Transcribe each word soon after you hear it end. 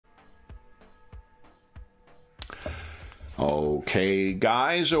Okay,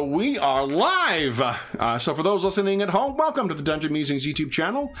 guys, we are live! So for those listening at home, welcome to the Dungeon Musings YouTube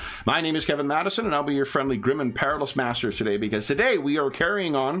channel. My name is Kevin Madison, and I'll be your friendly Grim and Perilous Master today, because today we are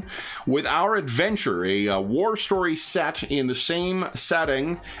carrying on with our adventure, a war story set in the same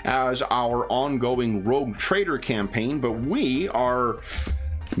setting as our ongoing Rogue Trader campaign, but we are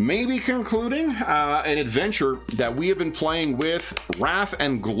maybe concluding an adventure that we have been playing with Wrath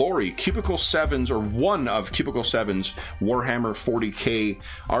and Glory, Cubicle 7's, or one of Cubicle 7's Warhammer 40K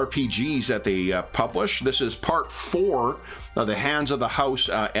RPGs that they publish. This is part 4 of the Hands of the House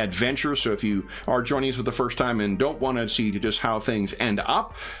adventure, so if you are joining us for the first time and don't want to see just how things end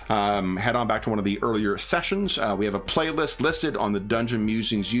up, head on back to one of the earlier sessions. We have a playlist listed on the Dungeon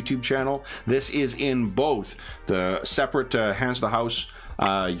Musings YouTube channel. This is in both the separate Hands of the House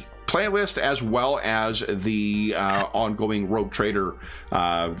playlist as well as the ongoing Rogue Trader,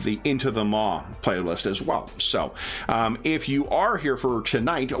 the Into the Maw playlist as well. So if you are here for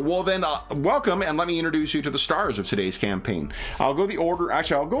tonight, well then welcome, and let me introduce you to the stars of today's campaign. I'll go the order,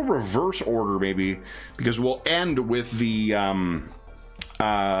 actually I'll go reverse order maybe, because we'll end with the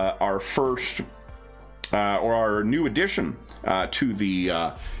our first or our new addition to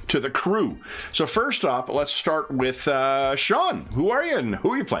the crew. So first up, let's start with Sean. Who are you and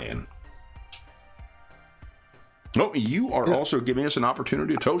who are you playing? Oh, you are also giving us an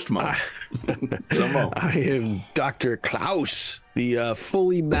opportunity to toast mode. I am Dr. Klaus, the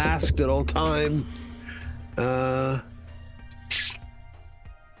fully masked at all time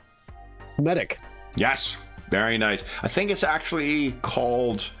medic. Yes, very nice. I think it's actually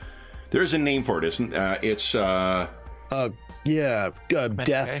called, there's a name for it, isn't it's death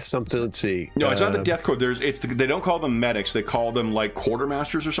something. Let's see. No, it's not the death code. They don't call them medics. They call them like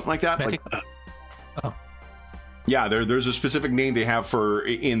quartermasters or something like that. Medic. Like, oh. Yeah, there's a specific name they have for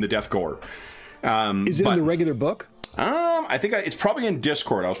in the Death Corps. Is it in the regular book? I think it's probably in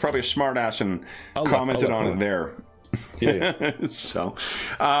Discord. I was probably a smartass and commented on it there. Yeah. So,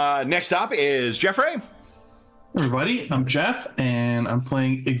 next up is Jeffrey. Everybody, I'm Jeff, and I'm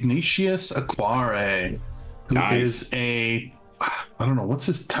playing Ignatius Aquare, who is I don't know, what's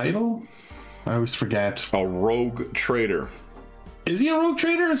his title? I always forget. A rogue trader. Is he a rogue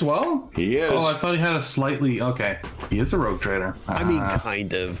trader as well? He is. Oh, I thought he had a slightly, okay. He is a rogue trader. I mean,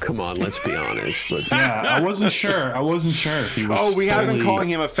 kind of. Come on, let's be honest. Yeah, I wasn't sure. I wasn't sure if he was. Oh, we have been calling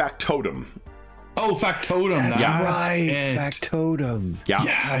him a factotum. Oh, factotum. That's right. It. Factotum.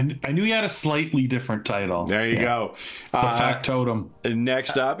 Yeah, I knew he had a slightly different title. There you go. The factotum.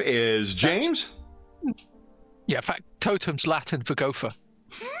 Next up is James. Yeah, factotum's Latin for gopher.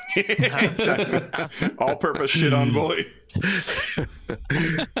 All-purpose shit on bully.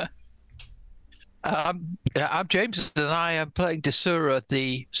 I'm James, and I am playing Desura,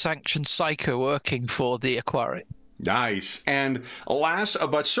 the sanctioned psycho working for the Aquarium. Nice. And last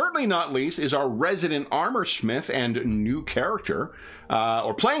but certainly not least is our resident armor smith and new character,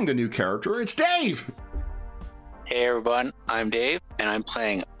 or playing the new character, it's Dave. Hey everyone, I'm Dave, and I'm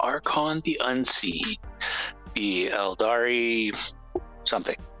playing Archon the Unseen, the Eldari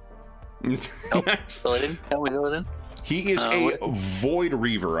something. Fill it in? Can we fill it in? He is a Void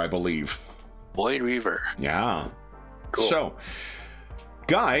Reaver, I believe. Void Reaver. Yeah. Cool. So,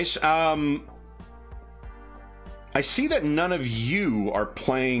 guys, I see that none of you are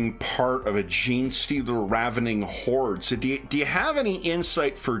playing part of a Gene Stealer ravening horde. So do you have any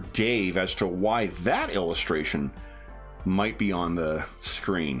insight for Dave as to why that illustration might be on the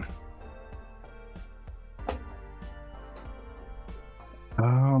screen?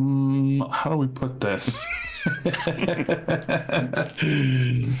 How do we put this?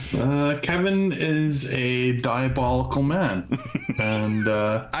 Kevin is a diabolical man, and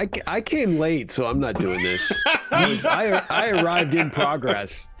I came late, so I'm not doing this. I arrived in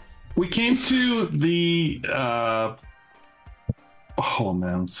progress. We came to the oh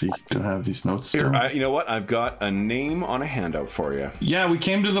man, let's see, do I have these notes still? Here, you know what? I've got a name on a handout for you. Yeah, we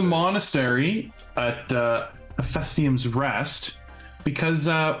came to the monastery at Hephaestium's Rest, because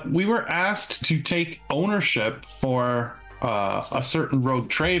we were asked to take ownership for a certain rogue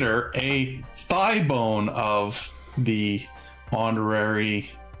trader, a thigh bone of the honorary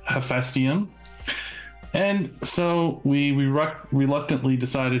Hephaestium. And so we reluctantly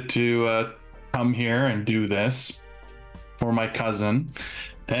decided to come here and do this for my cousin.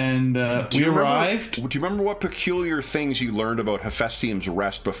 And we arrived. Do you remember what peculiar things you learned about Hephaestium's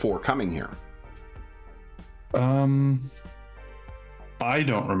Rest before coming here? I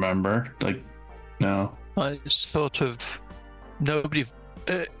don't remember. Like, no. It's sort of nobody.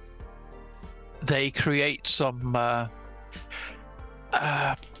 They create some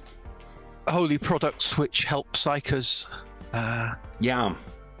holy products which help psychers Yeah.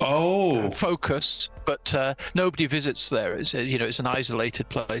 Focused, but nobody visits there. It's it's an isolated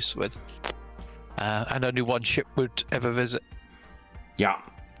place with, and only one ship would ever visit. Yeah,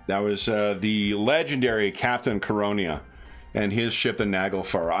 that was the legendary Captain Coronia and his ship, the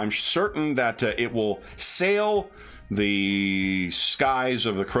Naglfar. I'm certain that it will sail the skies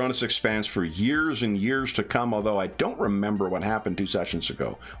of the Cronus Expanse for years and years to come, although I don't remember what happened 2 sessions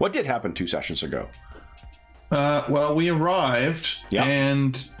ago. What did happen 2 sessions ago? Well, we arrived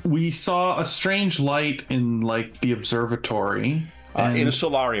and we saw a strange light in like the observatory. In the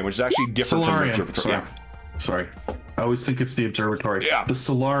Solarium, which is actually different from the observatory. Sorry. I always think it's the observatory. Yeah. The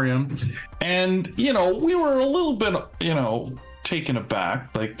Solarium. And, we were a little bit, taken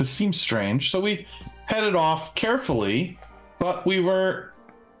aback. Like, this seems strange. So we headed off carefully, but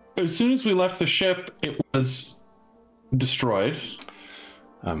as soon as we left the ship, it was destroyed.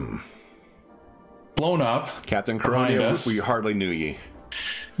 Blown up. Captain Coronia, we hardly knew ye.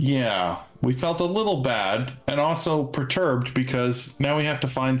 Yeah, we felt a little bad and also perturbed because now we have to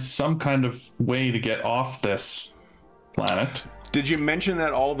find some kind of way to get off this planet. Did you mention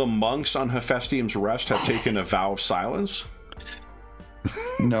that all the monks on Hephaestium's Rest have taken a vow of silence?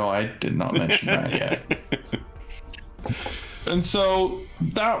 No, I did not mention that yet. And so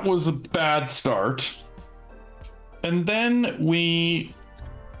that was a bad start. And then we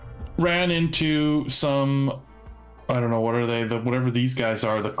ran into some, I don't know, what are they? Whatever these guys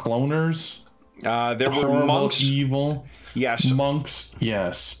are, the cloners. There were monks. Evil. Yes. Monks.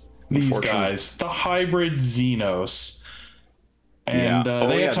 Yes. These guys, the hybrid Xenos, and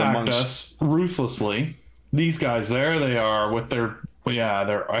they attacked us ruthlessly. These guys, there they are with their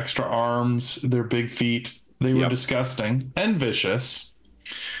extra arms, their big feet. They were disgusting and vicious.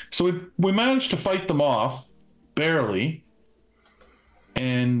 So we managed to fight them off, barely.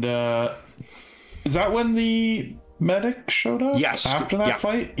 And is that when the medic showed up? Yes. After that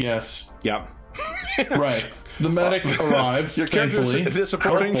fight? Yes. Yep. Right. The medic arrived. Your characters, the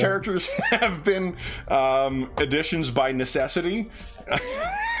supporting characters have been additions by necessity.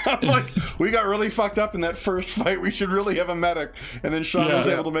 Like, we got really fucked up in that first fight. We should really have a medic. And then Sean was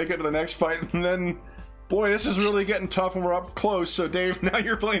able to make it to the next fight. And then, boy, this is really getting tough when we're up close. So, Dave, now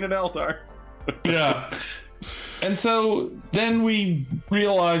you're playing an Eldar. Yeah. And so then we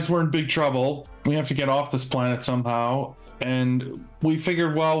realized we're in big trouble. We have to get off this planet somehow. And we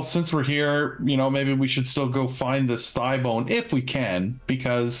figured, well, since we're here, maybe we should still go find this thigh bone if we can,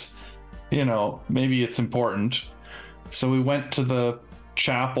 because, maybe it's important. So we went to the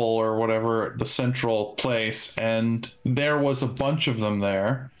chapel or whatever, the central place, and there was a bunch of them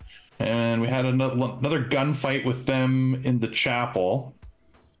there. And we had another gunfight with them in the chapel.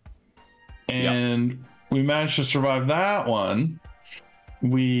 And we managed to survive that one.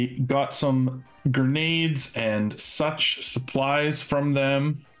 We got some grenades and such supplies from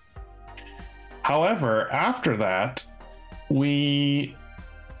them. However, after that, we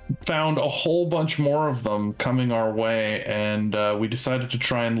found a whole bunch more of them coming our way, and we decided to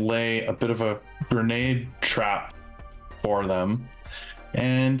try and lay a bit of a grenade trap for them.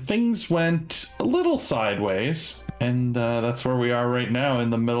 And things went a little sideways, and that's where we are right now,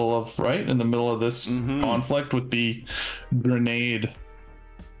 in the middle of this conflict with the grenade.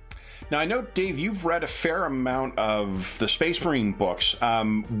 Now, I know, Dave, you've read a fair amount of the Space Marine books.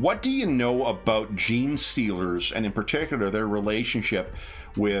 What do you know about gene stealers, and in particular their relationship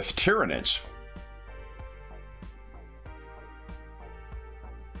with Tyranids?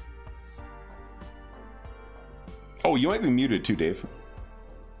 Oh, you might be muted too, Dave.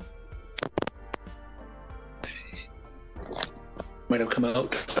 Might have come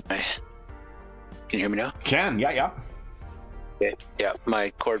out. Can you hear me now? Can, yeah. Yeah, my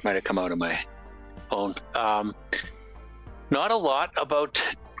cord might have come out of my phone. Not a lot about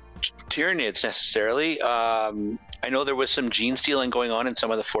Tyranids necessarily. I know there was some gene stealing going on in some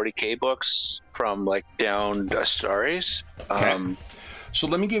of the 40K books from like down Astaris. Okay. So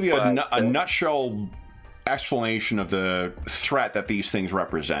let me give you a nutshell explanation of the threat that these things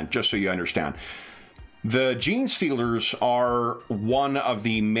represent, just so you understand. The gene stealers are one of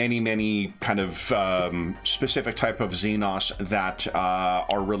the many kind of specific type of Xenos that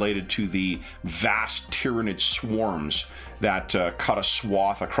are related to the vast Tyranid swarms that cut a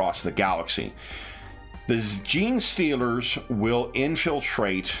swath across the galaxy. The gene stealers will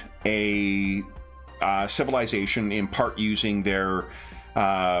infiltrate a civilization, in part using their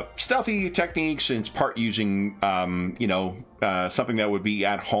stealthy techniques, in part using something that would be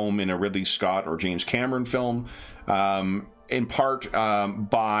at home in a Ridley Scott or James Cameron film, in part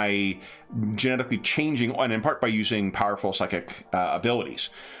by genetically changing, and in part by using powerful psychic abilities.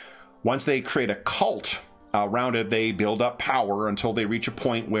 Once they create a cult around it, they build up power until they reach a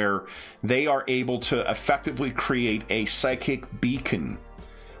point where they are able to effectively create a psychic beacon.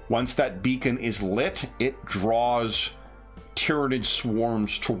 Once that beacon is lit, it draws Tyranid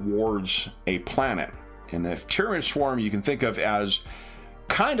swarms towards a planet. And a Tyranid swarm you can think of as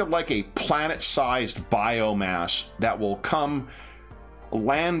kind of like a planet-sized biomass that will come,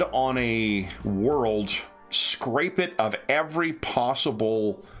 land on a world, scrape it of every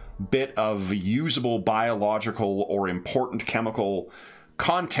possible bit of usable biological or important chemical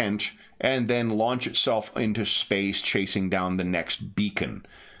content, and then launch itself into space, chasing down the next beacon.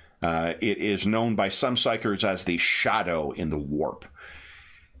 It is known by some psychers as the Shadow in the Warp.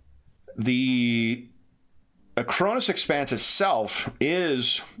 The Cronus Expanse itself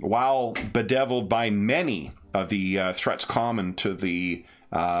is, while bedeviled by many of the threats common to the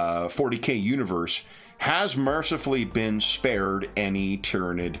 40K universe, has mercifully been spared any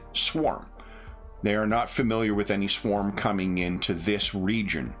Tyranid swarm. They are not familiar with any swarm coming into this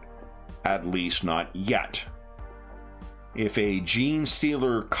region, at least not yet. If a gene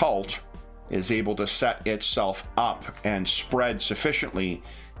stealer cult is able to set itself up and spread sufficiently,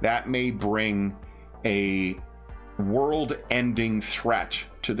 that may bring a world-ending threat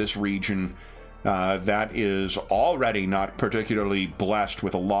to this region that is already not particularly blessed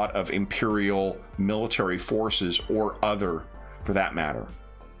with a lot of Imperial military forces, or other for that matter.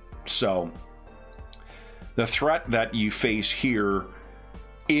 So the threat that you face here,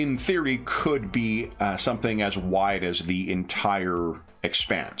 in theory, could be something as wide as the entire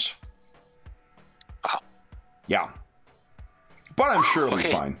expanse. Yeah. But I'm sure it'll be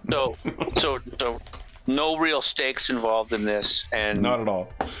fine. So no real stakes involved in this, and not at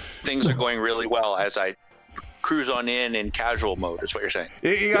all. Things are going really well as I cruise on in casual mode, is what you're saying.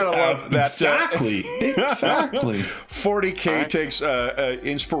 You gotta love that. Exactly. Exactly. 40K takes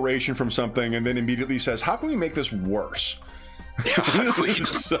inspiration from something and then immediately says, how can we make this worse? How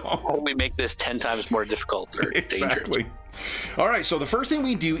can we make this 10 times more difficult or exactly. dangerous? All right, so the first thing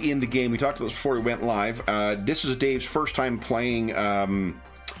we do in the game, we talked about this before we went live. This is Dave's first time playing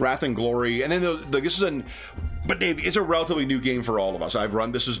Wrath and Glory, and then but Dave, it's a relatively new game for all of us.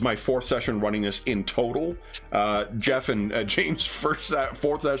 This is my 4th session running this in total. Jeff and James'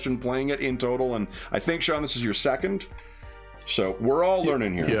 fourth session playing it in total, and I think, Sean, this is your 2nd. So we're all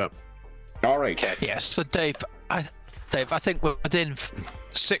learning here. Yeah. All right. Okay. Yes. So Dave, I think we're within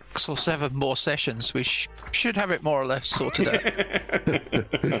 6 or 7 more sessions. We should have it more or less sorted out.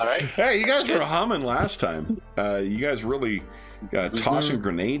 All right. Hey, you guys were humming last time. You guys really tossing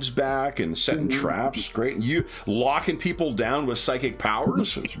grenades back and setting traps. Great. You locking people down with psychic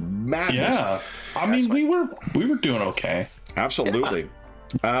powers. It's madness. Yeah. I mean, we were doing okay. Absolutely.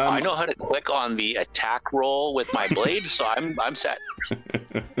 Yeah. I know how to click on the attack roll with my blade, so I'm set.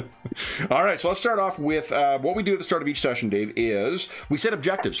 All right, so let's start off with what we do at the start of each session, Dave, is we set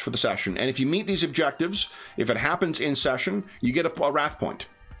objectives for the session. And if you meet these objectives, if it happens in session, you get a wrath point.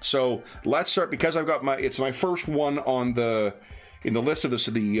 So let's start, because I've got it's my first one on in the list of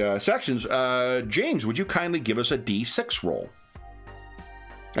the sections. James, would you kindly give us a D6 roll?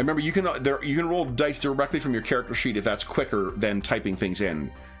 I remember you can roll dice directly from your character sheet if that's quicker than typing things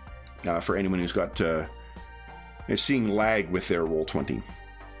in. For anyone who's got is seeing lag with their Roll20.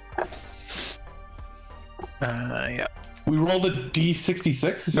 Yeah. We rolled a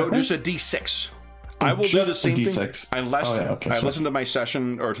D66. No, just a D6. I will do the same thing unless I listened to my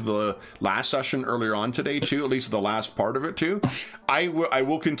session, or to the last session earlier on today too, at least the last part of it too. I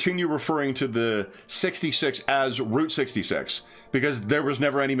will continue referring to the 66 as Route 66, because there was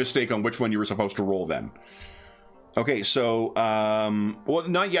never any mistake on which one you were supposed to roll then. Okay, so well,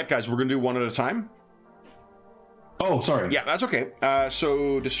 not yet, guys. We're gonna do one at a time. Oh, sorry. Yeah, that's okay.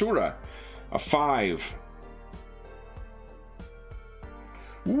 So Desura, a 5.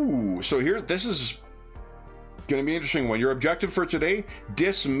 Ooh, so this is going to be an interesting one. Your objective for today: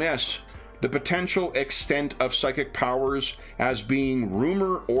 dismiss the potential extent of psychic powers as being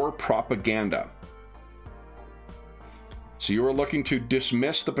rumor or propaganda. So you are looking to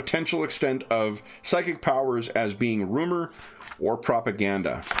dismiss the potential extent of psychic powers as being rumor or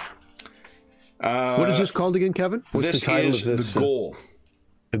propaganda. What is this called again, Kevin? What's the title of this? The goal.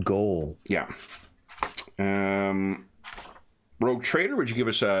 The goal. Yeah. Rogue Trader, would you give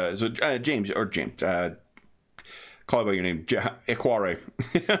us James, call it by your name, Equare.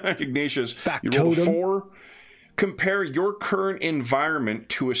 Ignatius, you roll 4. Compare your current environment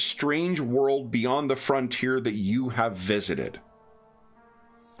to a strange world beyond the frontier that you have visited.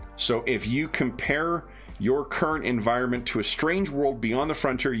 So if you compare your current environment to a strange world beyond the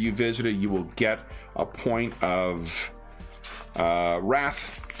frontier you visited, you will get a point of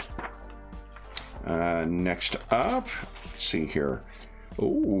wrath. Next up, let's see here.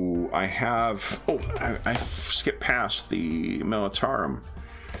 Oh, I have... Oh, I skipped past the Militarum.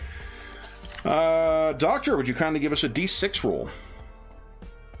 Doctor, would you kindly give us a D6 roll?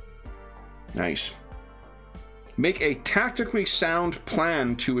 Nice. Make a tactically sound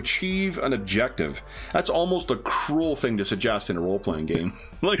plan to achieve an objective. That's almost a cruel thing to suggest in a role-playing game.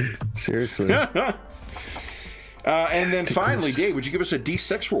 Like, seriously. And then finally, Dave, would you give us a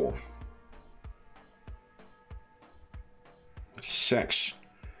D6 roll? 6.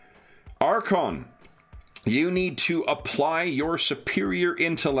 Archon, you need to apply your superior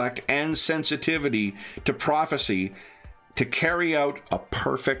intellect and sensitivity to prophecy to carry out a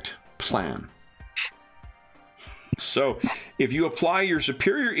perfect plan. So, if you apply your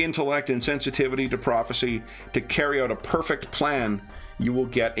superior intellect and sensitivity to prophecy to carry out a perfect plan, you will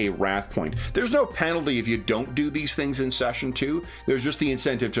get a wrath point. There's no penalty if you don't do these things in session 2. There's just the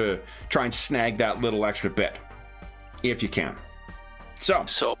incentive to try and snag that little extra bit, if you can. So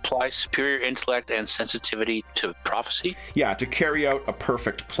apply superior intellect and sensitivity to prophecy? Yeah, to carry out a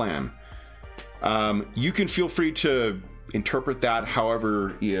perfect plan. You can feel free to interpret that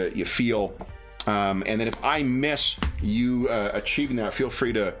however you feel. And then if I miss you achieving that, feel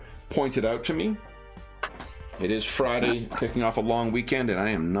free to point it out to me. It is Friday, kicking off a long weekend, and I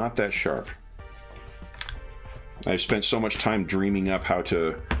am not that sharp. I've spent so much time dreaming up how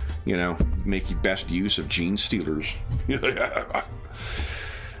to, make best use of gene stealers.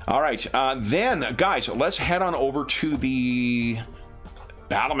 All right, then, guys, let's head on over to the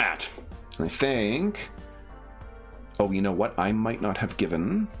battle mat. I think... Oh, you know what? I might not have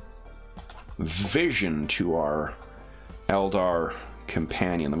given vision to our Eldar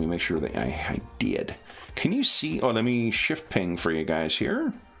companion. Let me make sure that I did. Can you see? Oh, let me shift ping for you guys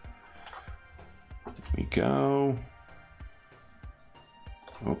here. There we go.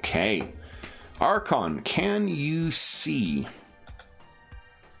 Okay. Archon, can you see?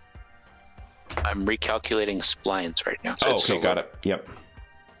 I'm recalculating splines right now. So okay, got it. Yep.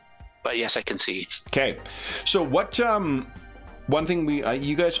 But yes, I can see. Okay. So what... one thing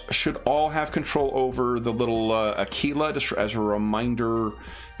you guys should all have control over the little Aquila, just as a reminder.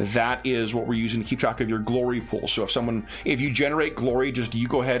 That is what we're using to keep track of your glory pool. So if you generate glory, just you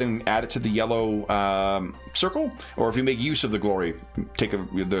go ahead and add it to the yellow circle, or if you make use of the glory, take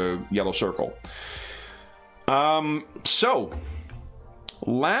the yellow circle. So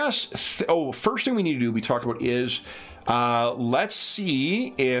first thing we need to do, we talked about, is let's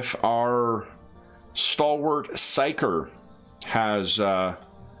see if our stalwart psyker has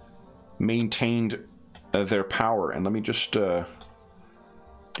maintained their power. And let me just do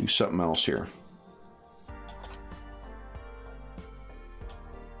something else here.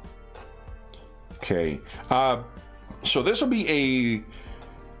 Okay. So this will be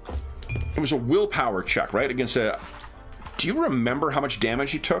it was a willpower check, right? Against a... Do you remember how much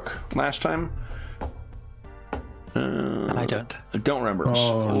damage you took last time? I don't. I don't remember. Oh,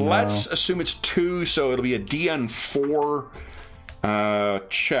 So no. let's assume it's 2, so it'll be a DN4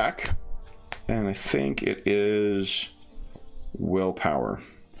 check. And I think it is willpower.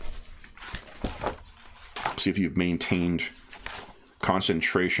 See if you've maintained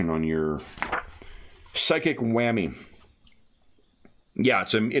concentration on your psychic whammy. Yeah,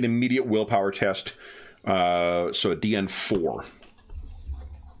 it's an immediate willpower test. So a DN4.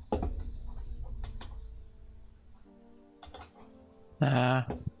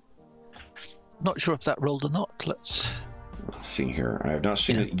 Not sure if that rolled or not. Let's see here. I have not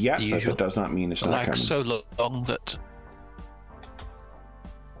seen it yet, but that does not mean it's not coming. So long that...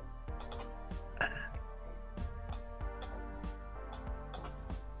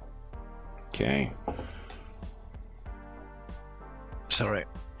 Okay. Sorry.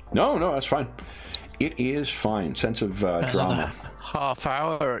 No, that's fine. It is fine. Sense of drama. Half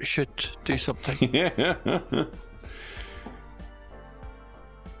hour, it should do something. Yeah.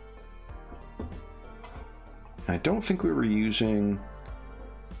 I don't think we were using...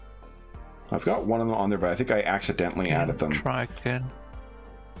 I've got one of them on there, but I think I accidentally added them. Try again.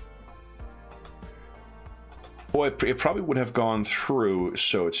 Well, it probably would have gone through,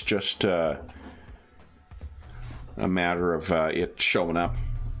 so it's just a matter of it showing up.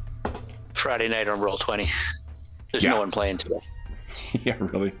 Friday night on Roll20. There's no one playing today. Yeah,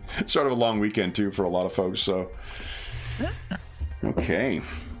 really. It's sort of a long weekend, too, for a lot of folks, so... Okay.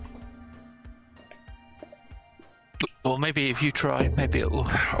 Well, maybe if you try, maybe it will...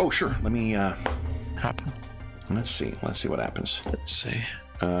 Oh, sure. Let me... happen. Let's see. Let's see what happens. Let's see.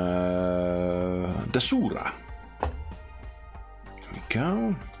 Dasura. There we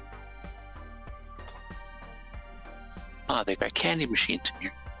go. Oh, they got candy machines in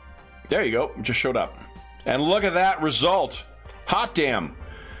here. There you go. It just showed up. And look at that result. Hot damn.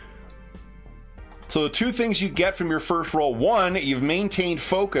 So the two things you get from your first roll. One, you've maintained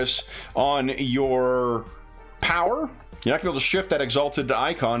focus on your power. You're not going to be able to shift that exalted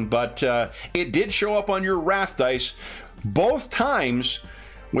icon, but it did show up on your wrath dice both times,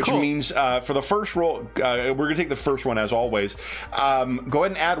 which means for the first roll, we're going to take the first one as always. Go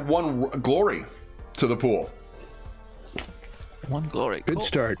ahead and add 1 glory to the pool. 1 glory. Good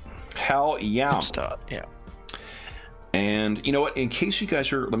start. Hell yeah. Good start, yeah. And you know what? In case you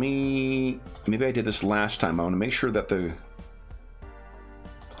guys are, maybe I did this last time. I want to make sure that there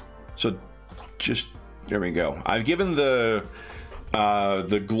we go. I've given the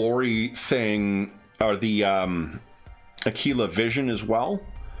glory thing, or the Aquila vision as well.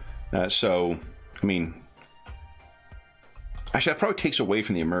 So, I mean, actually, that probably takes away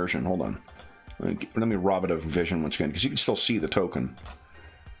from the immersion. Hold on. Let me rob it of vision once again, because you can still see the token.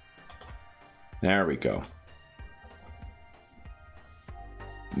 There we go.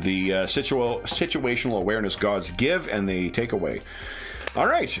 The situational awareness gods give and they take away. All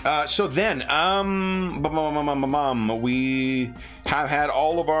right, so then we have had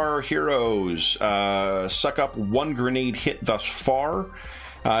all of our heroes suck up 1 grenade hit thus far.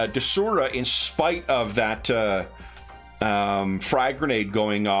 Desura, in spite of that frag grenade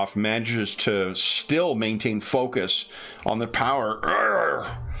going off, manages to still maintain focus on the power.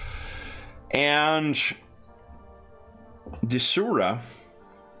 And Desura,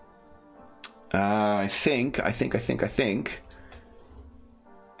 I think.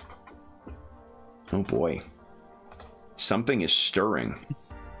 Oh boy. Something is stirring.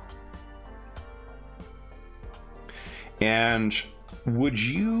 And would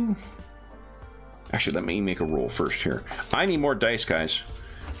you... Actually, let me make a roll first here. I need more dice, guys.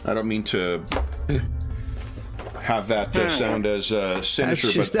 I don't mean to have that sound as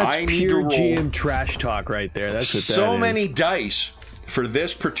sinister, but I need to roll. That's pure GM trash talk right there. That's what that is. So many dice for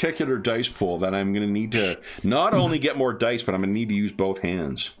this particular dice pool that I'm going to need to not only get more dice, but I'm going to need to use both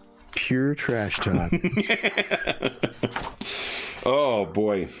hands. Pure trash talk. Oh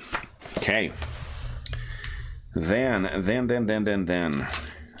boy. Okay. Then.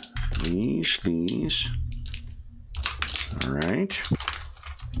 These. All right.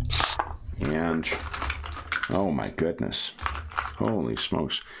 And oh my goodness. Holy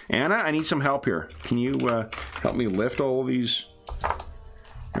smokes. Anna, I need some help here. Can you help me lift all of these?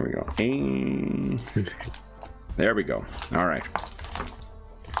 There we go. There we go. All right.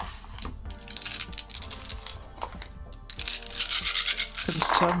 Can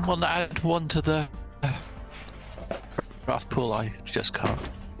someone add 1 to the wrath pool? I just can't.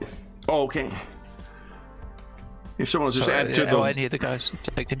 Oh, okay. If someone was just add to the... Oh, any of the guys,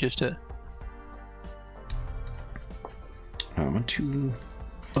 they can just... 1, 2...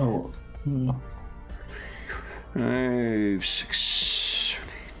 Oh. 5, 6...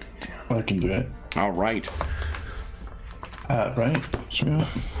 I can do it. All right. Right. Sweet.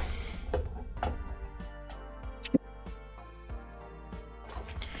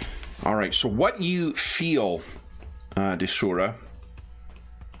 All right, so what you feel, Desura,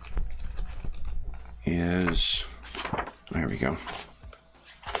 is... There we go.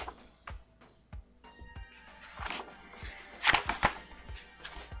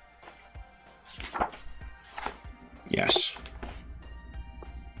 Yes.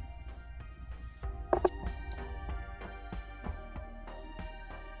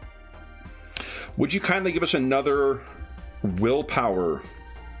 Would you kindly give us another willpower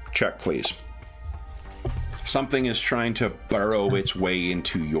check, please? Something is trying to burrow its way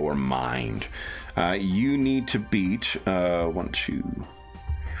into your mind. You need to beat 1, 2,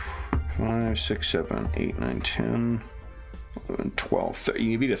 5, 6, 7, 8, 9, 10, 11, 12.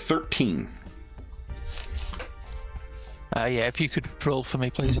 You beat a 13. Yeah, if you could roll for me,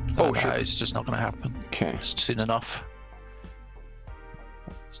 please. Oh, sure. It's just not going to happen. Okay. Soon enough.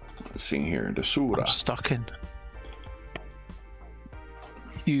 Let's see here. Desura. I'm stuck in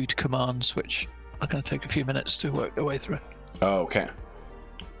huge commands, which are going to take a few minutes to work their way through. Oh, okay.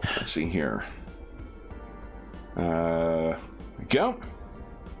 Let's see here. Go.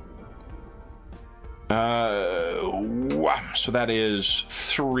 So that is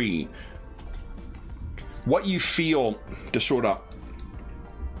 3. What you feel, Desura,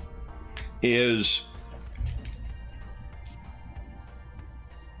 is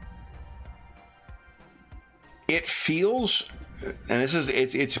it feels, and this is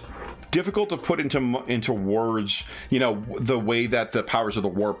it's difficult to put into words, you know, the way that the powers of the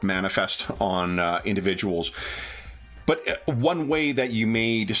warp manifest on individuals. But one way that you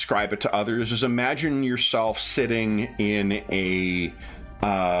may describe it to others is imagine yourself sitting in a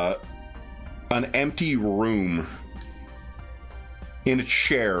an empty room in a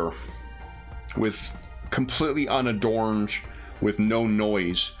chair with completely unadorned, with no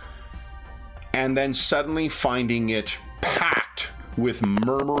noise, and then suddenly finding it packed with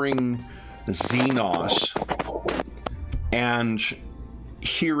murmuring Xenos and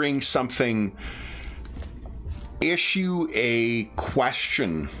hearing something issue a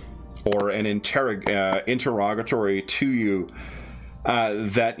question or an interrogatory to you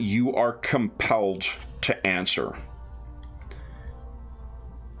that you are compelled to answer.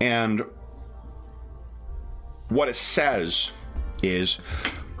 And what it says is,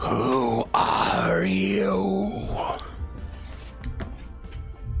 "Who are you?"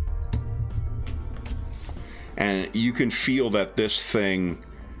 And you can feel that this thing...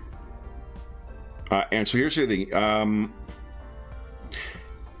 and so here's the thing.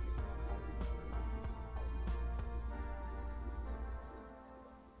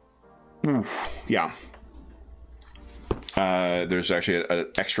 Yeah. There's actually an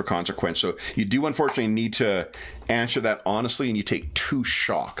extra consequence. So you do unfortunately need to answer that honestly, and you take 2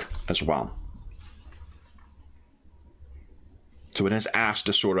 shock as well. So it has asked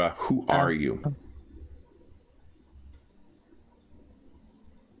to sort of, who are you?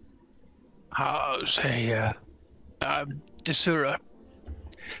 I'll say, I'm Desura,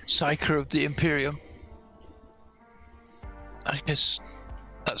 Psyker of the Imperium. I guess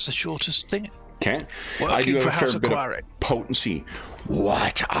that's the shortest thing. Okay. Working I do have for a House fair of bit Quarry. of potency.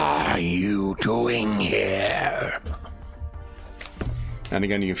 What are you doing here? And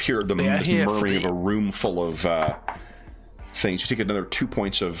again, you hear the murmuring of a room full of things. You take another 2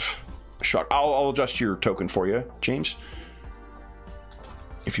 points of shock. I'll adjust your token for you, James,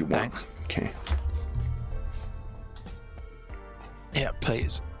 if you want. Thanks. Okay. Yeah,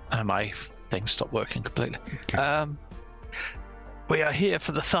 please. My thing stopped working completely. Okay. We are here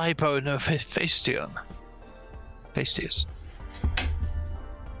for the thigh bone of Hephaestion. Hephaestus.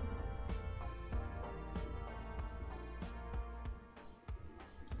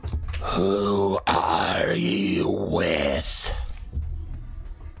 Who are you with?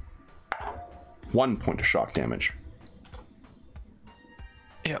 1 point of shock damage.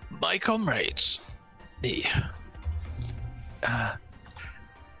 Yeah, my comrades. The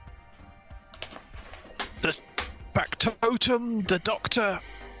Factotum, the Doctor.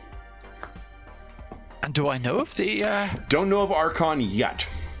 And do I know of the Don't know of Archon yet.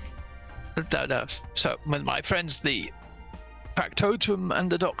 No. So with my friends, the Factotum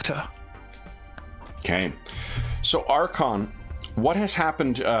and the Doctor. Okay. So Archon, what has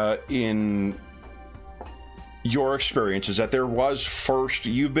happened in your experience is that there was first,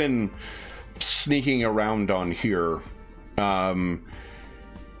 you've been sneaking around on here,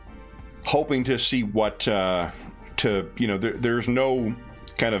 hoping to see what there's no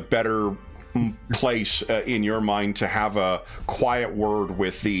kind of better place in your mind to have a quiet word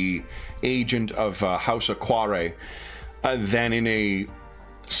with the agent of House of Quarry than in a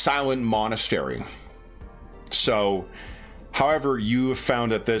silent monastery. So, however, you have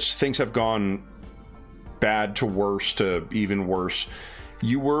found that things have gone bad to worse to even worse.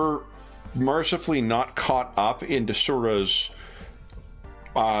 You were mercifully not caught up into Sura's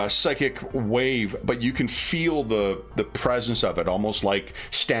psychic wave, but you can feel the presence of it, almost like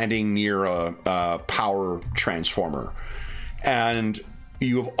standing near a power transformer. And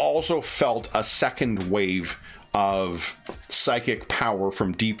you have also felt a second wave of psychic power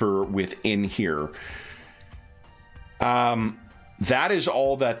from deeper within here. That is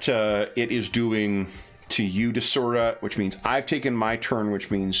all that it is doing to you, Desura, which means I've taken my turn,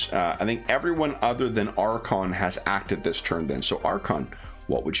 which means I think everyone other than Archon has acted this turn then. So Archon,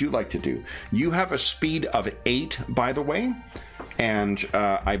 what would you like to do? You have a speed of 8, by the way, and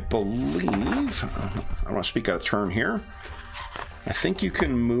I believe, I want to speak out of turn here, I think you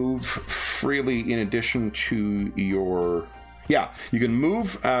can move freely in addition to your... Yeah, you can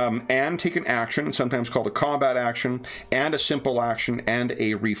move and take an action, sometimes called a combat action, and a simple action, and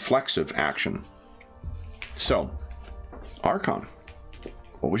a reflexive action. So, Archon,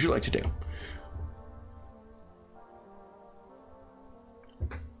 what would you like to do?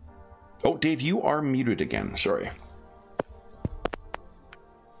 Oh, Dave, you are muted again. Sorry.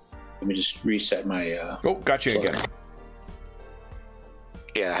 Let me just reset my... oh, gotcha again.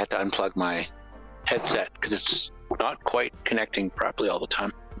 Yeah, I had to unplug my headset because it's not quite connecting properly all the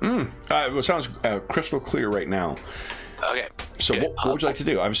time. It sounds crystal clear right now. Okay. So what would you like to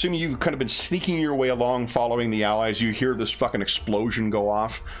do? I'm assuming you've kind of been sneaking your way along, following the allies. You hear this fucking explosion go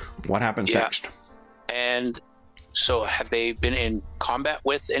off. What happens next? And so have they been in combat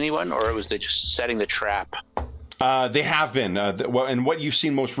with anyone, or was they just setting the trap? They have been. And what you've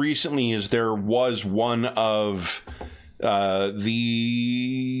seen most recently is there was one of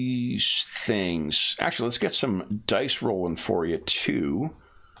these things. Actually, let's get some dice rolling for you, too.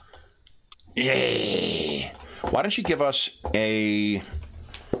 Yay! Why don't you give us a...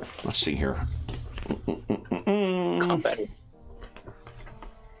 Let's see here. Combat. You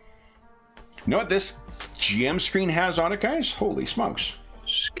know what this GM screen has on it, guys? Holy smokes.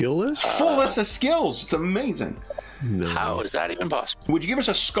 Skill list? Full list of skills. It's amazing. Nice. How is that even possible? Would you give us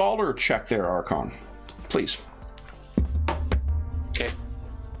a scholar check there, Archon? Please. Okay.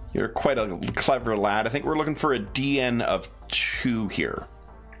 You're quite a clever lad. I think we're looking for a DN of 2 here.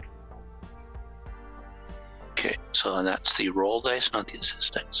 Okay, so then that's the roll dice, not the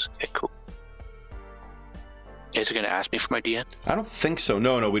assist dice. Okay, cool. Is it going to ask me for my DN? I don't think so.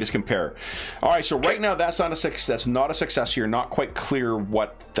 No, we just compare. All right, so right now that's not a success. That's not a success. You're not quite clear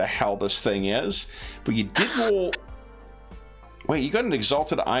what the hell this thing is, but you did roll. Wait, you got an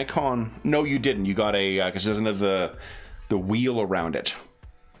exalted icon? No, you didn't. You got a because it doesn't have the wheel around it.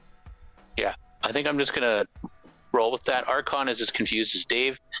 Yeah, I think I'm just going to roll with that. Archon is as confused as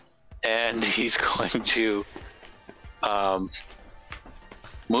Dave, and he's going to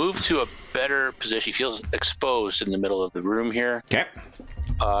move to a better position. He feels exposed in the middle of the room here. Okay.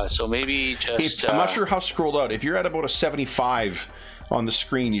 So maybe just... I'm not sure how scrolled out. If you're at about a 75 on the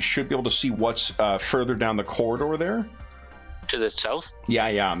screen, you should be able to see what's further down the corridor there. To the south?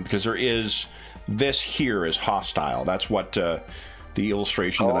 Yeah, because there is... This here is hostile. That's what the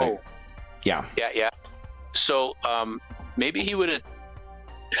illustration that I... Yeah. Yeah. So maybe he would...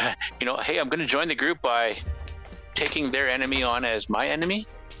 You know, hey, I'm going to join the group by taking their enemy on as my enemy.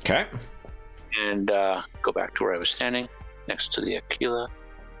 Okay. And go back to where I was standing, next to the Aquila.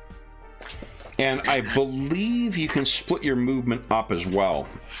 And I believe you can split your movement up as well.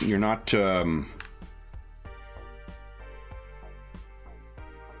 You're not...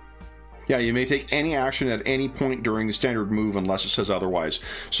 Yeah, you may take any action at any point during the standard move unless it says otherwise.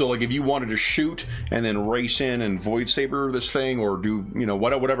 So, like, if you wanted to shoot and then race in and void saber this thing, or do, you know,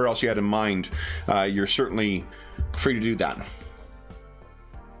 whatever else you had in mind, you're certainly free to do that.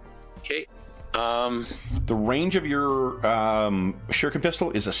 Okay. The range of your shuriken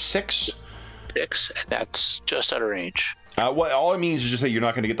pistol is a 6. 6, and that's just out of range. What all it means is just that you're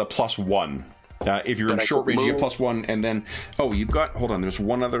not going to get the +1. If you're in short range, you get +1, and then you've got. Hold on, there's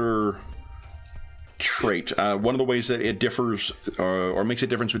one other trait. One of the ways that it differs or makes a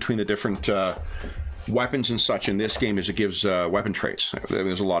difference between the different weapons and such in this game is it gives weapon traits.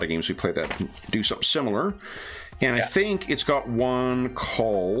 There's a lot of games we play that do something similar, and I think it's got one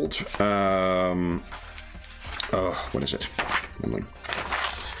called what is it?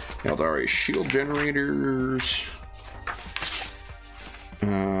 Eldari shield generators.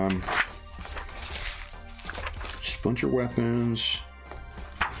 Splinter weapons.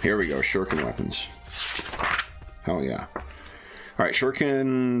 Here we go, shuriken weapons. Hell yeah. Alright,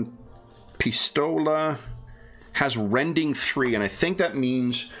 shuriken pistola has rending 3, and I think that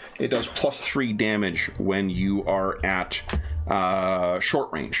means it does +3 damage when you are at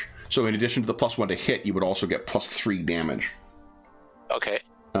short range. So in addition to the +1 to hit, you would also get +3 damage. Okay.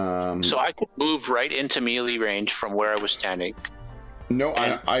 So I could move right into melee range from where I was standing. No,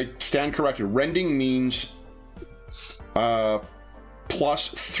 I stand corrected. Rending means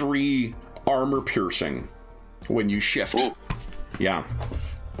 +3 armor piercing when you shift. Ooh. Yeah.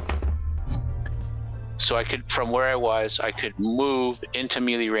 So I could, from where I was, I could move into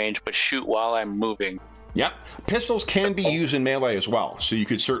melee range, but shoot while I'm moving. Yep. Pistols can be used in melee as well, so you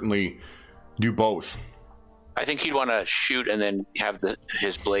could certainly do both. I think he'd want to shoot and then have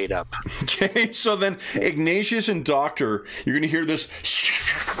his blade up. Okay, so then Ignatius and Doctor, you're going to hear this.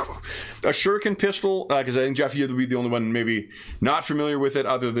 A shuriken pistol, because I think, Jeff, you'd be the only one maybe not familiar with it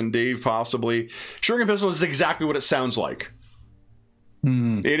other than Dave, possibly. Shuriken pistol is exactly what it sounds like.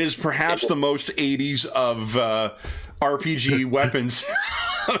 It is perhaps the most 80s of RPG weapons.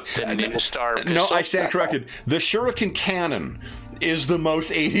 It's a ninja star pistol. No, I stand corrected. The shuriken cannon is the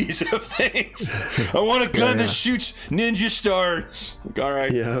most 80s of things. I want a gun that shoots ninja stars. All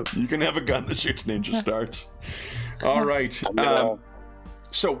right. Yeah. You can have a gun that shoots ninja stars. All right.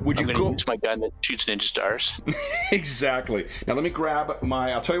 So would you go? Use my gun that shoots ninja stars. Exactly. Now let me grab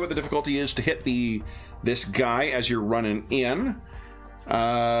my. I'll tell you what the difficulty is to hit this guy as you're running in.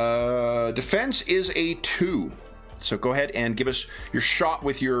 Defense is a 2. So go ahead and give us your shot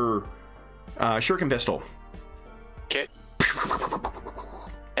with your shuriken pistol. Okay.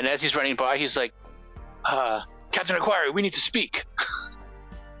 And as he's running by, he's like, Captain Aquari, we need to speak.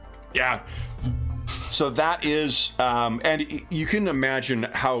 Yeah. So that is, and you can imagine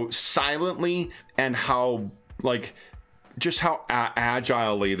how silently and how like just how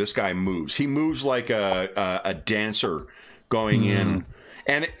agilely this guy moves. He moves like a dancer going in.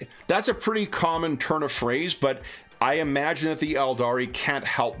 And that's a pretty common turn of phrase, but I imagine that the Eldari can't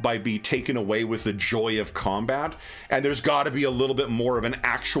help but be taken away with the joy of combat, and there's got to be a little bit more of an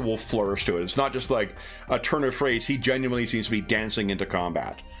actual flourish to it. It's not just like a turn of phrase. He genuinely seems to be dancing into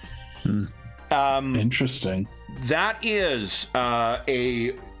combat. Interesting. That is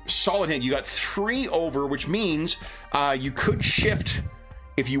a solid hit. You got 3 over, which means you could shift.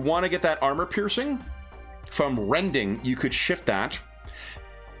 If you want to get that armor piercing from rending, you could shift that.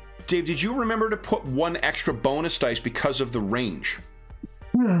 Dave, did you remember to put 1 extra bonus dice because of the range?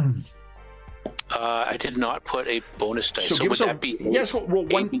 I did not put a bonus dice. So would that be roll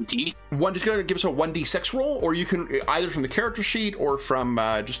 1 AD&D? One just going to give us a 1d6 roll, or you can either from the character sheet or from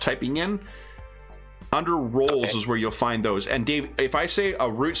just typing in. Under rolls is where you'll find those. And Dave, if I say a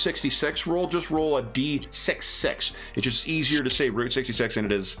Route 66 roll, just roll a d66. It's just easier to say Route 66 than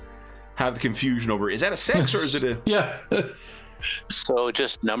it is have the confusion over, is that a 6 or is it a... Yeah. So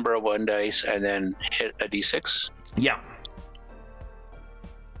just number 1 dice and then hit a d6? Yeah.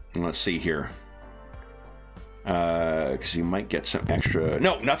 Let's see here. Because you might get some extra...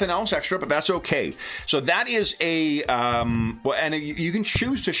 No, nothing else extra, but that's okay. So that is a... well, and you can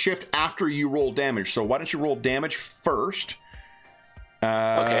choose to shift after you roll damage. So why don't you roll damage first?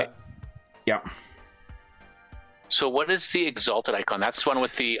 Okay. Yeah. So what is the exalted icon? That's the one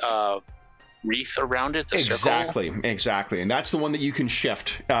with the wreath around it, the exactly, circle? Exactly. And that's the one that you can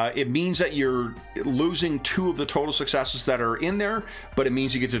shift. It means that you're losing 2 of the total successes that are in there, but it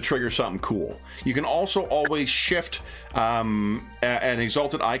means you get to trigger something cool. You can also always shift an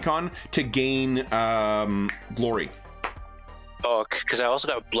exalted icon to gain glory. Oh, because I also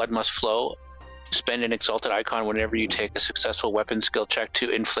got Blood Must Flow. Spend an exalted icon whenever you take a successful weapon skill check to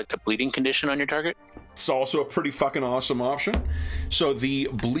inflict a bleeding condition on your target. It's also a pretty fucking awesome option. So the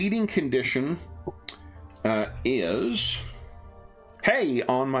bleeding condition is... Hey,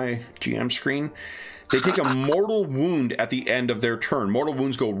 on my GM screen, they take a mortal wound at the end of their turn. Mortal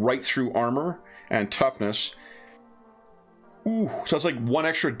wounds go right through armor and toughness. Ooh, so it's like 1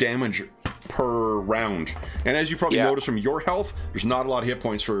 extra damage per round. And as you probably noticed from your health, there's not a lot of hit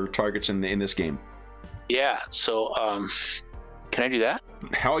points for targets in this game. Yeah, so can I do that?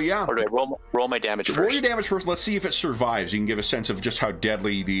 Hell yeah. Or do I roll my damage first? Roll your damage first. Let's see if it survives. You can give a sense of just how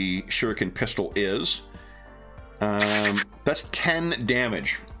deadly the shuriken pistol is. That's 10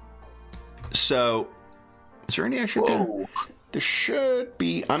 damage. So, is there any extra damage? There should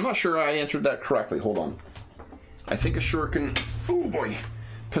be. I'm not sure I answered that correctly. Hold on. I think a shuriken... Oh boy.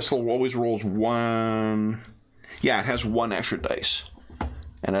 Pistol always rolls 1... Yeah, it has 1 extra dice.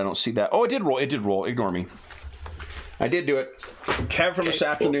 And I don't see that. Oh, it did roll. It did roll. Ignore me. I did do it. Kev from this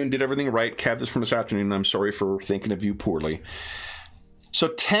afternoon did everything right. Kev is from this afternoon. I'm sorry for thinking of you poorly. So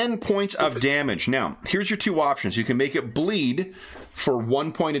 10 points of damage. Now, here's your 2 options. You can make it bleed for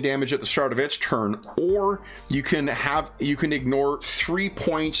 1 point of damage at the start of its turn, or you can ignore 3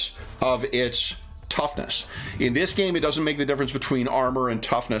 points of its toughness. In this game, it doesn't make the difference between armor and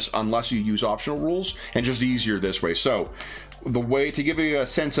toughness unless you use optional rules, and just easier this way. So the way to give you a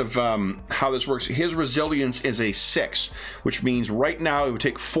sense of how this works, his resilience is a 6, which means right now it would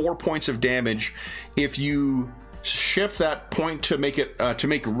take 4 points of damage. If you shift that point to make it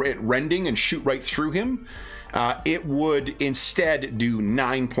rending and shoot right through him, it would instead do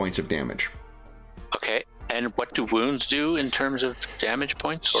 9 points of damage. Okay. And what do wounds do in terms of damage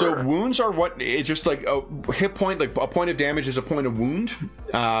points? So wounds are what, it's just like a hit point, like a point of damage is a point of wound.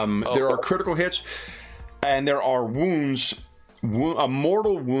 There are critical hits, and there are wounds. A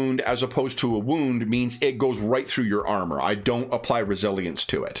mortal wound as opposed to a wound means it goes right through your armor. I don't apply resilience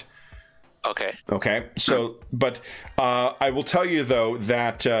to it. Okay. Okay. So, but I will tell you though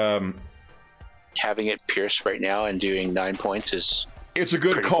that having it pierced right now and doing 9 points is... It's a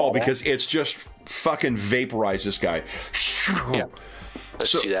good call because it's just fucking vaporize this guy. Yeah.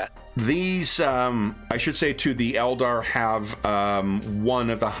 Let's do that. These, I should say too, the Eldar have one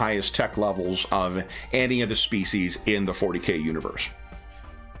of the highest tech levels of any of the species in the 40K universe.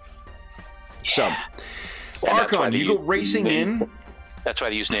 Yeah. So, Archon, you go racing in. That's why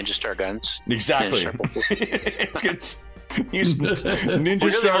they use Ninja Star guns. Exactly. Use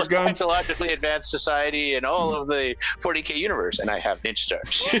Ninja Star guns. Technologically advanced society in all of the 40K universe, and I have Ninja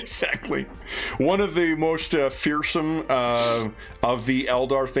Stars. Exactly. One of the most fearsome of the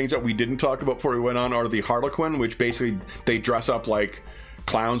Eldar things that we didn't talk about before we went on are the Harlequin, which basically they dress up like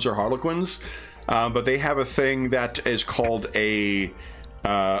clowns or Harlequins. But they have a thing that is called a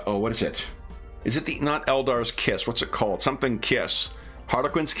what is it? Is it not Eldar's Kiss? What's it called? Something Kiss.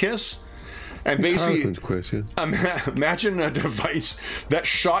 Harlequin's Kiss? And basically, imagine a device that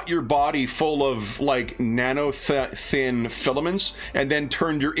shot your body full of like nano-thin filaments and then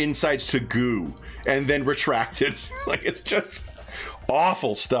turned your insides to goo and then retracted. Like, it's just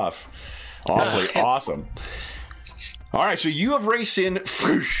awful stuff. Awfully awesome. All right, so you have raced in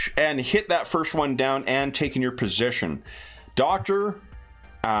and hit that first one down and taken your position. Doctor,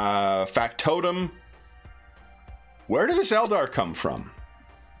 Factotum, where did this Eldar come from?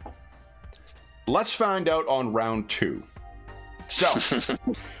 Let's find out on round 2. So,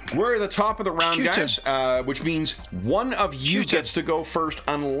 we're at the top of the round, guys, which means one of you gets to go first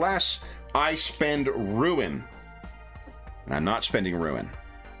unless I spend Ruin. And I'm not spending Ruin.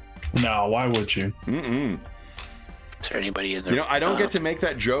 No, why would you? Is there anybody in there? You know, I don't get to make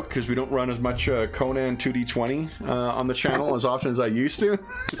that joke because we don't run as much Conan 2D20 on the channel as often as I used to.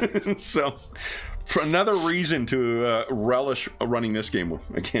 So, for another reason to relish running this game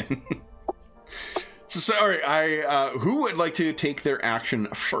again. So, sorry, who would like to take their action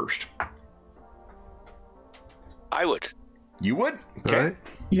first? I would. You would? Okay. Right.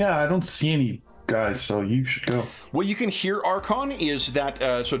 Yeah, I don't see any guys, so you should go. What you can hear, Archon, is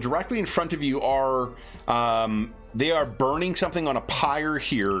that so directly in front of you are they are burning something on a pyre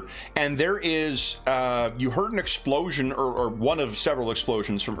here, and there is you heard an explosion or one of several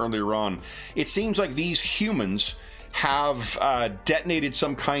explosions from earlier on. It seems like these humans have detonated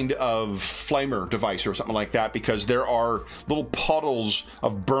some kind of flamer device or something like that, because there are little puddles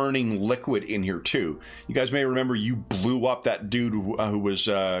of burning liquid in here too. You guys may remember you blew up that dude who was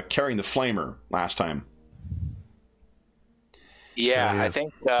carrying the flamer last time. Yeah, I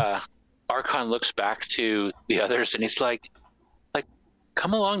think Archon looks back to the others and he's like,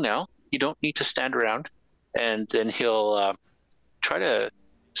 come along now. You don't need to stand around. And then he'll try to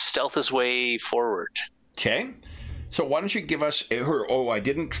stealth his way forward. Okay. So why don't you give us... Oh, I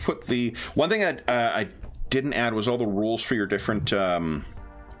didn't put the... One thing I didn't add was all the rules for your different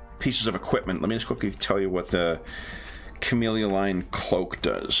pieces of equipment. Let me just quickly tell you what the Chameleon Cloak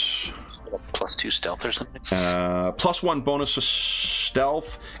does. +2 stealth or something? +1 bonus to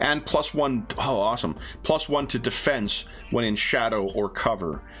stealth and +1... Oh, awesome. +1 to defense when in shadow or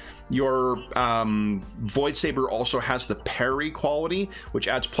cover. Your Void Saber also has the parry quality, which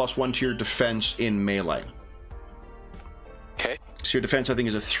adds +1 to your defense in melee. Okay. So your defense, I think,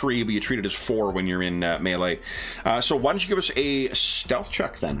 is a 3, but you treat it as 4 when you're in melee. So why don't you give us a stealth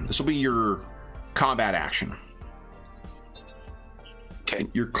check then? This will be your combat action. Okay.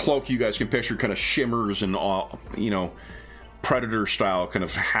 Your cloak, you guys can picture, kind of shimmers and, Predator style, kind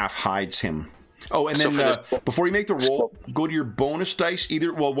of half hides him. Oh, and then before you make the roll, go to your bonus dice.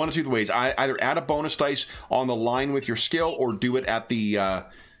 Either, well, one of two ways. Either add a bonus dice on the line with your skill, or do it at the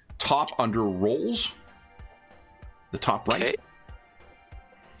top under rolls. The top right. Okay.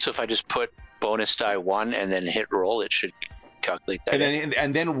 So if I just put bonus die 1 and then hit roll, it should calculate that.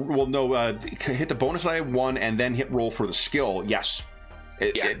 And then well, no, hit the bonus die 1 and then hit roll for the skill. Yes,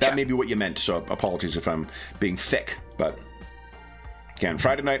 that may be what you meant. So apologies if I'm being thick, but again,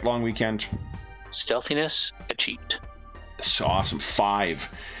 Friday night, long weekend. Stealthiness achieved. That's awesome. 5.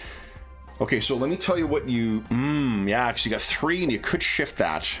 Okay, so let me tell you what you. Because you got 3, and you could shift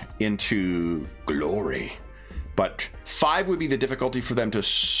that into glory. But 5 would be the difficulty for them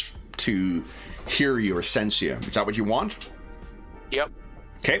to hear you or sense you. Is that what you want? Yep.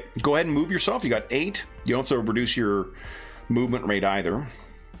 Okay, go ahead and move yourself. You got 8. You don't have to reduce your movement rate either.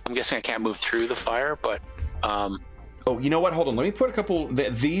 I'm guessing I can't move through the fire, but... Oh, you know what? Hold on. Let me put a couple...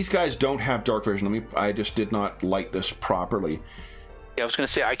 These guys don't have dark vision. I just did not light this properly. Yeah, I was going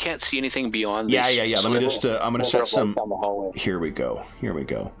to say, I can't see anything beyond this. Yeah. Let me just... I'm going to set some... Here we go.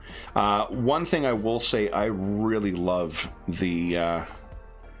 One thing I will say, I really love the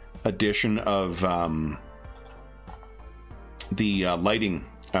addition of the lighting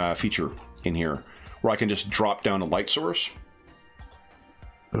feature in here, where I can just drop down a light source.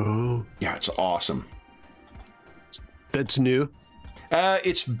 Oh. Yeah, it's awesome. That's new?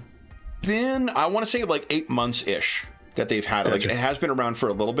 It's been, I want to say, like 8 months-ish that they've had it. Gotcha. Like, it has been around for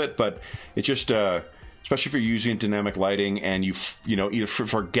a little bit, but it's just, especially if you're using dynamic lighting and you either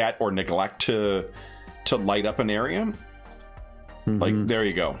forget or neglect to light up an area, like, there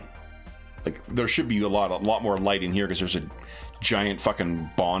you go. Like, there should be a lot more light in here because there's a giant fucking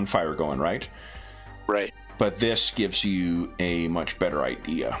bonfire going, right? Right. But this gives you a much better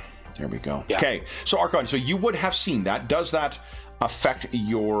idea. There we go. Yeah. Okay, so Archon, so you would have seen that. Does that affect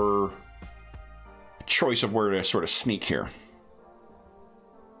your choice of where to sort of sneak here?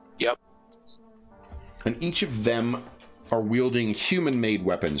 Yep. And each of them are wielding human-made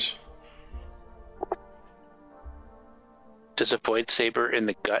weapons. Does a Void Saber in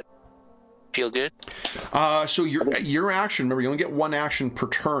the gut feel good. So your action, remember, you only get one action per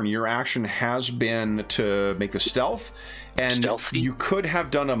turn. Your action has been to make the stealth, and Stealthy. You could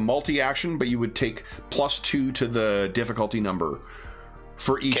have done a multi-action, but you would take +2 to the difficulty number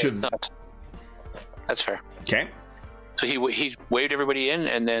for each of. That's fair. Okay. So he waved everybody in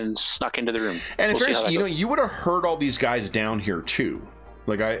and then snuck into the room. And in fairness, you know, you would have heard all these guys down here too.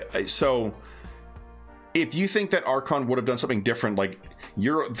 Like so if you think that Archon would have done something different, like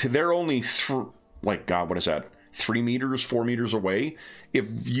they're only like, God, what is that? 3 meters, 4 meters away. If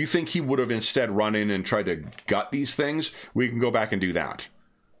you think he would have instead run in and tried to gut these things, we can go back and do that.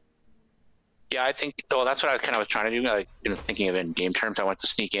 Yeah, I think. Well, that's what I kind of was trying to do. Like, thinking of it in game terms, I want to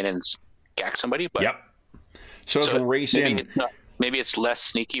sneak in and gag somebody. But yep. So let's race in. Maybe it's less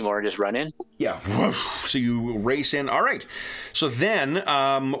sneaky, more just run in. Yeah. So you race in. All right. So then,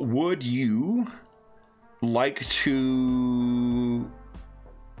 would you like to?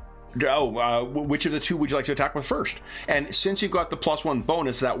 Which of the two would you like to attack with first? And since you've got the +1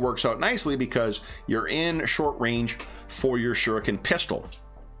 bonus, that works out nicely because you're in short range for your shuriken pistol.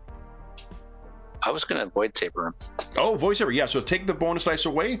 I was going to Void Saber him. Oh, Void Saber. Yeah, so take the bonus dice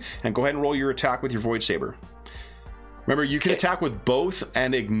away and go ahead and roll your attack with your Void Saber. Remember, you can attack with both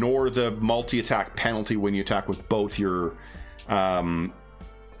and ignore the multi-attack penalty when you attack with both your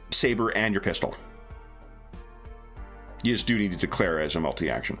saber and your pistol. You just do need to declare as a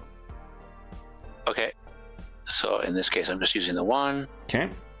multi-action. Okay. So in this case, I'm just using the 1. Okay.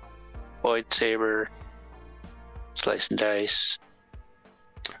 Void Saber. Slice and dice.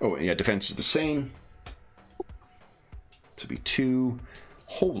 Oh, yeah, defense is the same. To be 2.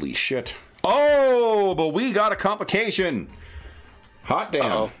 Holy shit. Oh, but we got a complication. Hot damn.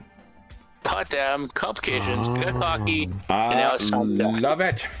 Uh-oh. Hot damn. Complications. Good hockey. I love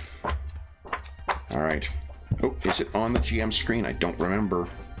it. All right. Oh, is it on the GM screen? I don't remember.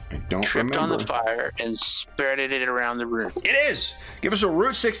 Tripped on the fire and spreaded it around the room. It is. Give us a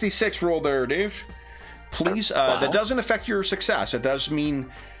Route 66 roll there, Dave. Please. Wow. That doesn't affect your success. It does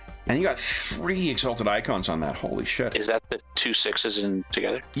mean... And you got 3 exalted icons on that. Holy shit. Is that the 2 6s in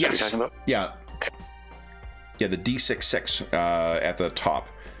together? Yes. What are you talking about? Yeah. Yeah, the D66 at the top.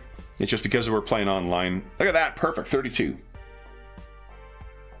 It's just because we're playing online. Look at that. Perfect. 32.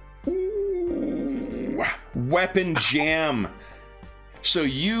 Ooh. Weapon jam. So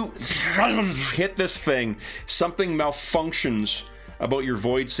you hit this thing. Something malfunctions about your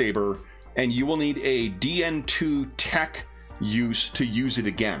Void Saber, and you will need a DN2 tech use to use it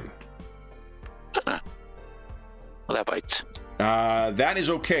again. Well, that bites. That is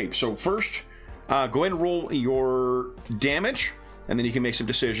okay. So first, go ahead and roll your damage, and then you can make some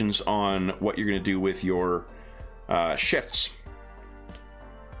decisions on what you're going to do with your shifts.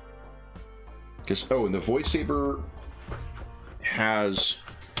 Because, and the Void Saber has...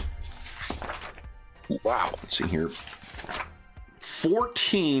 Wow. Let's see here.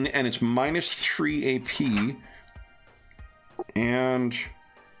 14, and it's -3 AP. And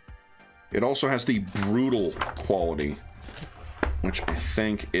it also has the brutal quality, which I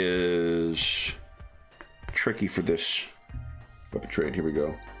think is tricky for this weapon trade. Here we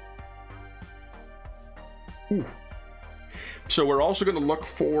go. Ooh. So we're also going to look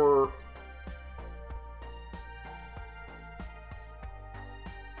for...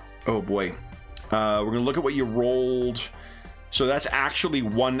 Oh boy. We're going to look at what you rolled. So that's actually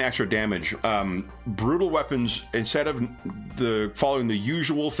 1 extra damage. Brutal weapons, instead of following the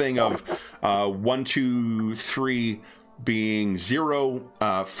usual thing of 1, 2, 3 being 0,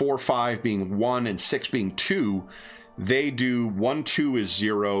 4, 5 being 1, and 6 being 2, they do 1, 2 is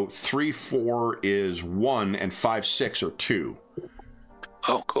 0, 3, 4 is 1, and 5, 6 are 2.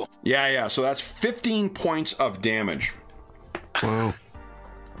 Oh, cool. Yeah. So that's 15 points of damage. Wow.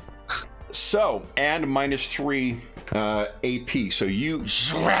 So, and -3 AP. So you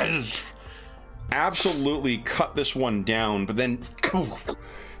absolutely cut this one down, but then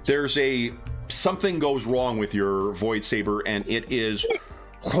there's something goes wrong with your Void Saber, and it is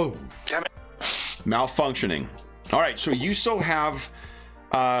Damn it. malfunctioning. All right, so you still have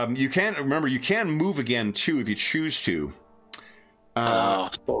you can move again too if you choose to.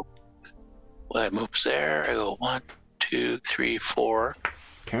 So well, it moves there. I go 1, 2, 3, 4.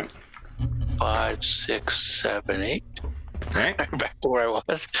 Okay. 5, 6, 7, 8. Okay. Back to where I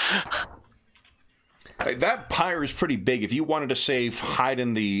was. That pyre is pretty big. If you wanted to say hide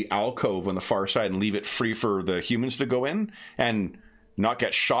in the alcove on the far side and leave it free for the humans to go in and not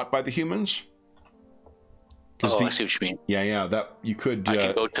get shot by the humans. I see what you mean. Yeah. That you could.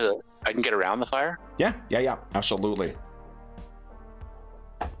 I can get around the fire. Yeah. Absolutely.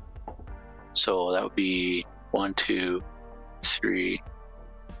 So that would be 1, 2, 3.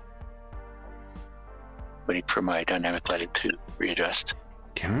 waiting for my dynamic lighting to readjust.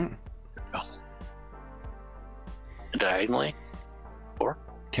 Okay. Oh. Diagonally. 4.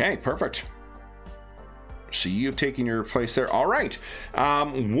 Okay, perfect. So you've taken your place there. All right.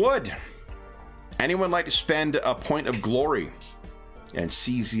 Would anyone like to spend a point of glory and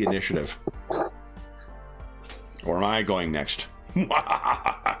seize the initiative? Or am I going next?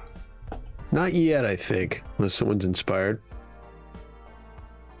 Not yet, I think, unless someone's inspired.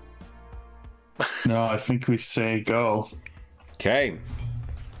 No, I think we say go. Okay.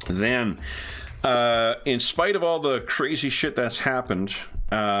 Then, in spite of all the crazy shit that's happened,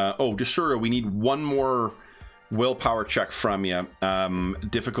 Desura, we need one more willpower check from you.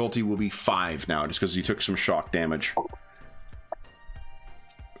 Difficulty will be 5 now, just because you took some shock damage.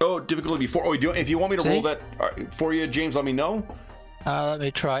 Oh, difficulty 4. Oh, if you want me to roll that for you, James, let me know. Let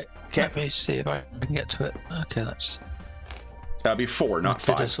me try. Okay. Let me see if I can get to it. Okay, that's... That'll be 4, not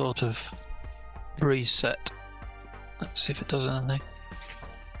 5. Did a sort of reset. Let's see if it does anything.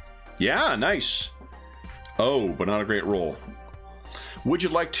 Yeah, nice. Oh, but not a great roll. Would you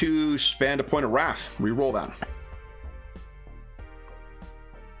like to spend a point of wrath? Reroll that.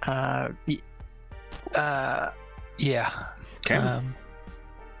 Yeah. Okay.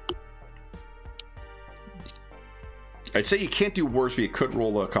 I'd say you can't do worse, but you could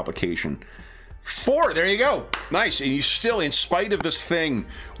roll a complication. 4, there you go. Nice. And you still, in spite of this thing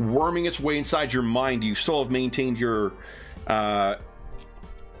worming its way inside your mind, you still have maintained your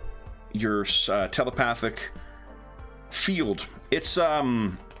telepathic field. It's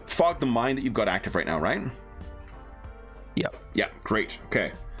fog the mind that you've got active right now, right? Yep. Yeah, great.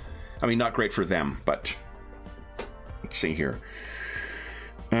 Okay. I mean, not great for them, but let's see here.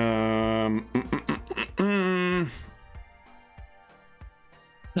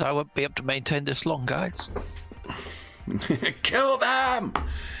 I won't be able to maintain this long, guys. Kill them!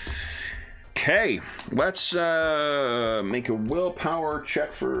 Okay, let's make a willpower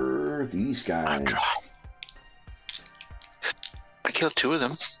check for these guys. I killed 2 of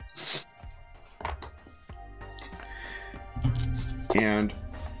them. And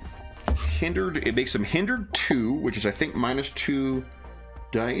hindered, it makes them hindered 2, which is I think -2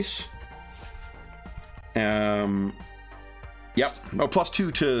 dice. Yep. Oh,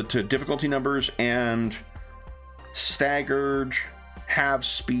 +2 to difficulty numbers, and staggered, half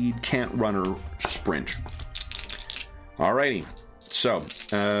speed, can't run or sprint. Alrighty. So,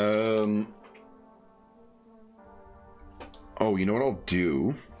 oh, you know what I'll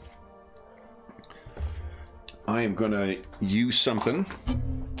do? I am gonna use something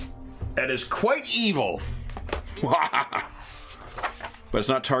that is quite evil. But it's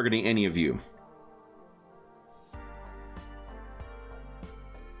not targeting any of you.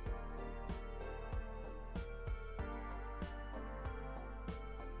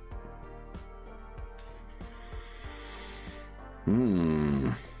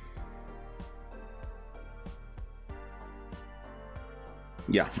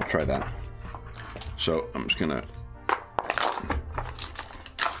 Yeah, I'll try that. So I'm just gonna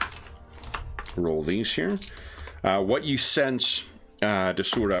roll these here. What you sense to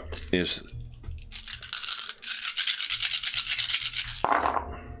sort up is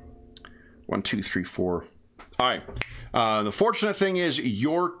 1, 2, 3, 4. All right. The fortunate thing is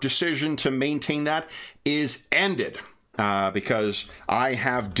your decision to maintain that is ended because I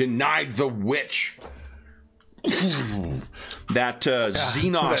have denied the witch. That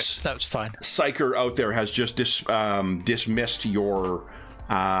Xenos that was fine. psyker out there has just dismissed your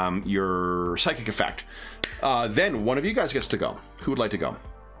psychic effect. Then one of you guys gets to go. Who would like to go?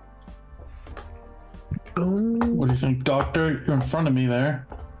 What do you think, Doctor? You're in front of me there.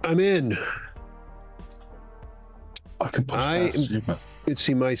 I'm in. I could push past you, but... Let's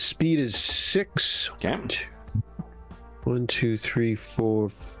see, my speed is 6. Okay. 1, 2, 3, 4,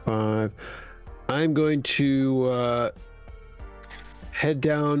 5. I'm going to head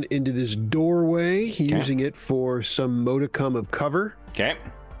down into this doorway, using it for some modicum of cover. Okay.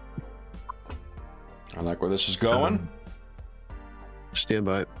 I like where this is going. Stand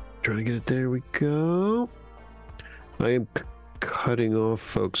by. Trying to get it. There we go. I am cutting off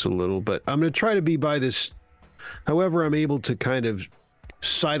folks a little, but I'm going to try to be by this. However, I'm able to kind of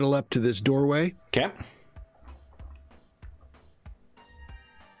sidle up to this doorway. Okay.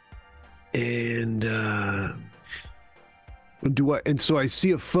 And so I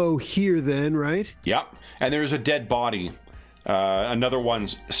see a foe here then, right? Yep. And there's a dead body. Another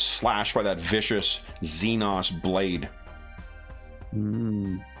one's slashed by that vicious Xenos blade.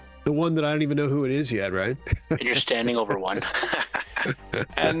 The one that I don't even know who it is yet, right? And you're standing over one.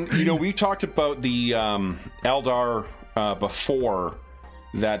 And, you know, we talked about the Eldar before,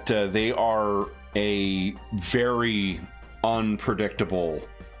 that they are a very unpredictable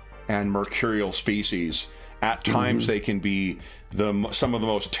and mercurial species. At times they can be some of the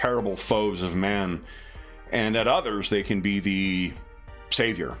most terrible foes of man, and at others they can be the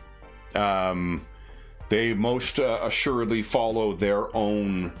savior. They most assuredly follow their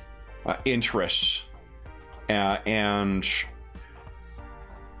own interests, and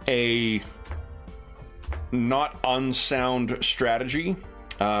a not unsound strategy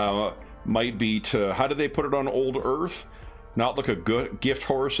might be to, how do they put it on Old Earth? Not look a good gift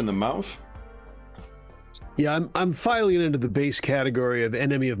horse in the mouth. Yeah, I'm filing it into the base category of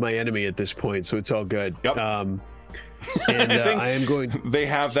enemy of my enemy at this point, so it's all good. Yep. And I am going. They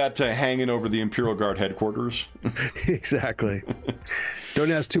have that hanging over the Imperial Guard headquarters. Exactly.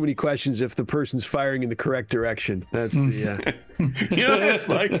 Don't ask too many questions if the person's firing in the correct direction. That's the. You know, it's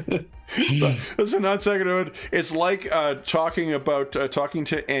like. That's a non-sequitur. It's like talking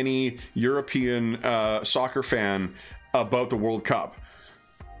to any European soccer fan about the World Cup.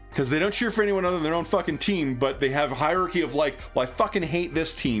 Because they don't cheer for anyone other than their own fucking team, but they have a hierarchy of like, well, I fucking hate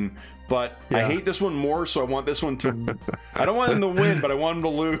this team, but I hate this one more, so I want this one to... I don't want them to win, but I want them to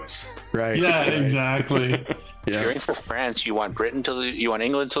lose. Right. Yeah, exactly. Cheering for France, you want Britain to lose, you want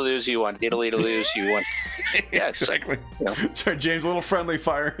England to lose, you want Italy to lose, you want... Yeah, exactly. You know. Sorry, James, a little friendly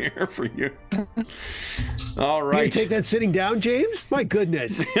fire here for you. All right. You take that sitting down, James? My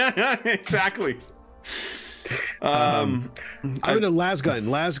goodness. Yeah, exactly. I'm going to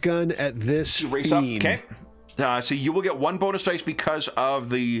Lasgun at this race up. Okay. So you will get 1 bonus dice because of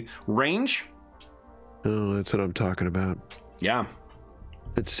the range. Oh, that's what I'm talking about. Yeah.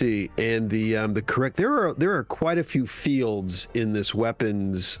 Let's see. And the correct, there are quite a few fields in this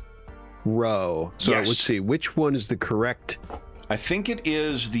weapons row. So yes. Let's see, which one is the correct? I think it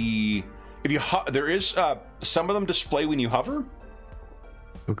is the, if you there is some of them display when you hover.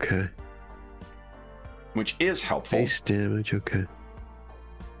 Okay. Which is helpful. Base damage, okay.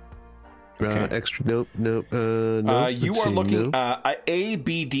 Extra, nope. You are looking,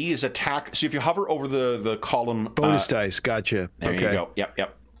 ABD is attack. So if you hover over the column. Bonus dice, gotcha. There you go.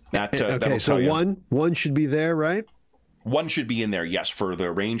 Yep. Okay, so one should be there, right? 1 should be in there, yes, for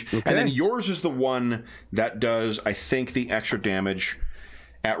the range. Okay. And then yours is the one that does, I think, the extra damage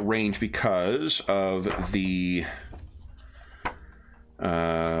at range because of the...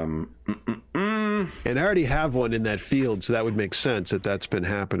 And I already have one in that field, so that would make sense that that's been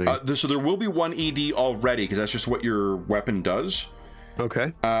happening. So there will be 1 ED already, because that's just what your weapon does. Okay.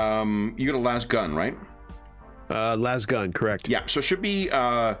 You got a last gun, right? Last gun, correct. Yeah, so it should be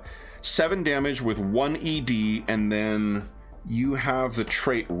 7 damage with 1 ED, and then you have the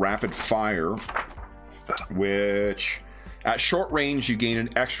trait Rapid Fire, which at short range you gain an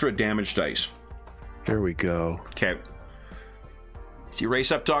extra damage dice. There we go. Okay. So you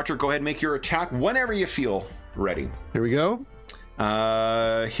race up, Doctor. Go ahead and make your attack whenever you feel ready. Here we go.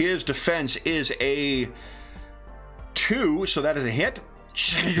 His defense is a 2, so that is a hit.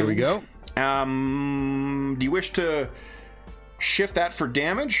 Here we go. Do you wish to shift that for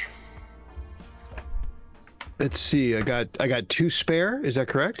damage? Let's see. I got 2 spare. Is that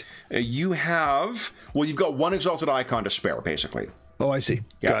correct? You have... Well, you've got 1 exalted icon to spare, basically. Oh, I see.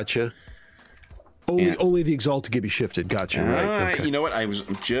 Yep. Gotcha. Only the exalted can be shifted. Gotcha. Right. Okay. You know what? I was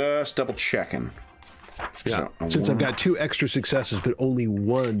just double checking. Yeah. So, since I've got 2 extra successes, but only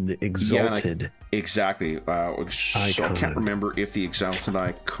 1 exalted. Yeah, exactly. So I can't remember if the exalted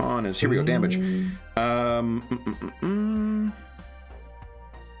icon is. Here we go. Damage.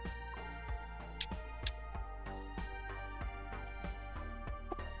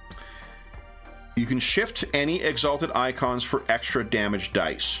 You can shift any exalted icons for extra damage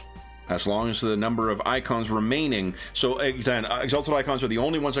dice, as long as the number of icons remaining. So again, exalted icons are the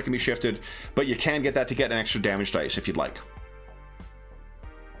only ones that can be shifted, but you can get that to get an extra damage dice if you'd like.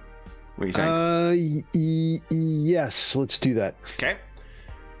 What do you think? Yes, let's do that. Okay.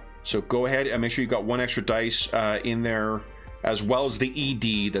 So go ahead and make sure you've got 1 extra dice in there, as well as the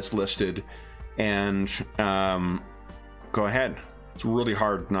ED that's listed, and go ahead. It's really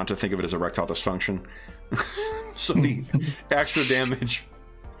hard not to think of it as erectile dysfunction. So the extra damage.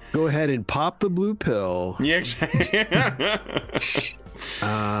 Go ahead and pop the blue pill. Yeah, exactly.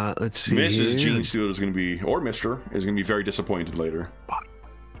 Let's see. Mrs. Gene Steeler is going to be, or Mr. is going to be very disappointed later.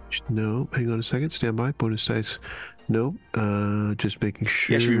 No, hang on a second. Stand by. Bonus dice. Nope. Just making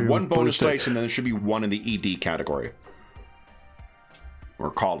sure. Yeah, there should be 1 bonus dice, and then there should be 1 in the ED category.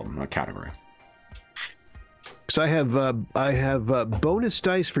 Or column, not category. So I have bonus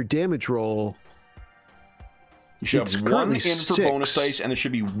dice for damage roll. You should have 1 in for bonus dice, and there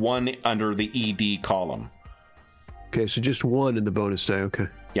should be 1 under the ED column. Okay, so just 1 in the bonus die. Okay.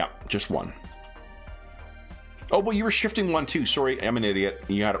 Yeah, just 1. Oh, well, you were shifting one too. Sorry, I'm an idiot.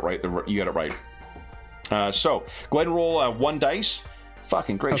 You had it right. You had it right. So go ahead and roll 1 dice.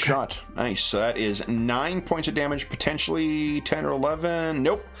 Fucking great shot. Nice. So that is 9 points of damage, potentially 10 or 11.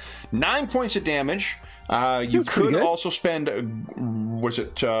 Nope. 9 points of damage. You could also spend, was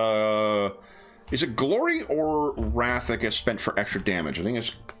it, is it glory or wrath that gets spent for extra damage? I think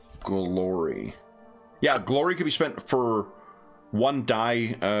it's glory. Yeah, glory could be spent for 1 die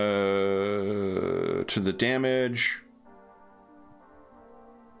to the damage.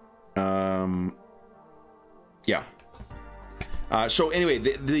 Yeah. So anyway,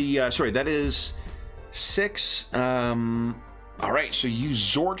 sorry, that is 6. All right, so you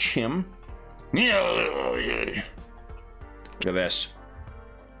Zorch him. Look at this.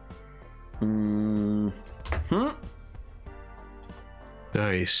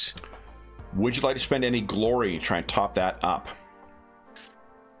 Nice. Would you like to spend any glory to try and top that up?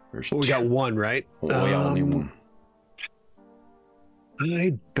 We got 1, right? Oh, yeah, only 1.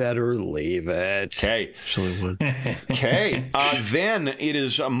 I'd better leave it. Okay. Okay. Then it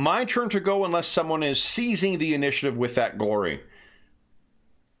is my turn to go unless someone is seizing the initiative with that glory.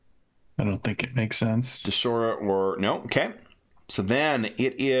 I don't think it makes sense. Desora or... No? Okay. So then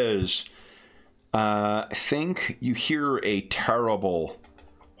it is... I think you hear a terrible,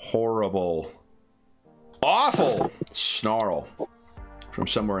 horrible, awful snarl from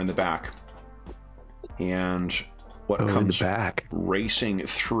somewhere in the back. And what comes back racing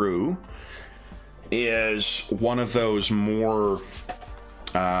through is one of those more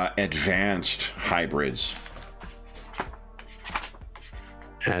advanced hybrids.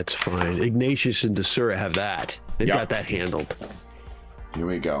 That's fine. Ignatius and Desura have that. They've got that handled. Here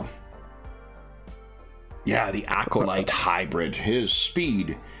we go. Yeah, the Acolyte hybrid. His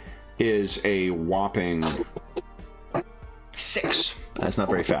speed is a whopping 6. That's not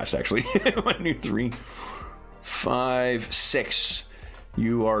very fast, actually. 1, 2, 3, 5, 6.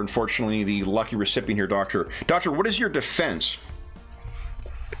 You are unfortunately the lucky recipient here, Doctor. Doctor, what is your defense?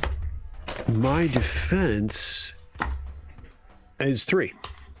 My defense is 3.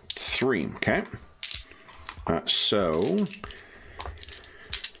 3, okay. So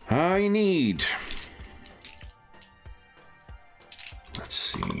I need... Let's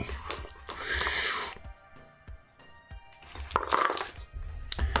see.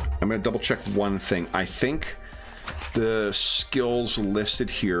 I'm going to double check one thing. I think the skills listed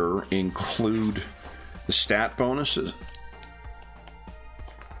here include the stat bonuses.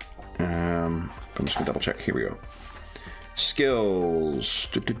 I'm just going to double check. Here we go. Skills.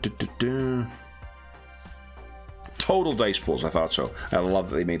 Total dice pools. I thought so. I love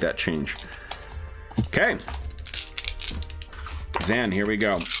that they made that change. Okay. Then here we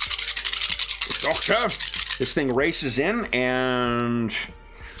go. Doctor, this thing races in and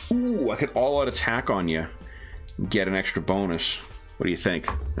ooh, I could all-out attack on you. Get an extra bonus. What do you think?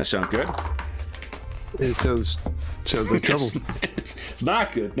 That sound good? It sounds like trouble. It's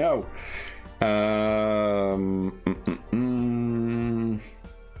not good. No. I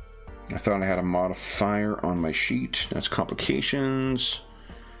thought I had a modifier on my sheet. That's complications.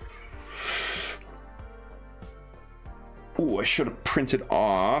 Ooh, I should have printed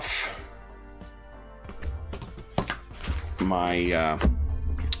off my,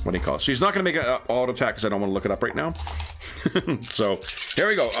 what do you call it? So he's not going to make an auto attack because I don't want to look it up right now. So, here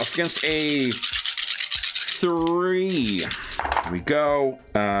we go. Up against a 3. Here we go.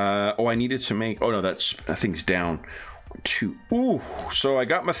 Oh, I needed to make, oh no, that thing's down. 2. Ooh, so I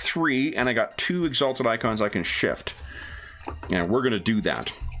got my 3 and I got 2 exalted icons I can shift. And we're going to do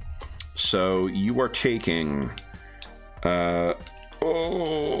that. So you are taking... oh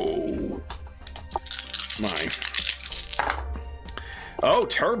my. Oh,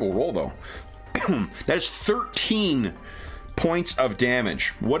 terrible roll though. That is 13 points of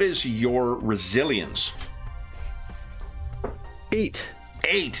damage. What is your resilience? 8.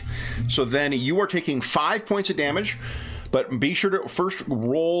 8. So then you are taking 5 points of damage, but be sure to first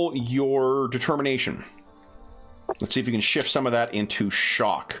roll your determination. Let's see if you can shift some of that into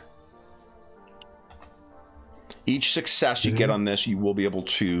shock. Each success you get on this, you will be able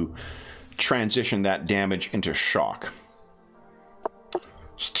to transition that damage into shock.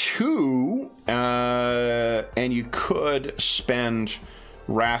 It's 2, and you could spend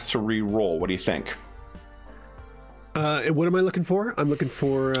Wrath to re-roll. What do you think? What am I looking for? I'm looking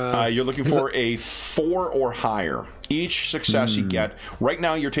for... you're looking for a 4 or higher. Each success you get. Right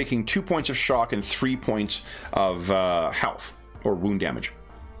now, you're taking 2 points of shock and 3 points of health or wound damage.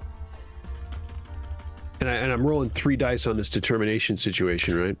 And I'm rolling 3 dice on this determination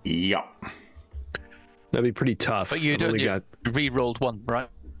situation, right? Yep. That'd be pretty tough. But you re-rolled 1, right?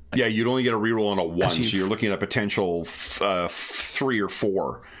 Yeah, you'd only get a reroll on a 1, so you've- you're looking at a potential 3 or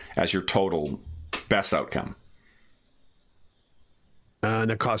 4 as your total best outcome. And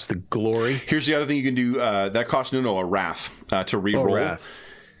that costs the glory. Here's the other thing you can do. That costs a wrath to reroll. Oh, wrath.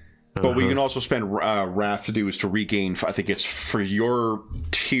 But what you can also spend wrath to do is to regain. I think it's for your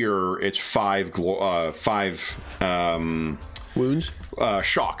tier. It's 5 Wounds.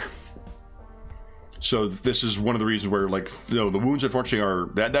 Shock. So this is one of the reasons where, like, the wounds, unfortunately, are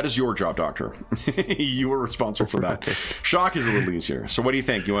that is your job, Doctor. You were responsible for that. Shock is a little easier. So what do you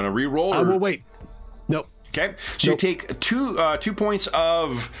think? You want to re-roll? Well, wait. Nope. Okay. So you take 2 points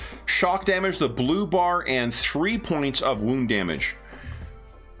of shock damage, the blue bar, and 3 points of wound damage.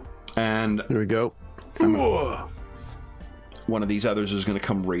 And There we go. one of these others is going to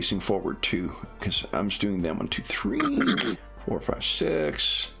come racing forward too, because I'm just doing them 1, 2, 3, 4, 5,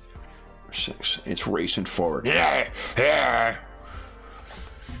 6. 6. It's racing forward. Yeah.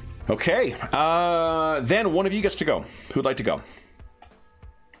 Okay. Then one of you gets to go. Who'd like to go?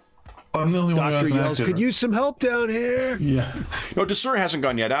 I'm the only one who Dr. hasn't Yells acted. could use some help down here. Yeah. No, Desur hasn't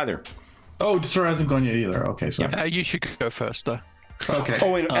gone yet either. Oh, Sir hasn't gone yet either. Okay, sorry. You should go first, though. Okay.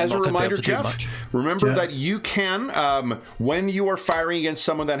 Oh, and as a not gonna be reminder, able to do Jeff, much. remember Yeah. that you can, when you are firing against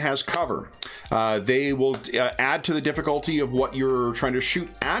someone that has cover, they will add to the difficulty of what you're trying to shoot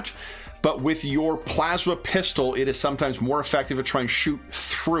at. But with your plasma pistol, it is sometimes more effective to try and shoot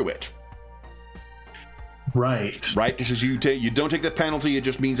through it. Right. Right? Just as you don't take the penalty, it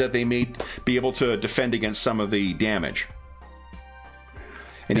just means that they may be able to defend against some of the damage.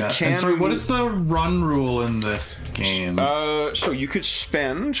 And Yeah. you can. And sorry, what is the run rule in this game? So you could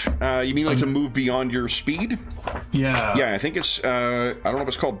spend. You mean like to move beyond your speed? yeah. Yeah, I think it's. I don't know if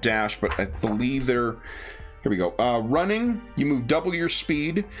it's called dash, but I believe they're. Here we go. Running, you move double your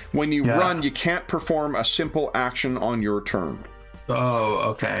speed. When you run, you can't perform a simple action on your turn. Oh,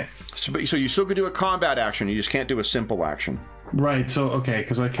 okay. So you still could do a combat action. You just can't do a simple action. Right. So okay,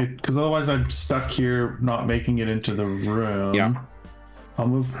 because otherwise I'm stuck here, not making it into the room. Yeah. I'll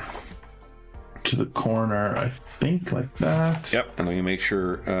move to the corner. I think like that. Yep. And let me make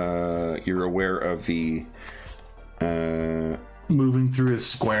sure you're aware of the. Moving through his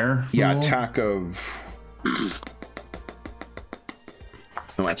square. Yeah, rule. attack of.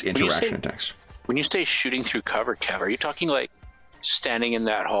 No, that's interaction attacks. When you say shooting through cover, Kev, are you talking like standing in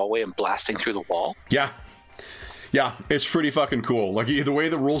that hallway and blasting through the wall? Yeah. Yeah, it's pretty fucking cool. Like, the way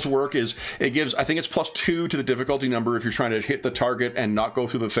the rules work is it gives, I think it's +2 to the difficulty number if you're trying to hit the target and not go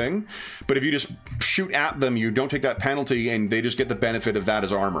through the thing. But if you just shoot at them, you don't take that penalty and they just get the benefit of that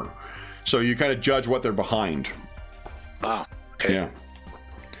as armor. So you kind of judge what they're behind. Wow. Okay. Yeah.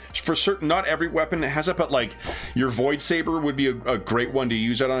 For certain, not every weapon has it, but like your Void Saber would be a great one to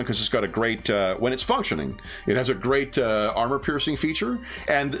use that on because it's got a great, when it's functioning, it has a great armor piercing feature,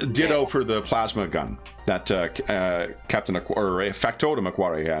 and ditto for the plasma gun that Captain or Factotum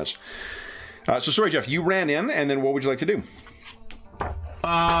Aquari has. So sorry, Jeff, you ran in, and then what would you like to do?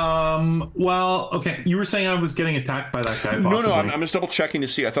 Well, okay. You were saying I was getting attacked by that guy. No, Possibly. I'm just double checking to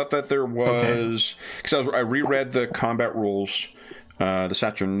see. I thought that there was because I reread the combat rules this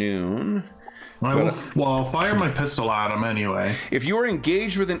afternoon. I'll fire my pistol at him anyway. If you are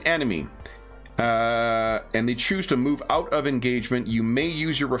engaged with an enemy and they choose to move out of engagement, you may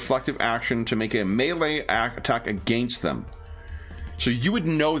use your reflective action to make a melee attack against them. So you would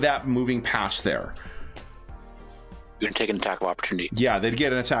know that moving past there. You're going to take an attack of opportunity. Yeah, they'd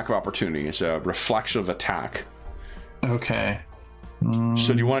get an attack of opportunity. It's a reflexive attack. Okay.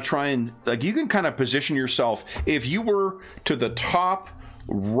 So do you want to try and, like, you can kind of position yourself. If you were to the top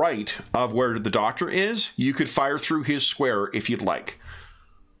right of where the doctor is, you could fire through his square if you'd like.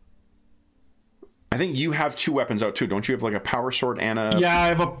 I think you have 2 weapons out too, don't you? Have like a power sword and a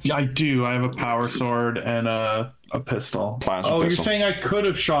Yeah, I do. I have a power sword and a pistol. Plasma oh, pistol. You're saying I could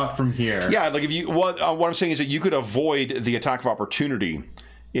have shot from here? Yeah, like if you what I'm saying is that you could avoid the attack of opportunity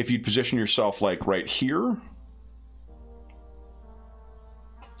if you'd position yourself like right here.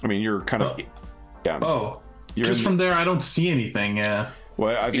 I mean, you're kind of yeah. Oh, You're just in from there, I don't see anything. Yeah.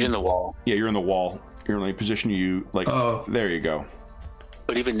 Well, I You're think, in the wall. yeah, you're in the wall. You're in a position you like. Oh. There you go.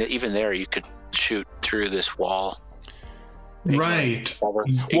 But even there, you could shoot through this wall. Right.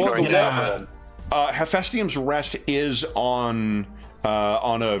 Ignoring yeah. Hephaestium's Rest is on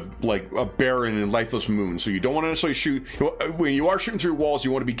a barren and lifeless moon, so you don't want to necessarily shoot. When you are shooting through walls,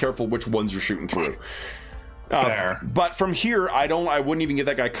 you want to be careful which ones you're shooting through. There. But from here, I wouldn't even get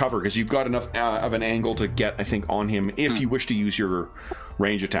that guy cover because you've got enough of an angle to get, I think, on him if you wish to use your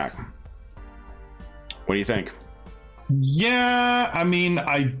range attack. What do you think? Yeah, I mean,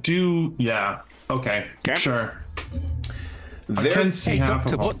 I do. Yeah. Okay. Okay. Sure. I can see Hey, half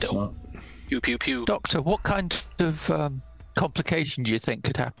Doctor, of what them. So. Pew pew pew. Doctor, what kind of complication do you think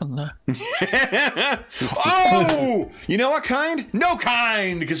could happen there? Oh, you know what kind? No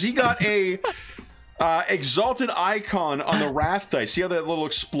kind, because he got a exalted icon on the wrath dice. See how that little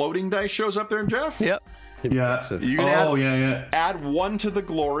exploding dice shows up there, Jeff? Yep. Yeah. You can add 1 to the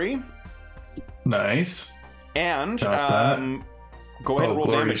glory. Nice. And go ahead and roll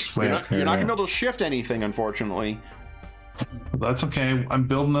damage. You're not going to be able to shift anything, unfortunately. That's okay. I'm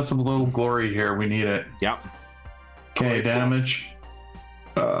building us a little glory here. We need it. Yep. Okay, damage.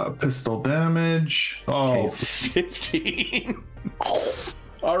 Pistol damage. Oh, okay, 15.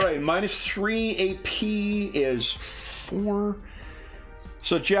 All right, -3 AP is 4.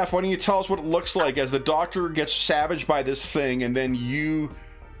 So, Jeff, why don't you tell us what it looks like as the doctor gets savaged by this thing and then you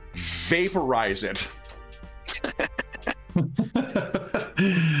vaporize it?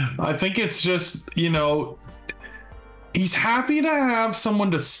 I think it's just, he's happy to have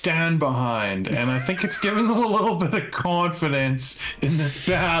someone to stand behind, and I think it's giving him a little bit of confidence in this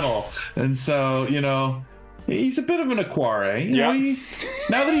battle. And so, he's a bit of an Aquare.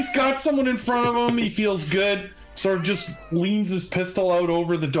 Now that he's got someone in front of him, he feels good. Sort of just leans his pistol out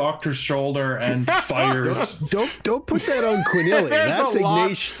over the doctor's shoulder and fires. Don't put that on Quinilly. That's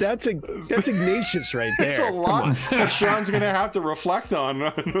Ignatius. That's Ignatius right there. It's a lot that Sean's going to have to reflect on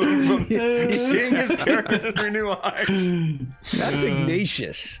from seeing his character through new eyes. That's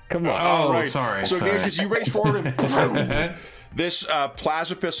Ignatius. Come on. Oh, right. Sorry. So, Ignatius, you reach forward and this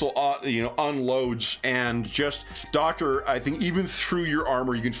plasma pistol, unloads, and just, Doctor, I think even through your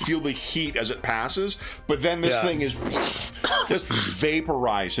armor, you can feel the heat as it passes, but then this thing is just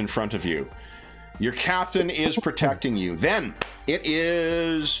vaporized in front of you. Your captain is protecting you. Then, it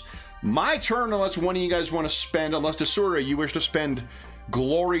is my turn, unless one of you guys want to spend, unless Desura, you wish to spend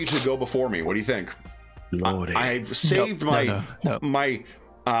glory to go before me. What do you think? I've saved my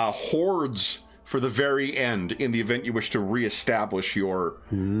hordes for the very end, in the event you wish to reestablish your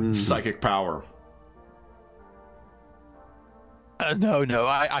psychic power. No,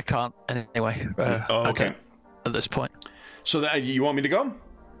 I can't anyway. Okay. At this point. So that you want me to go?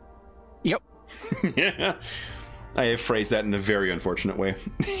 Yep. Yeah. I have phrased that in a very unfortunate way.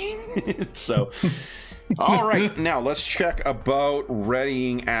 So, all right. Now, let's check about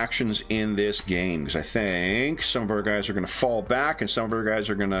readying actions in this game, because I think some of our guys are going to fall back, and some of our guys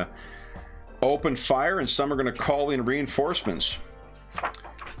are going to open fire, and some are going to call in reinforcements.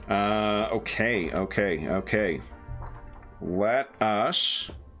 Okay. Let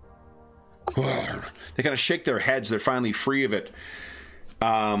us... They kind of shake their heads. They're finally free of it.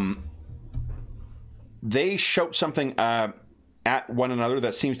 They shout something at one another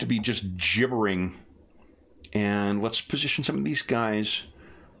that seems to be just gibbering. And let's position some of these guys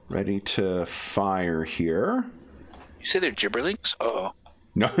ready to fire here. You say they're gibberlings? Oh.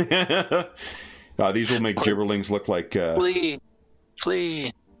 No, these will make gibberlings look like... Flee.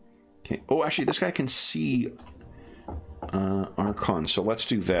 Okay. Oh, actually, this guy can see Archon, so let's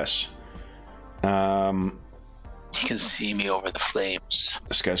do this. He can see me over the flames.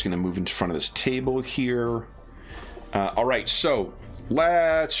 This guy's going to move in front of this table here. All right, so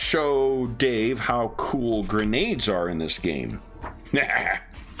let's show Dave how cool grenades are in this game.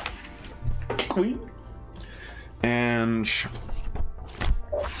 Queen. And...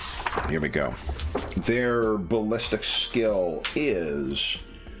 here we go. Their ballistic skill is...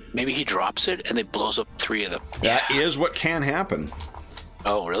 Maybe he drops it and it blows up 3 of them. That is what can happen.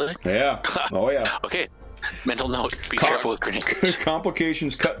 Oh, really? Yeah. Oh, yeah. Okay. Mental note. Be careful with grenades.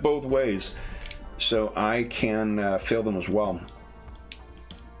 Complications cut both ways. So I can fail them as well.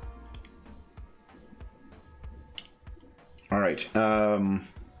 All right.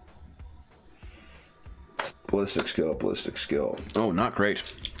 Ballistic skill. Oh, not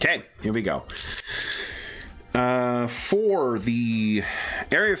great. Okay, here we go. For the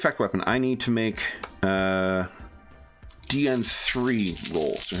area effect weapon, I need to make DN3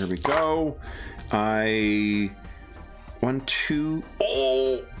 roll. So here we go. 1, 2.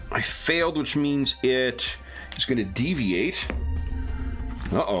 Oh, I failed, which means it is going to deviate.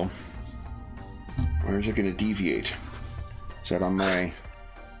 Uh-oh. Where is it going to deviate? Is that on my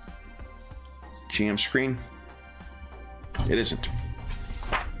GM screen? It isn't.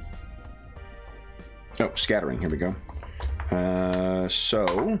 Oh, scattering. Here we go.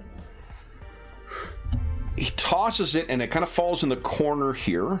 So he tosses it, and it kind of falls in the corner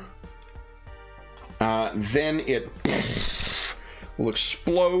here. Then it will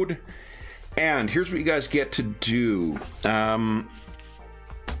explode. And here's what you guys get to do.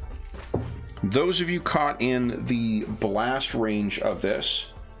 Those of you caught in the blast range of this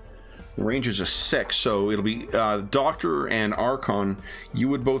Range is a 6, so it'll be Doctor and Archon. You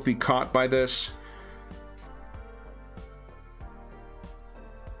would both be caught by this.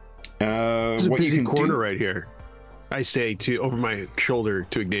 There's a busy corner right here. I say over my shoulder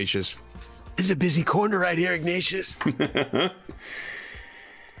to Ignatius. There's a busy corner right here, Ignatius.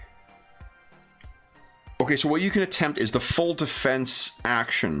 Okay, so what you can attempt is the full defense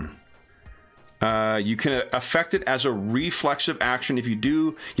action. You can affect it as a reflexive action. If you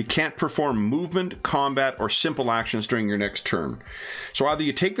do, you can't perform movement, combat, or simple actions during your next turn. So either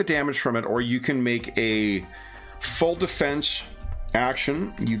you take the damage from it, or you can make a full defense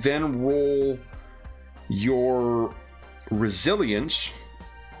action. You then roll your resilience.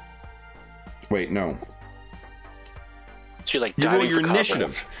 Wait, no. So you're like you roll your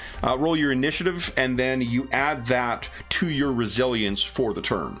initiative. Roll your initiative, and then you add that to your resilience for the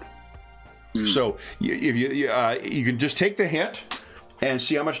turn. So if you can just take the hit and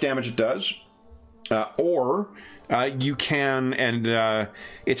see how much damage it does, or you can, and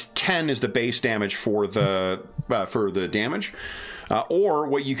it's 10 is the base damage for the damage, or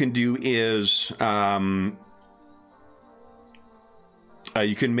what you can do is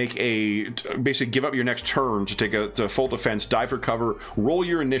you can make basically give up your next turn to take a full defense, dive for cover, roll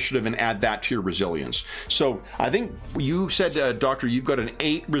your initiative, and add that to your resilience. So I think you said, Doctor, you've got an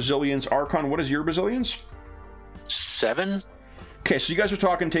 8 resilience. Archon, what is your resilience? 7. Okay, so you guys are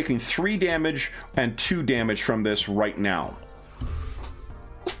talking taking 3 damage and 2 damage from this right now.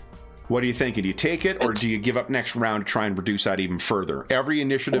 What are you thinking? Do you take it, or do you give up next round to try and reduce that even further? Every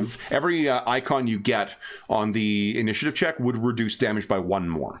initiative, every icon you get on the initiative check would reduce damage by 1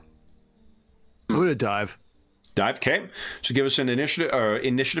 more. I'm going to dive. Dive, okay. So give us an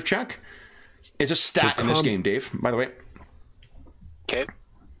initiative check. It's a stat in this game, Dave, by the way. Okay.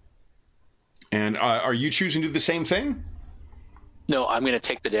 And are you choosing to do the same thing? No, I'm going to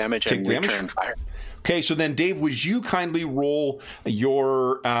take the damage and return fire. Okay, so then, Dave, would you kindly roll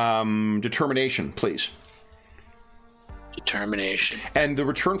your determination, please? Determination. And the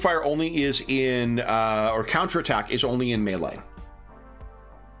return fire only is in, or counterattack is only in melee.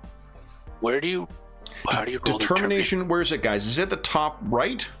 How do you roll determination? Where is it, guys? Is it the top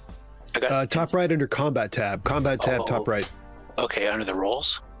right? I got top right under combat tab. Combat tab, top right. Okay, under the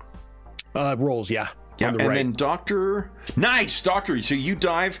rolls? Rolls, yeah. Yeah, and right. then Doctor... Nice, Doctor. So you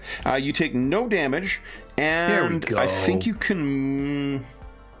dive, you take no damage, and there we go. I think you can...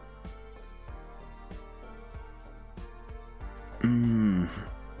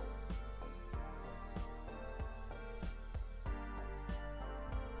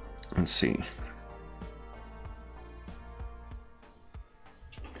 Let's see.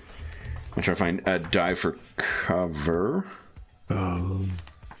 I'm trying to find a dive for cover.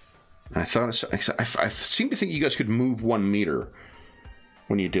 I thought I seem to think you guys could move 1 meter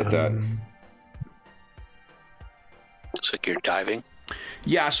when you did that. Looks like you're diving.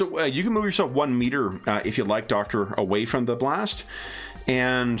 Yeah, so you can move yourself 1 meter if you like, Doctor, away from the blast.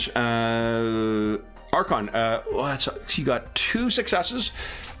 And Archon, you got 2 successes.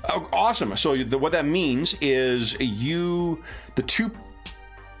 Oh, awesome. So what that means is you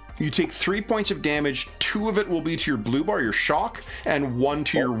take 3 points of damage. 2 of it will be to your blue bar, your shock, and 1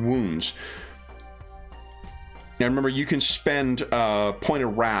 to your wounds. Now remember, you can spend a point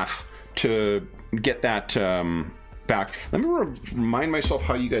of wrath to get that back. Let me remind myself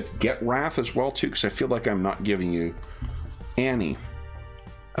how you guys get wrath as well, too, because I feel like I'm not giving you any.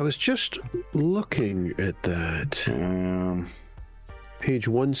 I was just looking at that. Page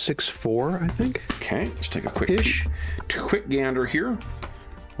 164, I think. Okay, let's take a quick gander here.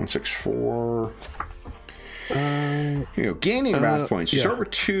 164. Gaining wrath points. You start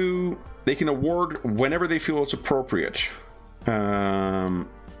with 2. They can award whenever they feel it's appropriate.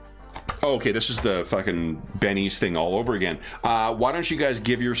 Okay, this is the fucking Benny's thing all over again. Why don't you guys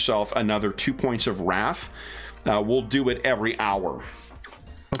give yourself another 2 points of wrath? We'll do it every hour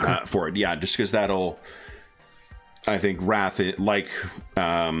for it. Yeah, just because that'll... I think wrath, like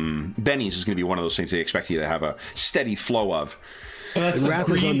Benny's, is going to be one of those things they expect you to have a steady flow of. That's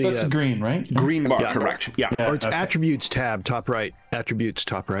green, right? Green bar, correct. Yeah. Or it's attributes tab, top right. Attributes,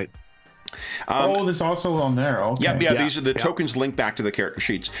 top right. There's also on there. Okay. Yeah. These are the tokens linked back to the character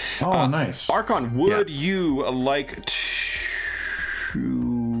sheets. Oh, nice. Archon, would you like to...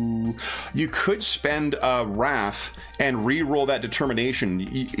 You could spend wrath and re-roll that determination.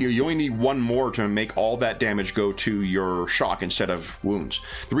 You only need 1 more to make all that damage go to your shock instead of wounds.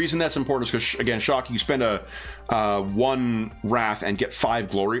 The reason that's important is because, again, shock, you spend a 1 wrath and get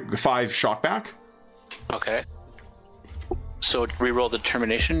 5 shock back. Okay. So re-roll the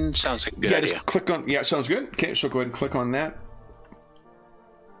determination sounds like a good idea. Just click on... Yeah, sounds good. Okay, so go ahead and click on that.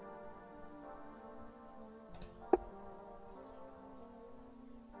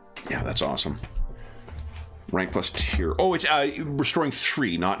 That's awesome. Rank plus tier. Oh, it's restoring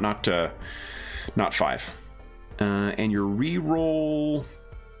 3, not 5. And your reroll.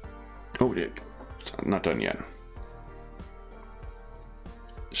 Oh, not done yet.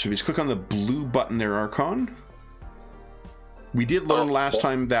 So if you just click on the blue button there, Archon. We did learn last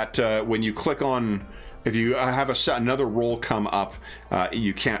time that when you click on, if you have another roll come up,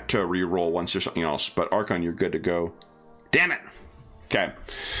 you can't re-roll once there's something else. But Archon, you're good to go. Damn it! Okay,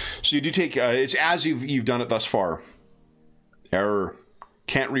 so you do take. It's as you've done it thus far. Error.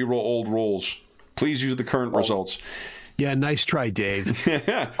 Can't re-roll old rolls. Please use the current results. Yeah, nice try, Dave.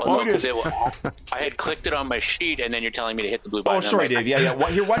 I had clicked it on my sheet, and then you're telling me to hit the blue button. Oh, sorry, Dave. Yeah.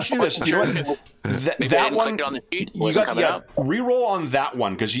 Here, why don't you do this? That one. On the sheet. You got re-roll on that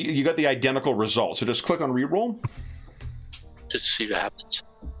one because you got the identical result. So just click on re-roll. Just to see what happens.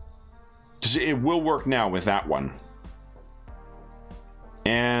 It will work now with that one.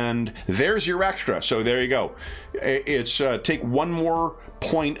 And there's your extra. So there you go. It's take 1 more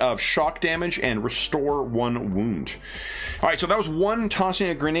point of shock damage and restore 1 wound. All right, so that was 1 tossing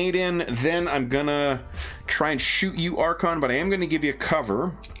a grenade in. Then I'm gonna try and shoot you, Archon, but I am gonna give you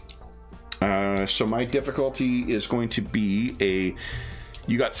cover. So my difficulty is going to be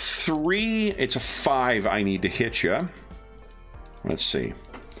you got 3. It's a 5. I need to hit you. Let's see.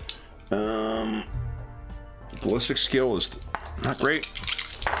 Ballistic skill is not great.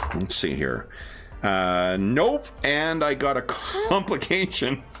 Let's see here. Nope, and I got a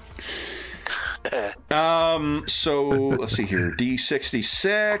complication. So let's see here.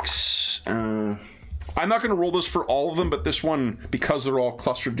 D66. I'm not going to roll this for all of them, but this one, because they're all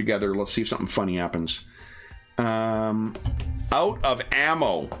clustered together, let's see if something funny happens. Out of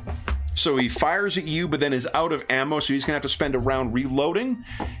ammo. So he fires at you, but then is out of ammo, so he's going to have to spend a round reloading.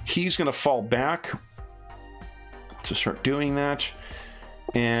 He's going to fall back to start doing that.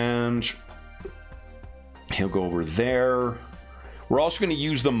 And he'll go over there. We're also going to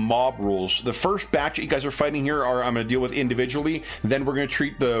use the mob rules. The first batch that you guys are fighting here I'm going to deal with individually. Then we're going to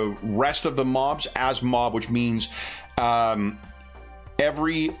treat the rest of the mobs as mob, which means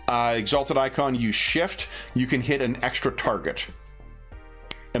every exalted icon you shift, you can hit an extra target.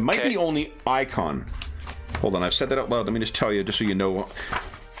 It might be only icon. Hold on, I've said that out loud. Let me just tell you, just so you know,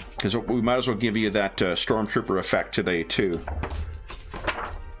 because we might as well give you that Stormtrooper effect today, too.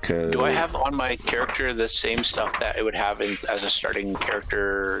 Do I have on my character the same stuff that it would have as a starting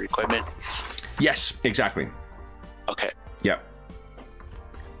character equipment? Yes, exactly. Okay. Yep.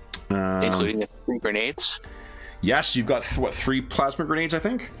 Including the 3 grenades? Yes, you've got, what, 3 plasma grenades, I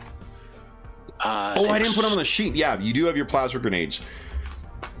think? I didn't put them on the sheet. Yeah, you do have your plasma grenades.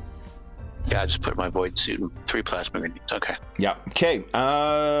 Yeah, I just put my void suit and 3 plasma grenades. Okay. Yeah. Okay.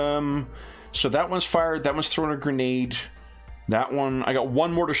 So that one's fired. That one's throwing a grenade. That one, I got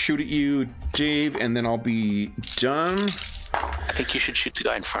 1 more to shoot at you, Dave, and then I'll be done. I think you should shoot the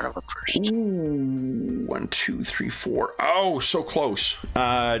guy in front of him first. Ooh, 1, 2, 3, 4. Oh, so close.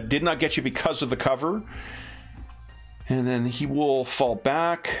 Did not get you because of the cover. And then he will fall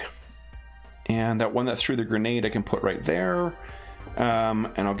back. And that one that threw the grenade I can put right there.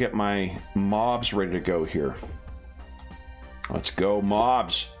 And I'll get my mobs ready to go here. Let's go,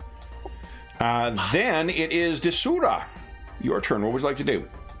 mobs. Then it is Desura. Your turn. What would you like to do?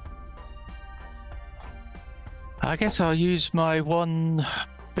 I guess I'll use my 1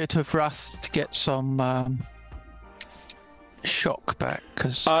 bit of wrath to get some shock back.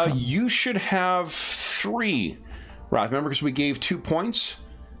 Cause you should have 3 wrath. Remember, because we gave 2 points.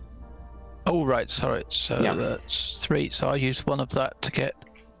 Oh right, sorry. So yeah. That's 3. So I'll use 1 of that to get.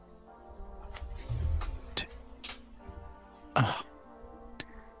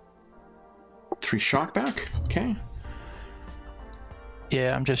 3 shock back. Okay.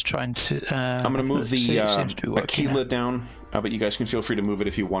 Yeah, I'm just trying to. I'm going to move the Aquila down, but you guys can feel free to move it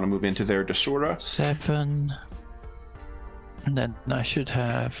if you want to move into there. Desura. 7, and then I should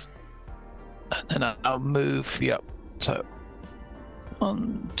have, and then I'll move. Yep. So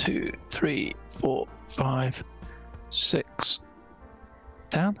 1, 2, 3, 4, 5, 6.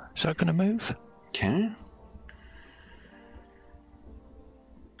 Down. Is that going to move? Okay.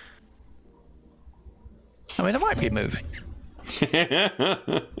 I mean, it might be moving.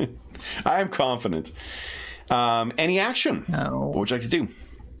 I'm confident. Any action? No. What would you like to do?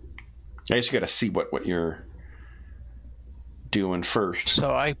 I guess you got to see what you're doing first.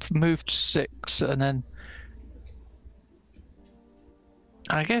 So I moved 6, and then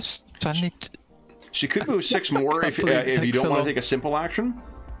I guess I need to... She could move 6 more if you don't want to take a simple action.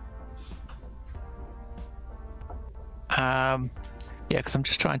 Yeah, because I'm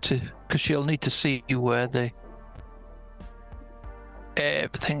just trying to... Because she'll need to see where the...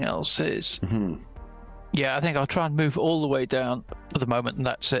 everything else is. Mm-hmm. Yeah, I think I'll try and move all the way down for the moment, and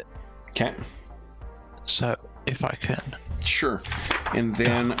that's it. Okay. So if I can. Sure. And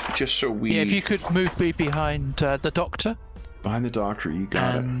then just so we... Yeah, if you could move me behind the doctor. Behind the doctor, you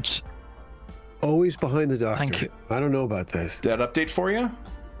got it. And Always behind the doctor. Thank you. I don't know about this. That update for you?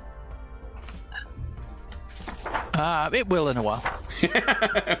 it will in a while.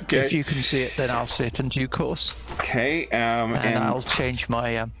 Okay. If you can see it, then I'll see it in due course. Okay. And I'll change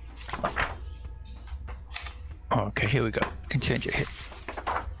my... Okay, here we go. I can change it here.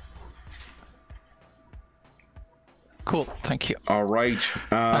 Cool, thank you. All right.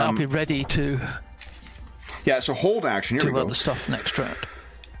 And I'll be ready to Yeah, so hold action. Here we do go. other stuff next round.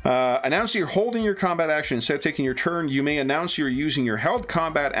 Announce that you're holding your combat action. Instead of taking your turn, you may announce you're using your held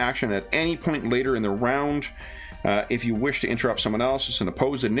combat action at any point later in the round. If you wish to interrupt someone else, it's an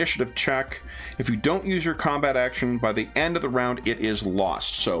opposed initiative check. If you don't use your combat action, by the end of the round, it is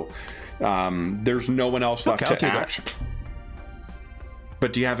lost. So there's no one else left to act.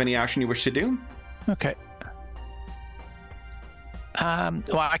 But do you have any action you wish to do? Okay.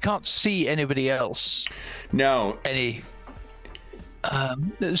 Well, I can't see anybody else. No.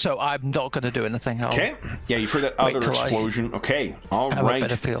 So I'm not going to do anything. Okay. Yeah, you've heard that other explosion. Okay. All right. Have a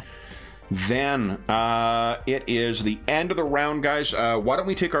better feel. Then it is the end of the round, guys. Why don't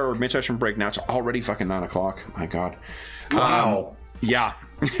we take our mid-session break now? It's already fucking 9 o'clock. My God. Wow. Yeah.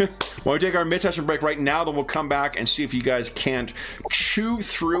 Why don't we take our mid-session break right now, then we'll come back and see if you guys can't chew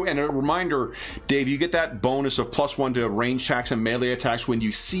through. And a reminder, Dave, you get that bonus of +1 to range attacks and melee attacks when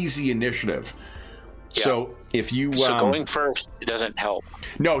you seize the initiative. Yeah. So if you... So going first, it doesn't help.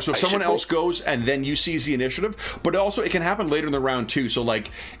 No, so if someone else goes and then you seize the initiative, but also it can happen later in the round too. So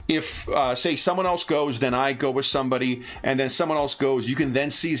like if, say, someone else goes, then I go with somebody, and then someone else goes, you can then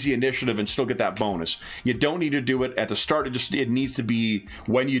seize the initiative and still get that bonus. You don't need to do it at the start. It needs to be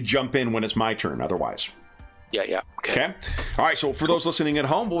when you jump in when it's my turn, otherwise. Yeah. Okay? All right, so for those listening at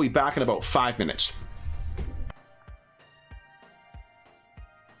home, we'll be back in about 5 minutes.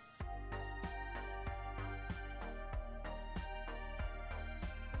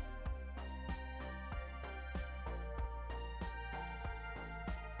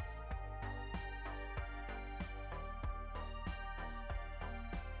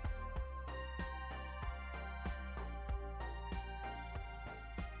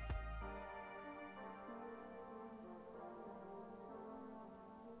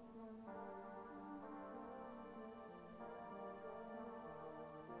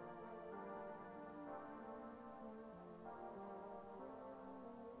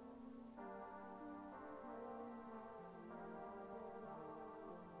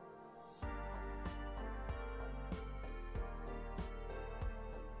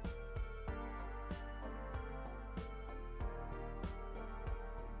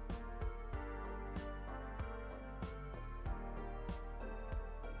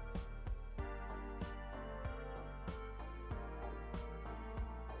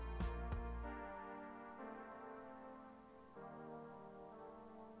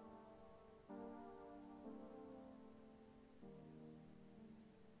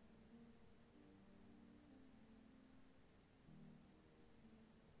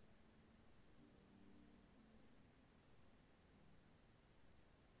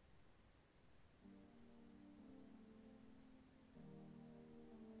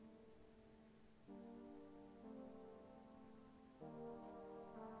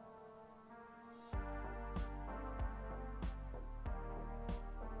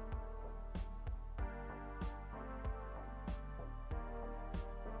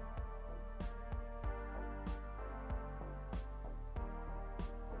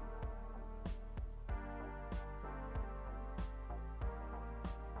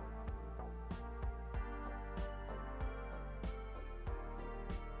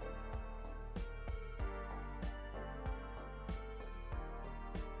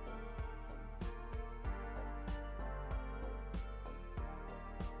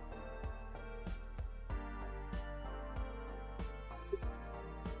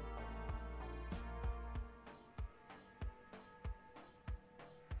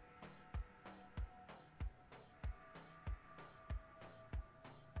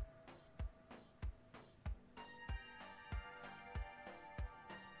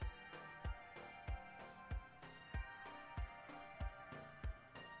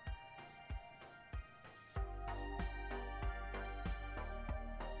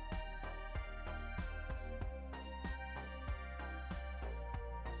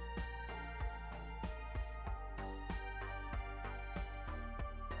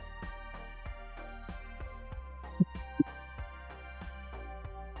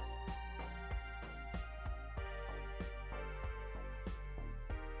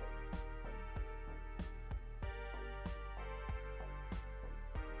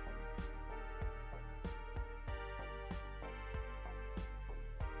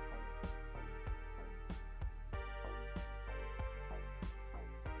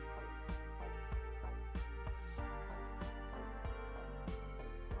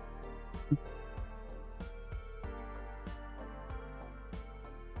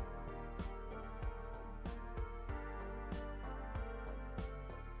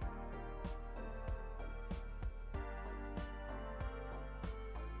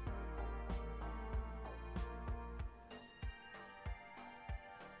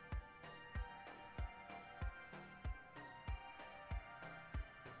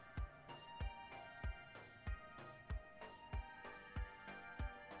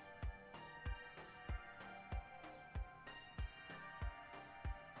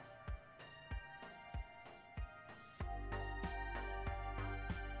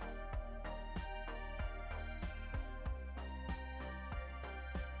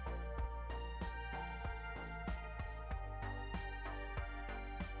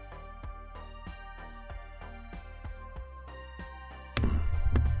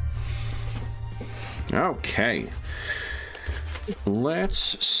 Okay.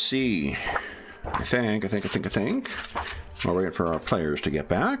 Let's see. I think. While we're waiting for our players to get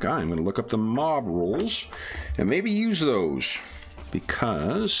back, I'm going to look up the mob rules and maybe use those,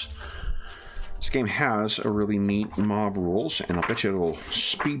 because this game has a really neat mob rules, and I'll bet you it'll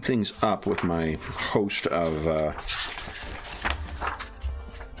speed things up with my host of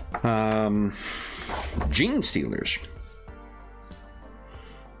Gene Stealers.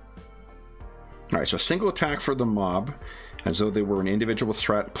 Alright, so single attack for the mob, as though they were an individual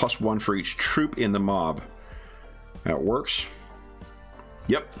threat, +1 for each troop in the mob. That works.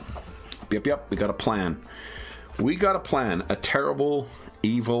 Yep. We got a plan. A terrible,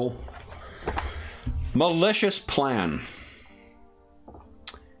 evil, malicious plan.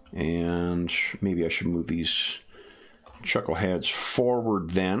 And maybe I should move these chuckleheads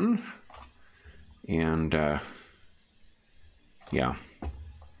forward then. And, yeah.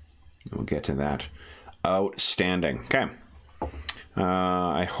 We'll get to that. Outstanding. Okay.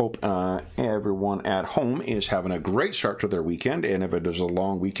 I hope everyone at home is having a great start to their weekend. And if it is a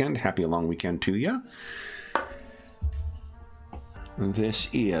long weekend, happy long weekend to you. This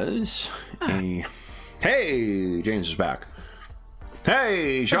is a... Hey, James is back.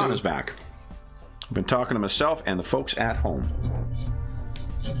 Hey, Sean is back. I've been talking to myself and the folks at home.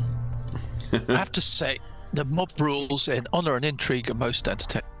 I have to say, the mob rules in Honor and Intrigue are most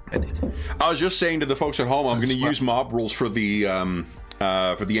entertaining. I was just saying to the folks at home, I'm going to use mob rules for the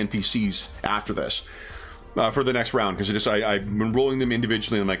NPCs after this, for the next round, because I've been rolling them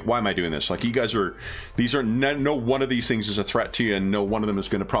individually. And I'm like, why am I doing this? Like, you guys are, no one of these things is a threat to you, and no one of them is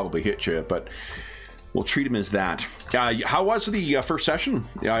going to probably hit you, but we'll treat them as that. How was the first session?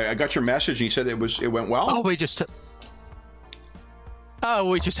 I got your message, and you said it went well. Oh, we just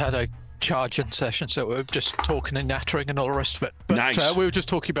had a charging session, so we were just talking and nattering and all the rest of it. But nice. We were just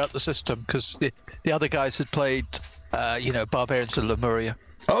talking about the system, because the other guys had played, Barbarians of Lemuria.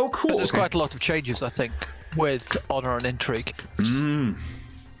 Oh, cool. But there's quite a lot of changes, I think, with Honor and Intrigue. And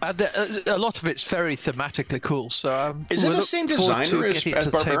a lot of it's very thematically cool. So is it the same designer as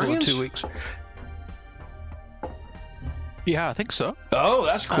Barbarians? In 2 weeks. Yeah, I think so. Oh,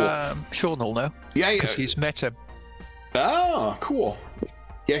 that's cool. Sean will know. Yeah, because he's met him. Oh, cool.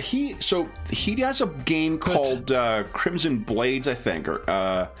 Yeah, he has a game called Crimson Blades, I think,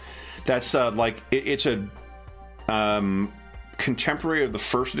 or that's it's a contemporary of the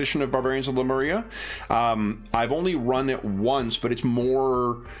first edition of Barbarians of Lemuria. I've only run it once, but it's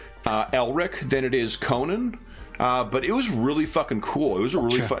more Elric than it is Conan. But it was really fucking cool. It was a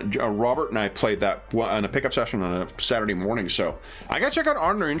really fun. Robert and I played that on a pickup session on a Saturday morning. So I got to check out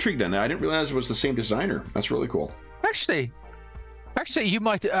Honor and Intrigue then. I didn't realize it was the same designer. That's really cool. Actually,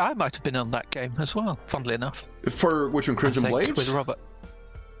 I might have been on that game as well. Funnily enough. For which one, Crimson Blades? With Robert.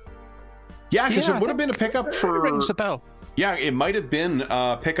 Yeah, because it would have been a pickup for. It rings a bell. Yeah, it might have been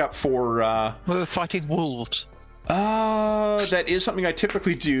a pickup for. We were fighting wolves. That is something I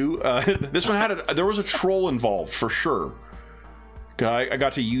typically do. This one had there was a troll involved for sure. I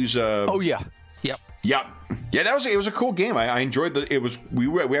got to use. Oh yeah. Yep. Yeah. It was a cool game. I enjoyed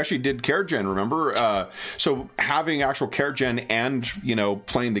we actually did care gen. Remember? So having actual care gen and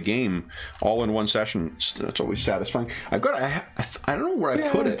playing the game all in one session, that's always satisfying. I don't know where I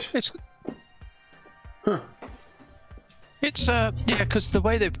put it. It's because the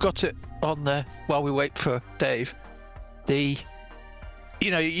way they've got it on there while we wait for Dave, you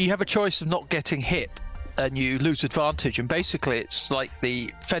have a choice of not getting hit and you lose advantage, and basically it's like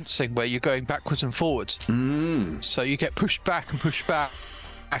the fencing where you're going backwards and forwards. So you get pushed back,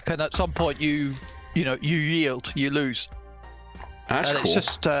 and at some point you yield, you lose. That's cool. It's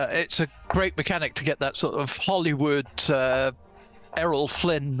just it's a great mechanic to get that sort of Hollywood Errol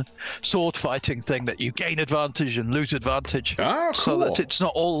Flynn sword fighting thing, that you gain advantage and lose advantage. Oh, cool. So that it's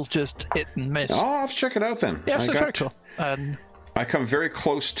not all just hit and miss. Oh, I'll have to check it out then. Yeah, so it's very cool. I come very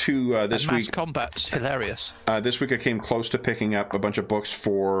close to this week. Mass combat's hilarious. This week I came close to picking up a bunch of books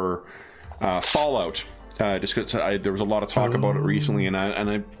for Fallout. Just because there was a lot of talk about it recently,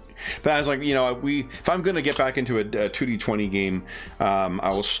 but I was like, if I'm going to get back into a 2D20 game, I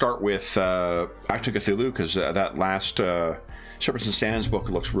will start with Act of Cthulhu, because that last Serpents and Sands book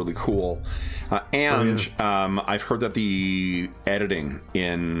looks really cool. I've heard that the editing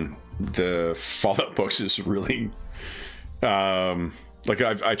in the Fallout books is really... I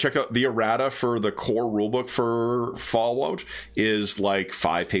checked out the errata for the core rulebook for Fallout is like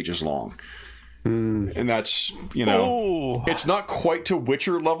 5 pages long. And that's, it's not quite to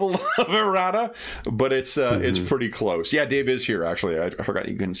Witcher level of errata, but it's pretty close. Yeah, Dave is here, actually. I forgot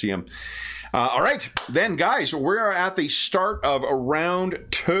you couldn't see him. All right, then, guys, we're at the start of round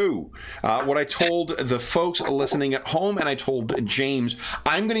 2. What I told the folks listening at home, and I told James,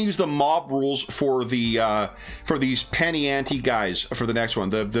 I'm going to use the mob rules for the for these penny ante guys for the next one.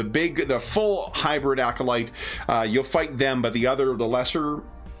 The full hybrid acolyte, you'll fight them, but the lesser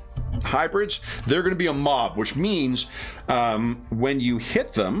hybrids, they're going to be a mob, which means when you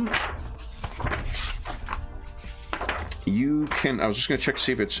hit them, you can. I was just going to check to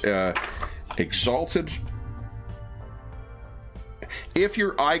see if it's exalted. If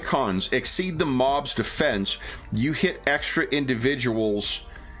your icons exceed the mob's defense, you hit extra individuals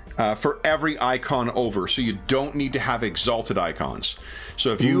for every icon over, so you don't need to have exalted icons.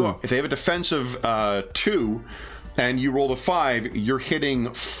 So if they have a defense of 2 and you roll a 5, you're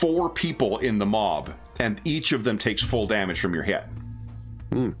hitting 4 people in the mob, and each of them takes full damage from your hit.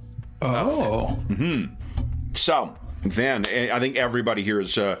 Oh. So then, I think everybody here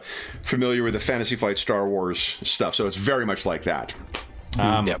is familiar with the Fantasy Flight Star Wars stuff, so it's very much like that.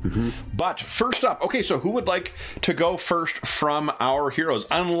 But first up, okay, so who would like to go first from our heroes?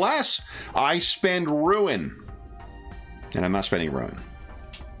 Unless I spend Ruin. And I'm not spending Ruin.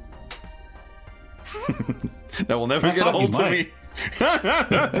 That will never get old to me.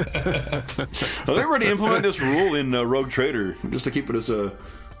 I think we're going to implement this rule in Rogue Trader, just to keep it as a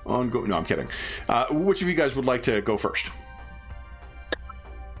ongoing. No, I'm kidding. Which of you guys would like to go first?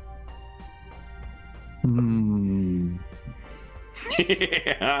 Who's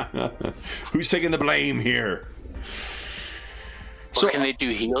taking the blame here? So can they do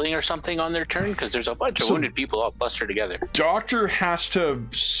healing or something on their turn? Because there's a bunch of wounded people all clustered together. Doctor has to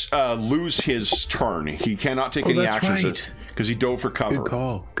lose his turn. He cannot take any actions because he dove for cover.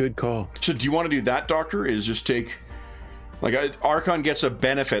 Good call. So do you want to do that, Doctor? Is just take... Like, Archon gets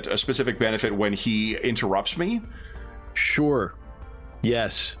a specific benefit when he interrupts me? Sure.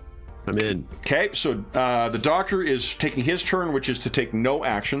 Yes. I'm in. Okay, so the Doctor is taking his turn, which is to take no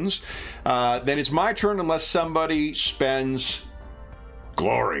actions. Then it's my turn unless somebody spends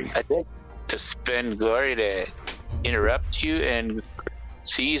glory. I think to spend glory to interrupt you and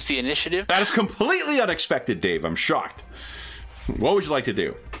seize the initiative. That is completely unexpected, Dave. I'm shocked. What would you like to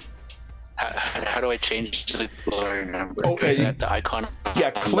do? How do I change the glory number? The icon.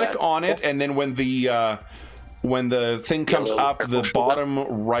 Yeah, click on it, and then when the thing comes up, the bottom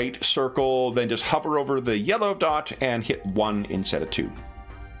right circle, then just hover over the yellow dot and hit 1 instead of 2.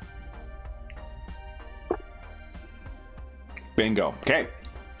 Bingo. Okay,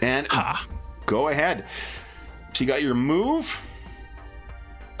 and go ahead. So you got your move.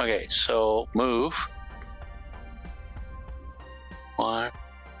 Okay, so move. 1,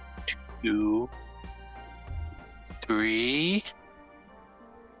 2, 3,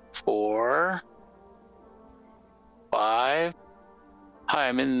 4, 5. Hi,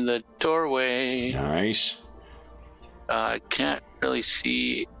 I'm in the doorway. Nice. I can't really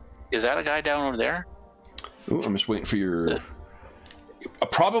see. Is that a guy down over there? Ooh, I'm just waiting for your...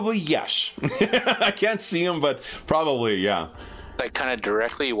 Probably yes. I can't see him, but probably, yeah. Like kind of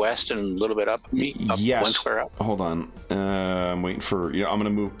directly west and a little bit up me? Up yes. 1 square up? Hold on. I'm waiting for... I'm going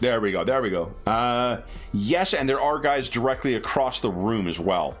to move... There we go. Yes, and there are guys directly across the room as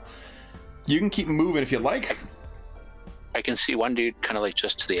well. You can keep moving if you like. I can see one dude kind of like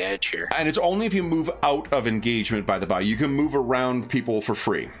just to the edge here. And it's only if you move out of engagement, by the by. You can move around people for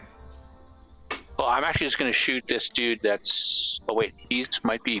free. Well, I'm actually just going to shoot this dude that's... Oh, wait. He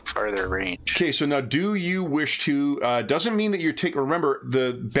might be farther range. Okay, so now do you wish to... doesn't mean that you take... Remember,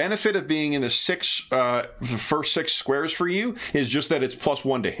 the benefit of being in the first 6 squares for you is just that it's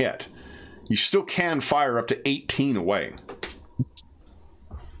 +1 to hit. You still can fire up to 18 away.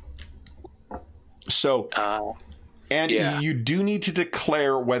 So... And you do need to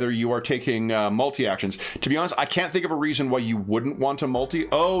declare whether you are taking multi-actions. To be honest, I can't think of a reason why you wouldn't want to multi.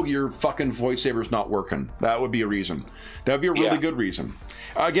 Oh, your fucking voice saber's not working. That would be a reason. That would be a really good reason.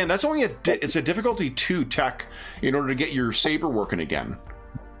 Again, that's only it's a difficulty 2 tech in order to get your saber working again.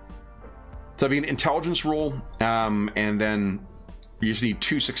 So it'd be an intelligence roll, and then you just need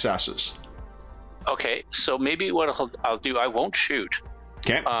 2 successes. Okay, so maybe what I'll do, I won't shoot.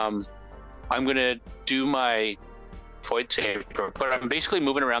 Okay. I'm going to do my... void save, but I'm basically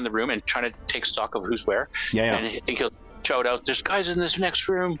moving around the room and trying to take stock of who's where. And I think he'll shout out, "There's guys in this next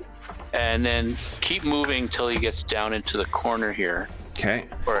room," and then keep moving till he gets down into the corner here. Okay.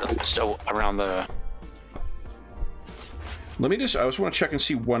 Or at least around the... Let me just... I just want to check and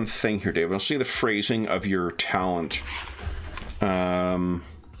see one thing here, David. I'll see the phrasing of your talent.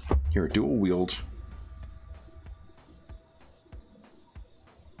 Your dual wield.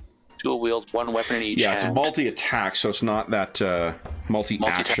 Dual wield, one weapon in each Yeah, hand. it's a multi-attack, so it's not that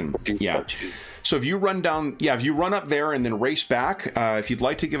multi-action. Yeah. So if you run down, if you run up there and then race back, if you'd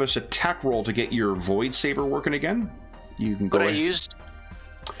like to give us a tech roll to get your Void Saber working again, you can go ahead.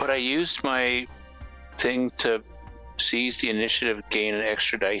 But I used my thing to seize the initiative, gain an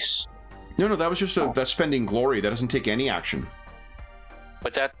extra dice. No, that was just that's spending glory. That doesn't take any action.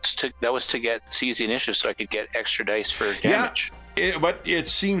 But that was to get seize the initiative, so I could get extra dice for damage. Yeah, but it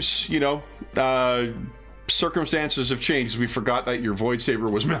seems, circumstances have changed. We forgot that your Void Saber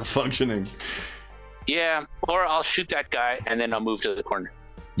was malfunctioning. Yeah, or I'll shoot that guy and then I'll move to the corner.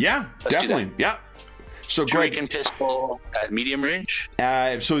 Yeah, definitely. Yeah. So Greg, Shuriken pistol at medium range.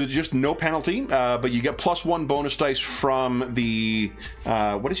 So just no penalty, but you get +1 bonus dice from the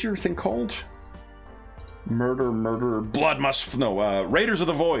what is your thing called? Raiders of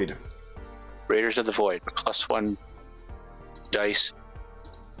the Void. Raiders of the Void, +1 dice.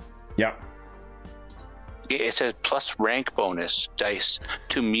 Yeah. It says plus rank bonus dice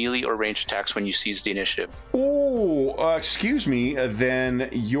to melee or ranged attacks when you seize the initiative. Oh, excuse me. Then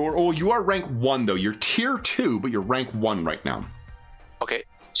you are rank 1 though. You're tier 2, but you're rank 1 right now. Okay,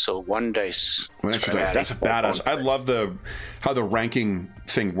 so 1 dice. 1 extra dice. That's a badass. I love how the ranking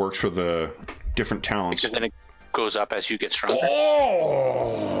thing works for the different talents. Because then it goes up as you get stronger.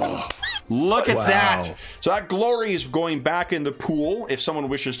 Oh, look at that! So that glory is going back in the pool if someone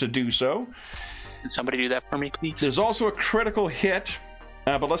wishes to do so. Can somebody do that for me, please? There's also a critical hit,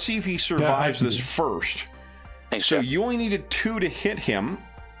 but let's see if he survives this first. Thanks, so Jeff. you only needed 2 to hit him.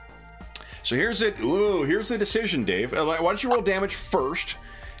 So here's it. Ooh, here's the decision, Dave. Why don't you roll damage first,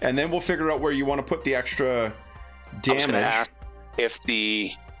 and then we'll figure out where you want to put the extra damage. I was gonna ask if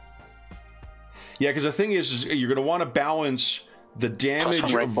the because the thing is you're going to want to balance the damage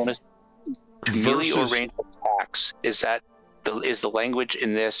bonus melee or ranged attacks. Is the language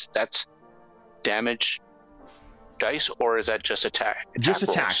in this that's damage dice, or is that just attack? Just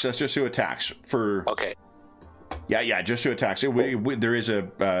rolls? attacks. That's just 2 attacks for. Okay. Yeah, just 2 attacks. There is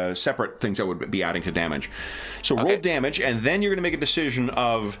a separate things that would be adding to damage. So roll damage, and then you're going to make a decision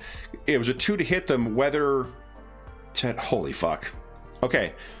of it was a 2 to hit them. Whether holy fuck.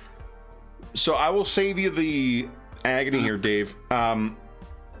 Okay. So I will save you the agony here, Dave.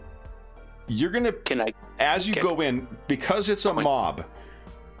 You're gonna as you go in, because it's a mob.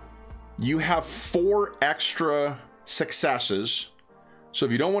 You have 4 extra successes. So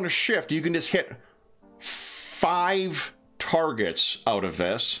if you don't want to shift, you can just hit 5 targets out of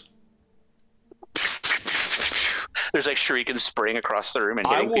this. There's like shurikens spraying across the room and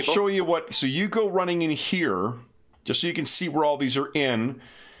hitting people. I will show you what. So you go running in here, just so you can see where all these are in.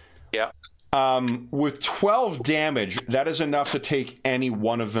 Yeah. With 12 damage, that is enough to take any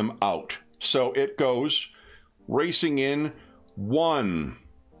one of them out. So it goes racing in 1,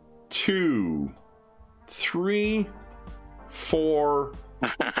 2, 3, 4,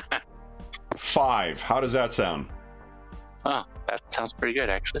 5. How does that sound? Oh, that sounds pretty good,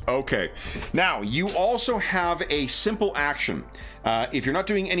 actually. Okay. Now, you also have a simple action. If you're not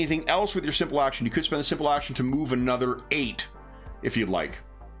doing anything else with your simple action, you could spend the simple action to move another 8, if you'd like.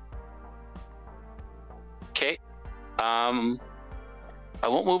 Okay. I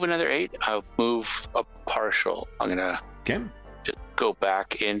won't move another 8. I'll move a partial. I'm gonna just go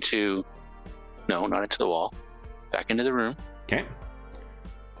back into. No, not into the wall. Back into the room. Okay.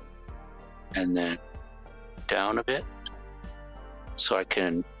 And then down a bit, so I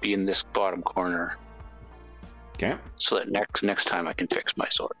can be in this bottom corner. Okay. So that next time I can fix my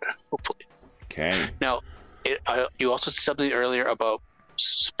sword, hopefully. Okay. Now, you also said something earlier about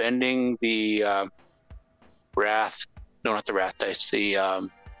spending the wrath. No, not the wrath dice. The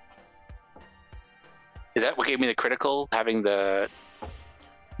is that what gave me the critical? Having the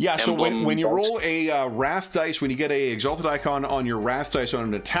so when you roll a wrath dice, when you get a exalted icon on your wrath dice on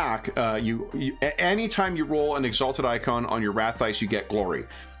an attack, anytime you roll an exalted icon on your wrath dice, you get glory.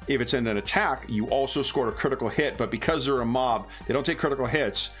 If it's in an attack, you also score a critical hit, but because they're a mob, they don't take critical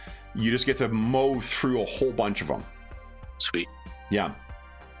hits. You just get to mow through a whole bunch of them. Sweet. Yeah.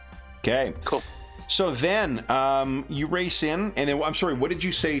 Okay. Cool. So then you race in, and then I'm sorry, what did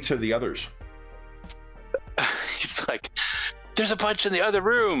you say to the others? He's like, there's a bunch in the other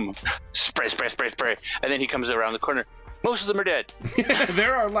room. Spray, spray, spray, spray. And then he comes around the corner. Most of them are dead.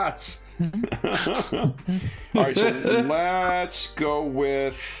 There are less. All right, so let's go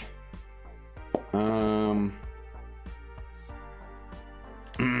with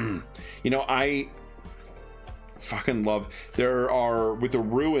I fucking love there are with the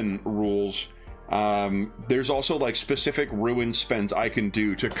ruin rules, there's also like specific ruin spends I can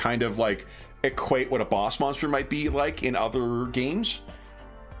do to kind of like equate what a boss monster might be like in other games.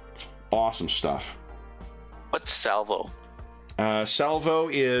 It's Awesome stuff. What's salvo? Salvo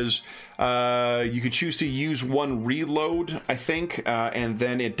is you could choose to use one reload, I think, and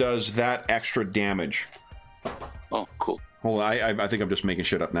then it does that extra damage. Oh, cool. Well, I think I'm just making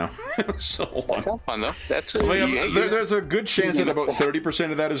shit up now. So hold on. That sounds fun though. That's there's a good chance that about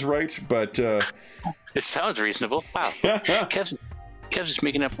 30% of that is right, but it sounds reasonable. Wow. Kev's just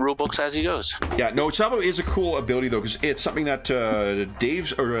making up rule books as he goes. Yeah, no, Salvo is a cool ability though, because it's something that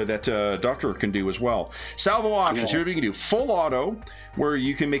Dave's or that Doctor can do as well. Salvo options. Here's what you can do: full auto, where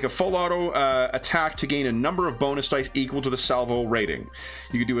you can make a full auto attack to gain a number of bonus dice equal to the salvo rating.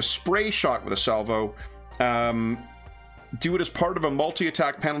 You can do a spray shot with a salvo. Do it as part of a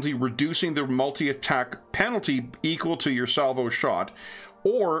multi-attack penalty, reducing the multi-attack penalty equal to your salvo shot,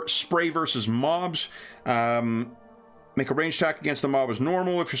 or spray versus mobs. Make a ranged attack against the mob as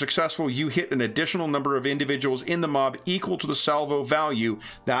normal. If you're successful, you hit an additional number of individuals in the mob equal to the salvo value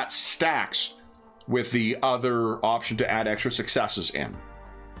that stacks with the other option to add extra successes in.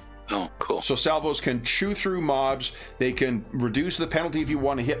 Oh, cool. So salvos can chew through mobs. They can reduce the penalty if you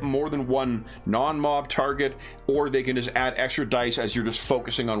want to hit more than one non-mob target, or they can just add extra dice as you're just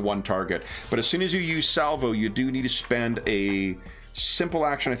focusing on one target. But as soon as you use salvo, you do need to spend a simple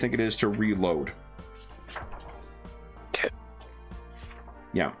action, I think it is, to reload. Okay.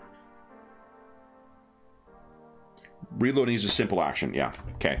 Yeah. Reloading is a simple action, yeah.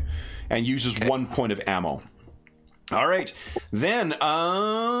 Okay. And uses 1 point of ammo. All right, then,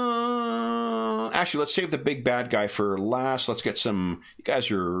 actually, let's save the big bad guy for last. Let's get some, you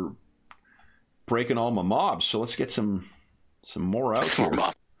guys are breaking all my mobs, so let's get some more out here.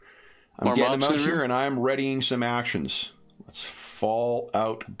 I'm getting them out here, and I'm readying some actions. Let's fall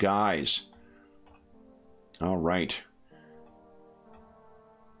out, guys. All right.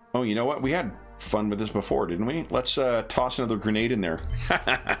 Oh, you know what? We had fun with this before, didn't we? Let's toss another grenade in there.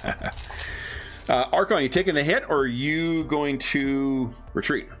 Archon, you taking the hit, or are you going to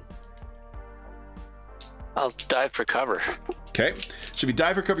retreat? I'll dive for cover. Okay. So if you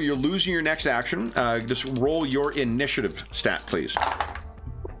dive for cover, you're losing your next action. Just roll your initiative stat, please.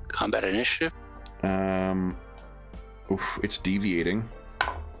 Combat initiative? Oof, it's deviating.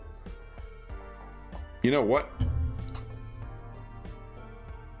 You know what?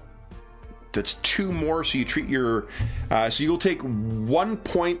 That's 2 more, so you treat your... so you'll take 1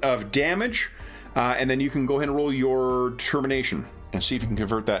 point of damage, and then you can go ahead and roll your determination and see if you can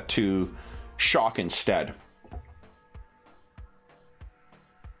convert that to shock instead.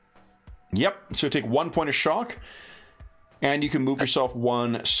 Yep, so take 1 point of shock, and you can move yourself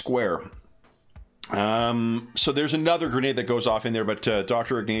 1 square. So there's another grenade that goes off in there, but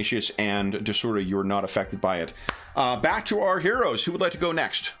Dr. Ignatius and Desura, you're not affected by it. Back to our heroes. Who would like to go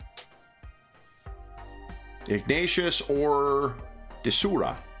next? Ignatius or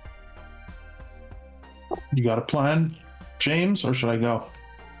Desura? You got a plan, James, or should I go?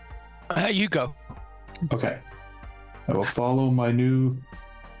 You go. Okay. I will follow my new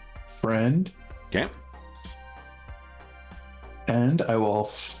friend. Okay. And I will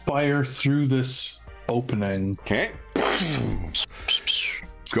fire through this opening. Okay.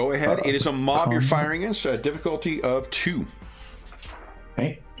 Go ahead. It is a mob you're firing in, so a difficulty of 2.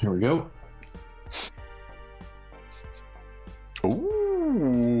 Okay, here we go.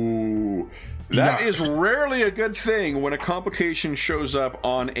 Ooh. That is rarely a good thing when a complication shows up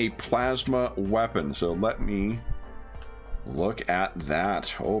on a plasma weapon. So let me look at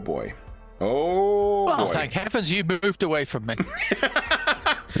that. Oh boy. Oh well, boy. Thank heavens you moved away from me.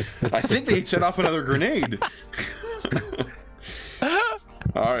 I think they set off another grenade.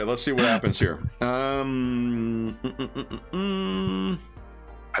 All right, let's see what happens here.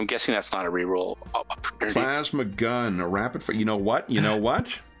 I'm guessing that's not a reroll opportunity. Plasma gun, a rapid fire. You know what? You know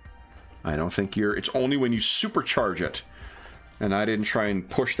what? I don't think you're... It's only when you supercharge it. And I didn't try and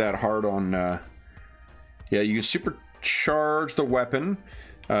push that hard on... Yeah, you can supercharge the weapon.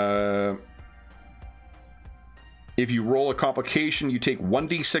 If you roll a complication, you take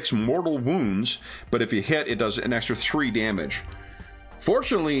 1d6 mortal wounds. But if you hit, it does an extra 3 damage.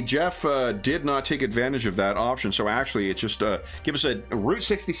 Fortunately, Jeff did not take advantage of that option. So actually, it's just... give us a Route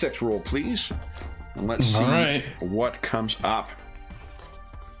 66 roll, please. And let's see what comes up.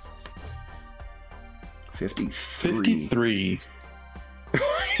 53.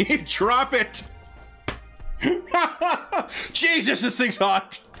 You drop it. Jesus, this thing's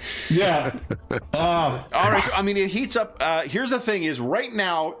hot. Yeah. All right, so I mean, it heats up. Here's the thing: is right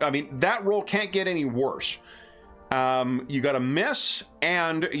now, I mean, that roll can't get any worse. You got a miss,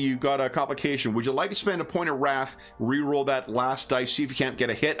 and you got a complication. Would you like to spend a point of wrath, re-roll that last dice, see if you can't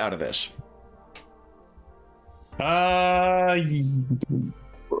get a hit out of this?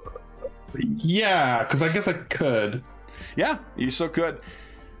 Yeah, because I guess I could. Yeah, you so could.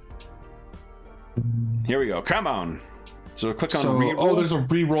 Here we go. Come on. So click on reroll. Oh, there's a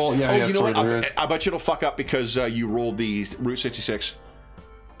reroll. Yeah, you know what? I bet you it'll fuck up because you rolled the Route 66.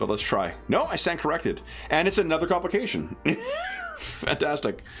 But let's try. No, I stand corrected. And it's another complication.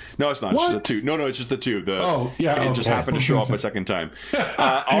 Fantastic. No, it's not. What? It's just the 2. No, it's just the 2. It just happened to show up a second time.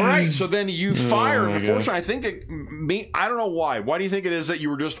 All right, so then you fire. Unfortunately, I think I don't know why. Why do you think it is that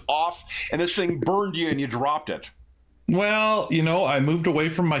you were just off and this thing burned you and you dropped it? Well, I moved away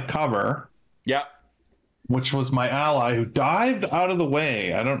from my cover. Yeah. Which was my ally who dived out of the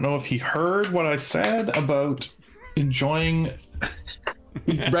way. I don't know if he heard what I said about enjoying.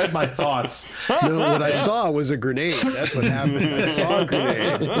 He read my thoughts. No, what I saw was a grenade. That's what happened. I saw a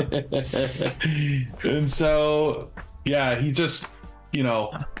grenade. And so, yeah, he just,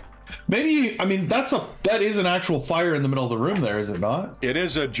 maybe, I mean, that is an actual fire in the middle of the room there, is it not? It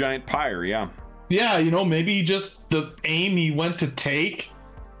is a giant pyre, yeah. Yeah, maybe just the aim he went to take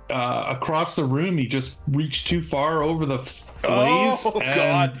across the room, he just reached too far over the blaze. Oh,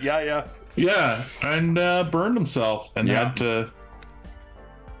 God. Yeah. Yeah, and burned himself and had to...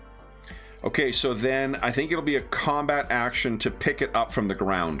 Okay, so then I think it'll be a combat action to pick it up from the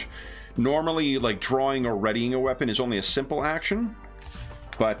ground. Normally, like drawing or readying a weapon is only a simple action,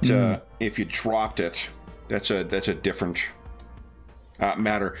 but if you dropped it, that's a different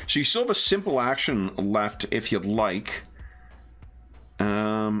matter. So you still have a simple action left if you'd like.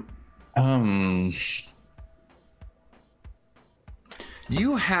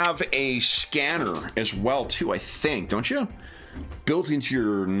 You have a scanner as well too, I think, don't you? Built into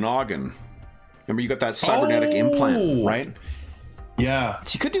your noggin. Remember, you got that cybernetic implant, right? Yeah.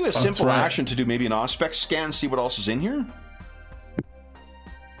 So you could do a simple action to do maybe an aspect scan, see what else is in here.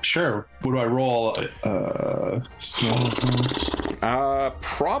 Sure. What do I roll? Skills?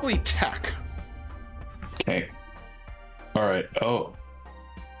 Probably tech. Okay. All right. Oh.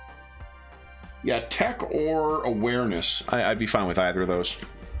 Yeah, tech or awareness. I'd be fine with either of those.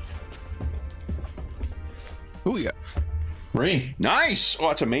 Oh, yeah. 3. Nice! Oh,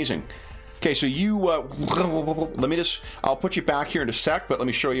 that's amazing. Okay, so you, I'll put you back here in a sec, but let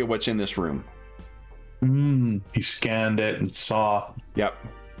me show you what's in this room. He scanned it and saw. Yep.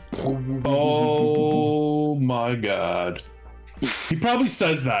 Oh my God. He probably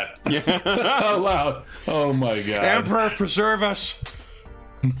says that out loud. Oh my God. Emperor, preserve us.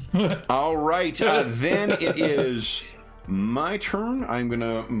 All right, then it is my turn. I'm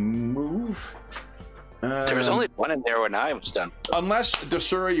gonna move. There was only one in there when I was done. Unless,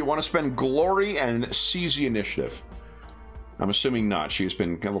 Desura, you want to spend glory and seize the initiative. I'm assuming not. She's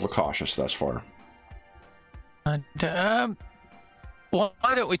been a little cautious thus far. And, well,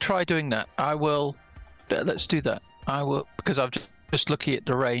 why don't we try doing that? I will. Let's do that. I will, because I'm just looking at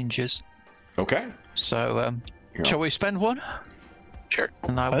the ranges. Okay. So, shall we spend one? Sure.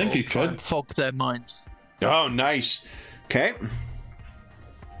 And I think you try could and fog their minds. Oh, nice. Okay.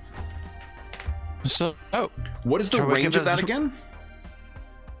 So, what is the range of that again?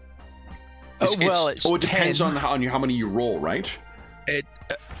 It's it depends 10. on how many you roll, right?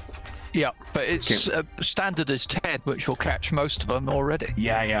 Yeah, but it's standard is 10, which will catch most of them already.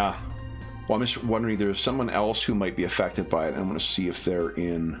 Yeah. Well, I'm just wondering, there's someone else who might be affected by it. I'm going to see if they're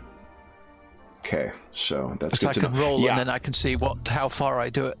in. Okay, so that's good to know. I can roll and then I can see how far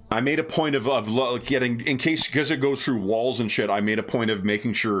I do it. I made a point of getting, in case, because it goes through walls and shit, I made a point of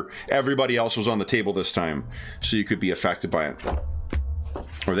making sure everybody else was on the table this time, so you could be affected by it.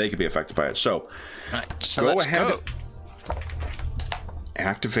 Or they could be affected by it. So, go ahead.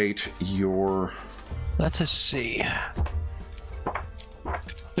 Activate your... Let us see.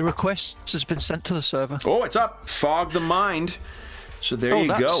 The request has been sent to the server. Oh, it's up. Fog the mind. So there you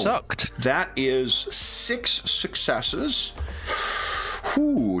go. That sucked. That is 6 successes.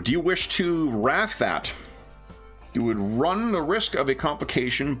 Whew. Do you wish to wrath that? You would run the risk of a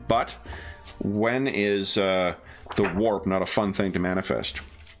complication, but when is the warp not a fun thing to manifest?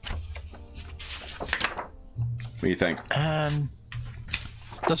 What do you think?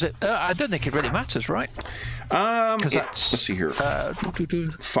 Does it? I don't think it really matters, right? Let's see here.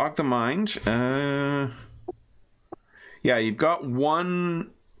 Fog the mind. Yeah, you've got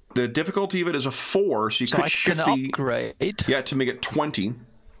one. The difficulty of it is a 4, so you could shift the upgrade. Yeah, to make it 20.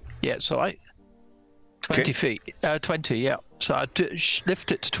 Yeah, so 20 feet. 20, yeah. So I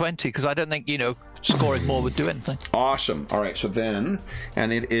lift it to 20 because I don't think scoring more would do anything. Awesome. All right, so then,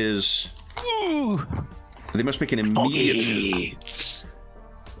 and it is. Ooh. They must make an immediate.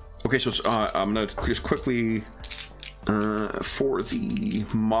 Okay, so it's, I'm gonna just quickly for the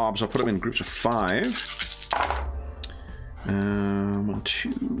mobs. I'll put them in groups of 5. 1,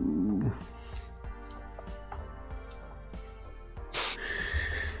 2.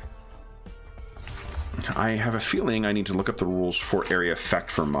 I have a feeling I need to look up the rules for area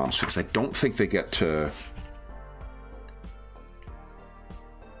effect for mobs, because I don't think they get to...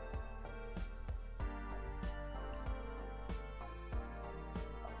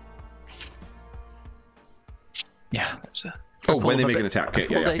 Yeah. That's a, oh, when they make an attack. Okay,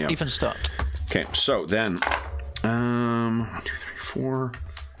 before yeah. they even start. Okay, so then... 1, 2, 3, 4...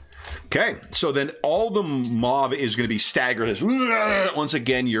 Okay, so then all the mob is going to be staggered as once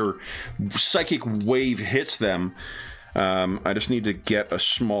again your psychic wave hits them. I just need to get a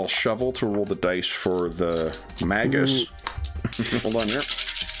small shovel to roll the dice for the magus. Hold on here.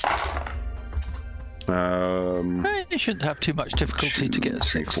 You shouldn't have too much difficulty to get a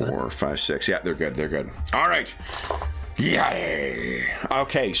 6. 4, 5, 6. Yeah, they're good. They're good. All right. Yay!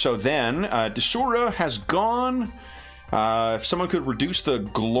 Okay, so then Desura has gone. If someone could reduce the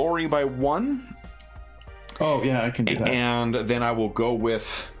glory by 1. Oh, yeah, I can do that. And then I will go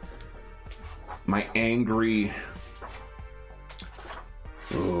with my angry...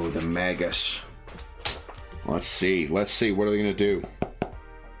 Oh, the magus. Let's see. Let's see. What are they going to do?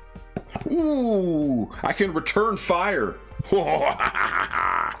 Ooh! I can return fire.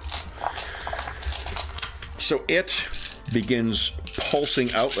 So it begins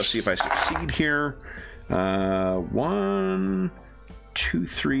pulsing out. Let's see if I succeed here. 1, 2,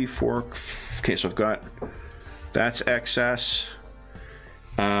 3, 4. Okay, so I've got... That's excess.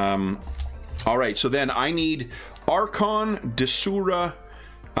 All right, so then I need Archon, Desura,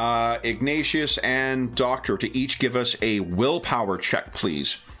 Ignatius, and Doctor to each give us a willpower check,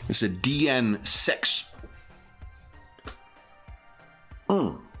 please. This is a DN 6.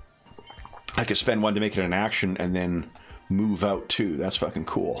 I could spend 1 to make it an action and then move out 2. That's fucking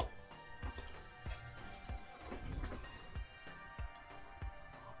cool.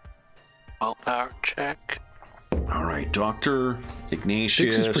 Willpower check. All right, Doctor,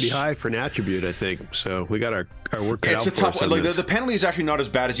 Ignatius. 6 is pretty high for an attribute, I think. So we got our work cut out for us. It's a tough one. Like, the penalty is actually not as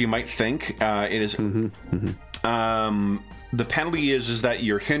bad as you might think. It is. The penalty is that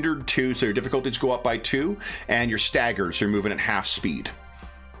you're hindered 2, so your difficulties go up by 2, and you're staggered, so you're moving at half speed.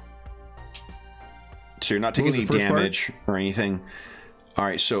 So you're not taking any damage or anything. All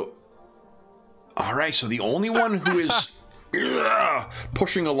right, so the only one who is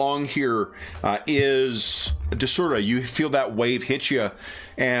pushing along here is Desura. You feel that wave hit you,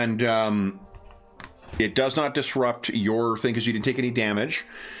 and it does not disrupt your thing because you didn't take any damage.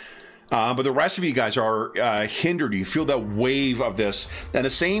 But the rest of you guys are hindered. You feel that wave of this, and the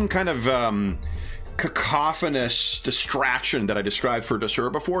same kind of cacophonous distraction that I described for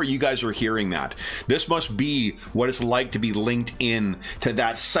Desura before. You guys are hearing that. This must be what it's like to be linked in to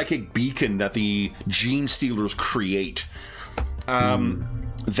that psychic beacon that the Gene Stealers create. That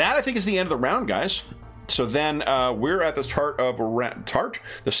I think is the end of the round, guys. So then we're at the start of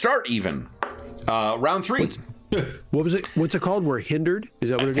the start even. Round 3. What was it? What's it called? We're hindered?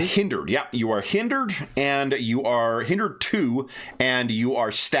 Is that what it is? Hindered, yeah. You are hindered, and you are hindered 2, and you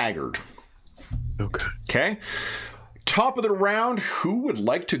are staggered. Okay. Okay. Top of the round, who would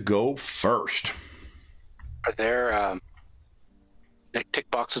like to go first? Are there like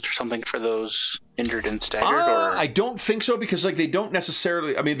tick boxes or something for those hindered and staggered? Or I don't think so, because like they don't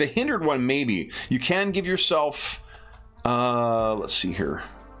necessarily. I mean, the hindered one maybe. You can give yourself. Let's see here.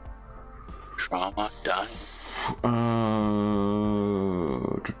 Trauma done. I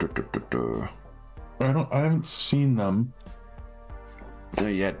haven't seen them.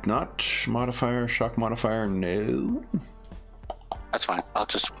 Yet not modifier, shock modifier, no. That's fine. I'll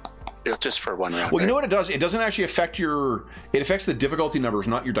just for 1 round. Well, you know what it does? It doesn't actually affect your. It affects the difficulty numbers,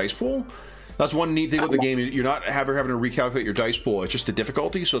 not your dice pool. That's one neat thing with the game. You're not having to recalculate your dice pool. It's just the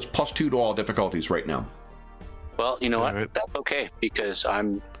difficulty, so it's +2 to all difficulties right now. Well, you know what? Right. That's okay, because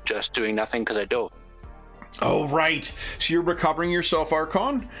I'm just doing nothing because I dove. Oh, right. So you're recovering yourself,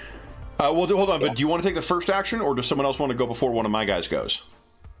 Archon? Well, hold on, but do you want to take the first action, or does someone else want to go before one of my guys goes?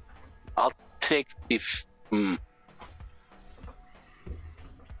 I'll take the...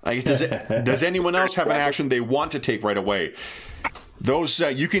 I guess, does anyone else have an action they want to take right away? Those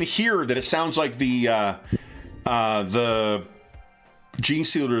you can hear that it sounds like the Gene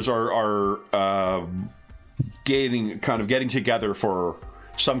Stealers are getting together for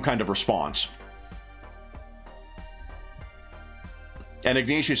some kind of response. And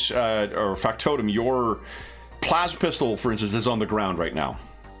Ignatius or Factotum, your plasma pistol, for instance, is on the ground right now.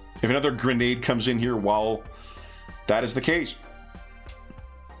 If another grenade comes in here while that is the case,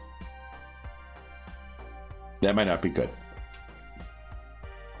 that might not be good.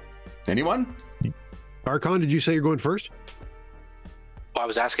 Anyone? Archon, did you say you're going first? Well, I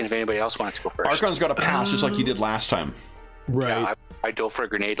was asking if anybody else wanted to go first. Archon's got a pass just like you did last time. Right. Yeah, I dove for a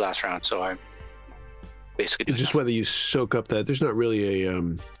grenade last round, so I... basically It's doing just nothing. whether you soak up that. There's not really a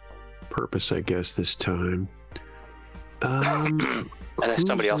purpose, I guess, this time. Unless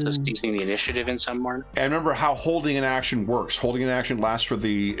somebody else is using the initiative in somewhere. And remember how holding an action works. Holding an action lasts for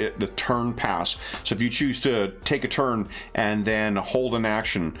the turn pass. So if you choose to take a turn and then hold an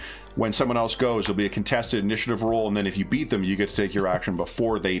action, when someone else goes, it'll be a contested initiative roll, and then if you beat them, you get to take your action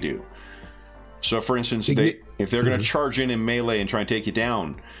before they do. So for instance, if they're going to charge in melee and try and take you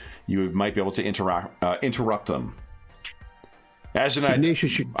down, you might be able to interrupt them. As an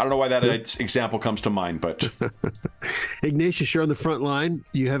Ignatius, I don't know why that example comes to mind, but Ignatius, you're on the front line.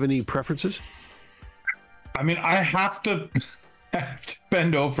 You have any preferences? I mean, I have to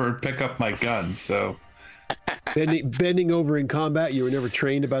bend over and pick up my gun, so Bending over in combat. You were never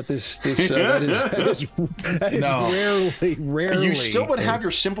trained about this. That is No. rarely. you still would have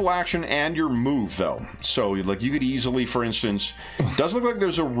your simple action and your move, though. So, like, you could easily, for instance, it does look like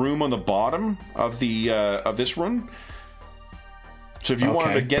there's a room on the bottom of the of this run. So if you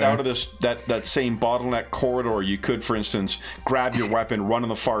wanted to get out of this that same bottleneck corridor, you could, for instance, grab your weapon, run on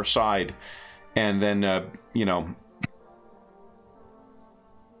the far side, and then you know.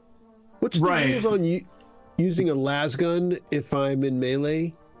 What's the rules on using a las gun if I'm in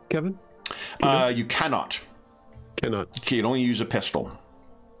melee, Kevin? You cannot. Cannot. You can only use a pistol.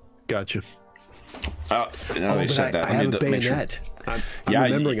 Gotcha. Now they said that. I have a bayonet. I'm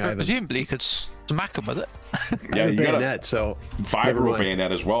remembering I have a Presumably you could smack them with it. Yeah, you got bayonet, so vibro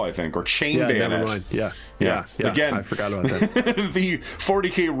bayonet as well, I think, or chain bayonet. Never mind. Yeah. Again, I forgot about that. The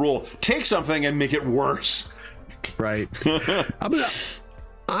 40K rule: take something and make it worse. Right. I'm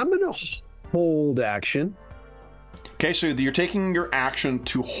gonna hold action. Okay, so you're taking your action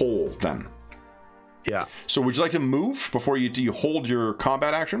to hold then. Yeah. So would you like to move before you hold your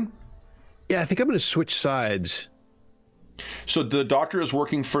combat action? Yeah, I think I'm going to switch sides. So the doctor is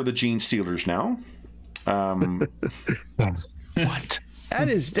working for the Gene Stealers now. What? That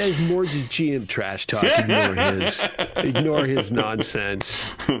is more just GM trash talk. Ignore his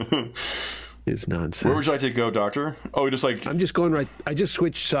nonsense. His nonsense. Where would you like to go, Doctor? Oh, just like I'm just going right. I just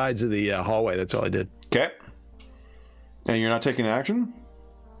switched sides of the hallway. That's all I did. okay. And you're not taking action?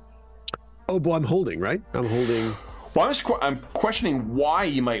 Oh, well, I'm holding, right? I'm holding. Well, I'm questioning why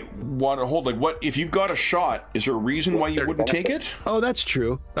you might want to hold. Like, what if you've got a shot? Is there a reason why you wouldn't take it? Oh, that's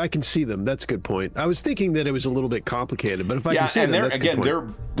true. I can see them. That's a good point. I was thinking that it was a little bit complicated, but if I can see them, that's a good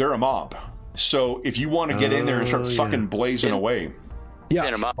point. they're a mob. So if you want to get in there and start fucking blazing away, yeah,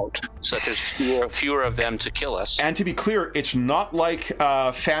 Get them out, so that there's fewer of them to kill us. And to be clear, it's not like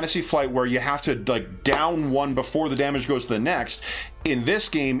Fantasy Flight where you have to like down one before the damage goes to the next. In this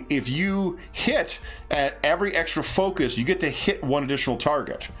game, if you hit at every extra focus, you get to hit one additional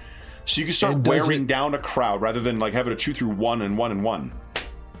target. So you can start wearing down a crowd rather than like having to chew through one and one and one.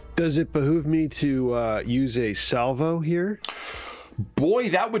 Does it behoove me to use a salvo here? Boy,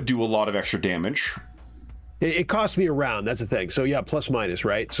 that would do a lot of extra damage. It costs me a round. That's the thing. So yeah, plus minus,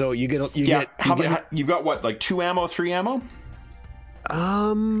 right? So you've got what, like 2 ammo, 3 ammo?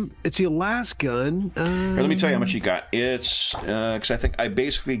 It's your last gun. Here, let me tell you how much you got. It's because I think I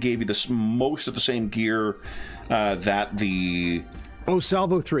basically gave you most of the same gear that the. Oh,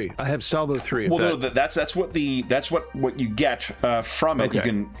 salvo 3. I have salvo 3. Well, no, that's what you get from it. Okay. You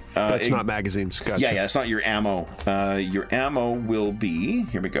can. That's not magazines. Gotcha. Yeah, it's not your ammo. Your ammo will be.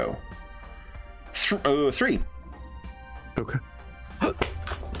 Here we go. 3. Okay.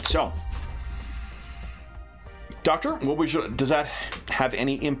 So, Doctor, does that have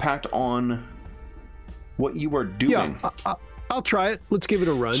any impact on what you are doing? Yeah, I'll try it. Let's give it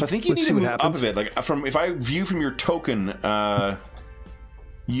a run. So I think you need to move up a bit. Like if I view from your token, I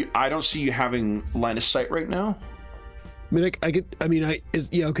don't see you having line of sight right now. I mean,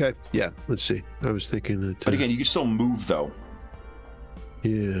 yeah, okay. Yeah, let's see. I was thinking that. But again, you can still move though.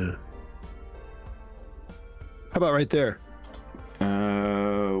 Yeah. How about right there?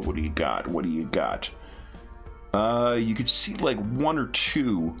 What do you got? You could see like 1 or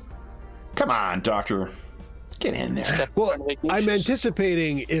 2. Come on, Doctor. Get in there. Well, I'm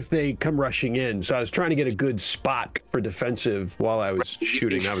anticipating if they come rushing in, so I was trying to get a good spot for defensive while I was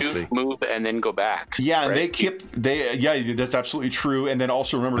shooting, obviously. Move and then go back. Yeah, right? and that's absolutely true. And then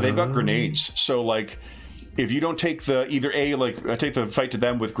also remember, they've got grenades. So like, if you don't take take the fight to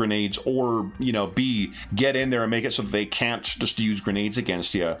them with grenades, or B, get in there and make it so that they can't just use grenades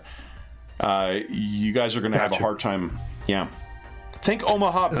against you. You guys are going to have a hard time. Yeah. Think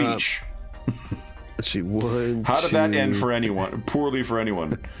Omaha Beach. Let's see. 1, How did that end for anyone? Poorly for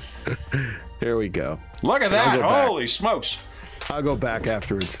anyone. There we go. Look at that! Holy smokes! I'll go back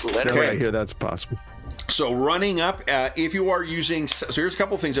afterwards. Let it right here. That's possible. So running up, if you are using, so here's a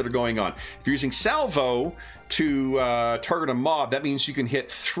couple of things that are going on. If you're using salvo to target a mob, that means you can hit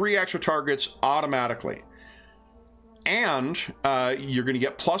 3 extra targets automatically. And you're going to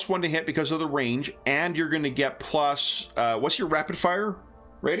get +1 to hit because of the range, and you're going to get plus, what's your rapid fire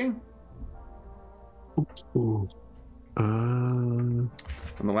rating? Ooh. On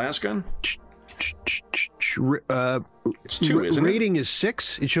the last gun? It's 2, isn't it? Rating is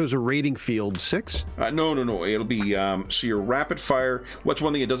 6. It shows a rating field 6. No. It'll be so your rapid fire. What's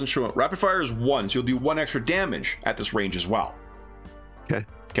one thing it doesn't show up? Rapid fire is 1, so you'll do 1 extra damage at this range as well. Okay.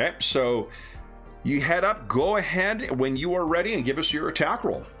 Okay. So you head up. Go ahead when you are ready and give us your attack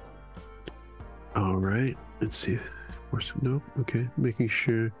roll. All right. Let's see. Nope. Okay. Making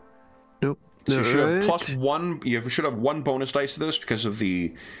sure. Nope. So you should have +1. You should have 1 bonus dice to this because of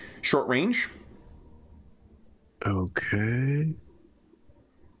the short range. Okay.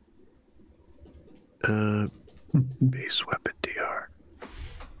 Base weapon DR.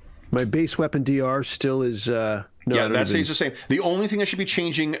 My base weapon DR still is no, yeah, that stays the same. The only thing that should be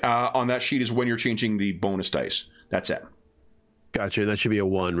changing on that sheet is when you're changing the bonus dice. That's it. Gotcha. That should be a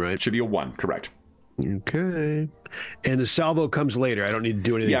 1, right? It should be a 1, correct. Okay. And the salvo comes later. I don't need to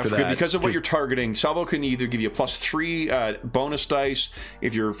do anything for that. Because of what you're targeting, salvo can either give you a +3 bonus dice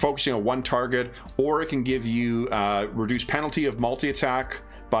if you're focusing on 1 target, or it can give you reduced penalty of multi-attack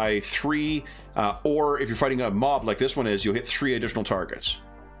by 3, or if you're fighting a mob like this one is, you'll hit 3 additional targets.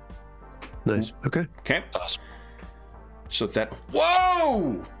 Nice. Okay. Okay. Awesome. So that,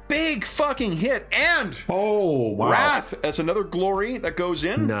 whoa! Big fucking hit, and Wrath. That's another glory that goes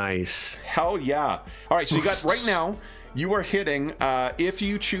in. Nice. Hell yeah. All right, so you got, right now, you are hitting, if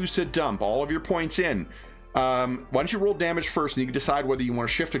you choose to dump all of your points in, why don't you roll damage first, and you can decide whether you want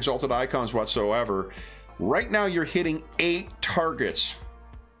to shift exalted icons whatsoever. Right now, you're hitting 8 targets.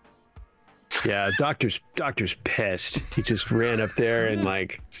 Yeah, doctor's pissed. He just ran up there and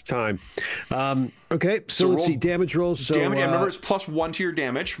like, it's time. Okay, so let's see, damage rolls. So damage, remember it's +1 to your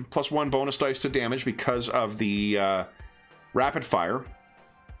damage, +1 bonus dice to damage because of the rapid fire.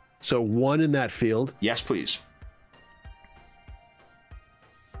 So 1 in that field. Yes, please.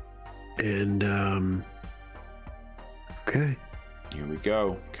 And okay. Here we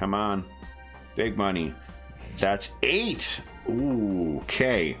go. Come on. Big money. That's 8. Ooh,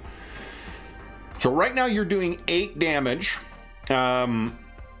 okay. So right now you're doing 8 damage, and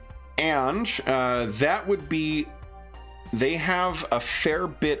that would be, they have a fair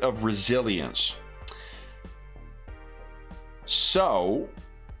bit of resilience. So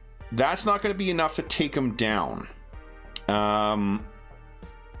that's not going to be enough to take them down,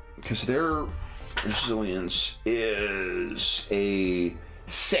 because their resilience is a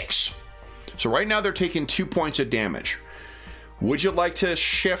 6. So right now they're taking 2 points of damage. Would you like to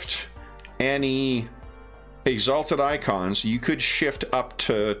shift any exalted icons? You could shift up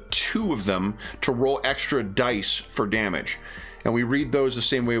to 2 of them to roll extra dice for damage, and we read those the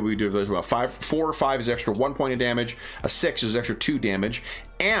same way we do those. Well, 4 or 5 is extra 1 point of damage, a 6 is extra 2 damage,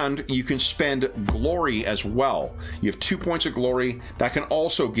 and you can spend glory as well. You have 2 points of glory that can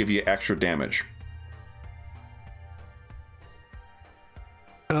also give you extra damage.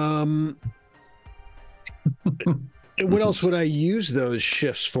 What else would I use those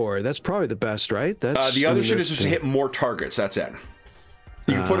shifts for? That's probably the best, right? That's the other shit is just to hit more targets. That's it.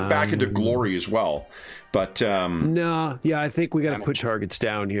 You can put it back into glory as well, but no, yeah, I think we got to put targets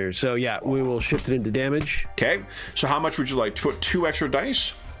down here. So yeah, we will shift it into damage. Okay. So how much would you like to put? 2 extra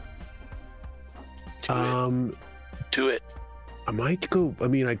dice? To it. I might go. I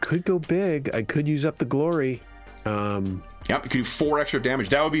mean, I could go big. I could use up the glory. Yep, you could do 4 extra damage.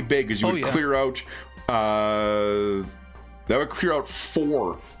 That would be big, because you would clear out. That would clear out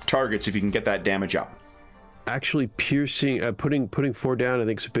 4 targets if you can get that damage up. Actually, piercing, putting 4 down, I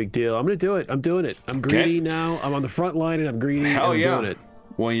think is a big deal. I'm gonna do it. I'm doing it. I'm greedy now. I'm on the front line and I'm greedy. Hell and I'm doing it.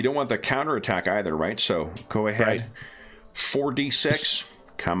 Well, you don't want the counter attack either, right? So go ahead. Right. 4d6.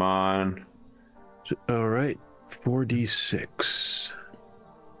 Come on. All right. 4d6.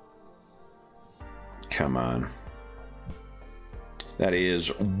 Come on. That is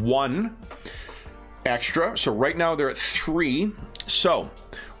 1 extra. So right now they're at 3. So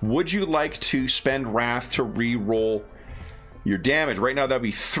would you like to spend Wrath to re-roll your damage? Right now that'd be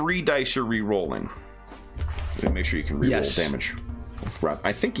 3 dice you're re-rolling. Make sure you can re-roll damage with Wrath.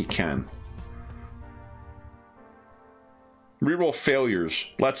 I think you can. Reroll failures.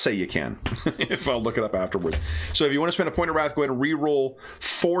 Let's say you can. If I'll look it up afterwards. So if you want to spend a point of Wrath, go ahead and re-roll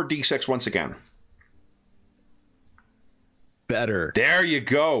 4d6 once again. Better. There you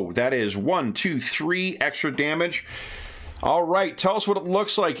go. That is 1, 2, 3 extra damage. All right, tell us what it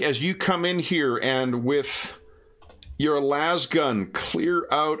looks like as you come in here and with your las gun clear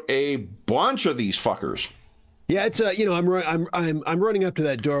out a bunch of these fuckers. Yeah, it's you know, I'm running up to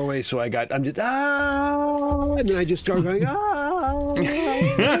that doorway, so I'm just and then I just start going and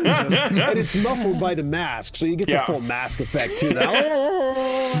it's muffled by the mask, so you get the full mask effect too.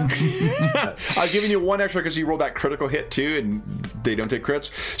 I've given you one extra because you rolled that critical hit too, and they don't take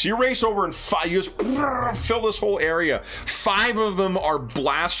crits. So you race over and you just fill this whole area. 5 of them are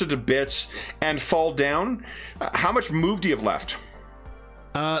blasted to bits and fall down. How much move do you have left?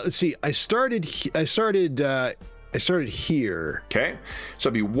 Let's see. I started here. Okay, so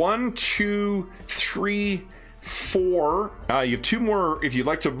it'd be 1, 2, 3, 4. You have 2 more if you'd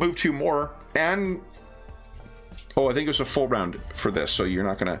like to move 2 more, and I think it was a full round for this, so you're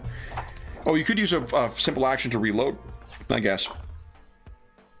not gonna. Oh, you could use a simple action to reload, I guess.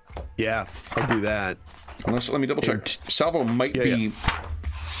 Yeah, I'll do that. Unless, let me double check. Salvo might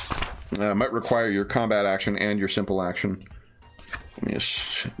might require your combat action and your simple action. Let me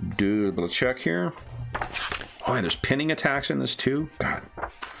just do a little check here. Oh, and there's pinning attacks in this too. God.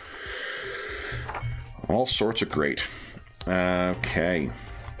 All sorts of great. Okay.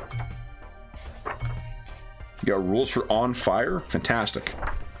 You got rules for on fire? Fantastic.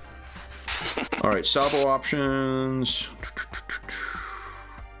 All right, salvo options.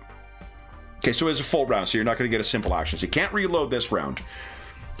 Okay, so it's a full round, so you're not going to get a simple action. So you can't reload this round.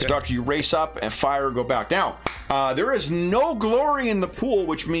 So, Doctor, you race up and fire, go back. Now, there is no glory in the pool,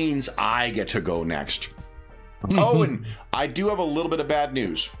 which means I get to go next. Oh, and I do have a little bit of bad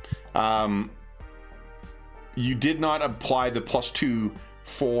news. You did not apply the +2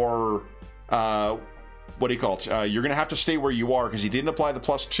 for, what do you call it? You're going to have to stay where you are because you didn't apply the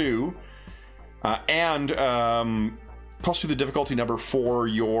 +2. And +2 the difficulty number for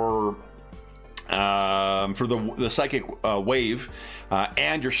your... for the psychic wave,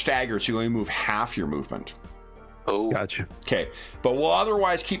 and your stagger, so you only move half your movement. Oh, gotcha. Okay, but we'll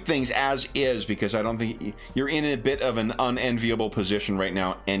otherwise keep things as is because I don't think you're in a bit of an unenviable position right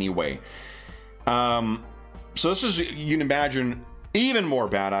now anyway. So this is, you can imagine, even more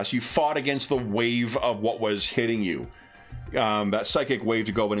badass. You fought against the wave of what was hitting you. That psychic wave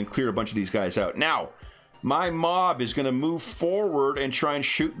to go in and clear a bunch of these guys out. Now, my mob is going to move forward and try and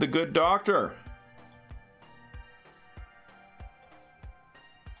shoot the good doctor.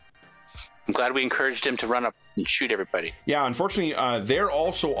 I'm glad we encouraged him to run up and shoot everybody. Yeah, unfortunately, they're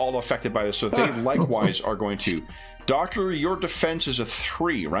also all affected by this, so they likewise are going to. Doctor, your defense is a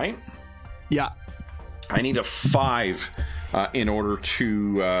 3, right? Yeah. I need a 5 in order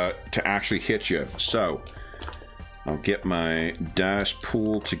to actually hit you. So I'll get my dice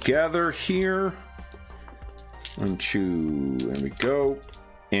pool together here. 1, 2, there we go.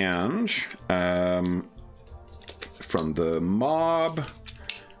 And from the mob,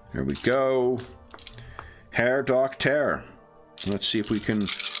 there we go. Herr Doctor. Let's see if we can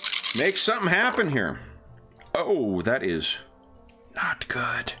make something happen here. Oh, that is not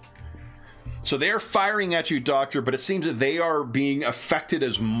good. So they're firing at you, Doctor, but it seems that they are being affected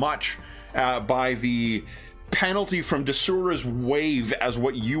as much by the penalty from Desura's wave as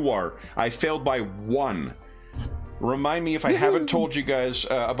what you are. I failed by 1. Remind me if I haven't told you guys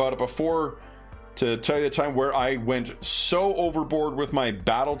about it before, to tell you the time where I went so overboard with my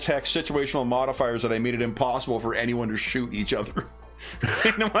Battletech situational modifiers that I made it impossible for anyone to shoot each other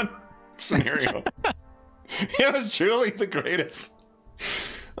in one scenario. It was truly the greatest.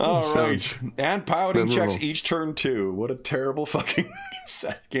 All right. And piloting checks each turn too. What a terrible fucking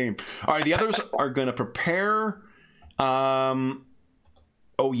set game. All right, the others are going to prepare. Oh,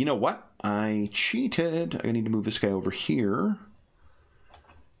 you know what? I cheated. I need to move this guy over here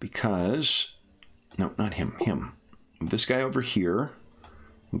because... No, not him. Him. Move this guy over here.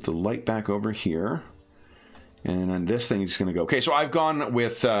 Move the light back over here. And then this thing is going to go. Okay, so I've gone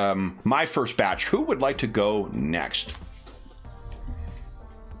with my first batch. Who would like to go next?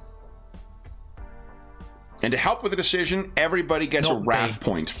 And to help with the decision, everybody gets a wrath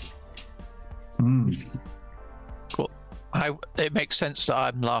point. Cool. It makes sense that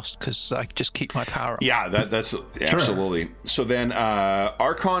I'm last because I just keep my power up. Yeah, that's absolutely. Sure. So then,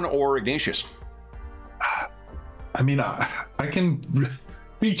 Archon or Ignatius? I mean, I can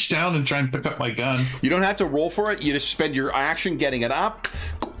reach down and try and pick up my gun. You don't have to roll for it. You just spend your action getting it up,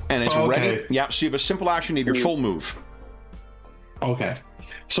 and it's ready. Yeah, so you have a simple action of your full move. Okay.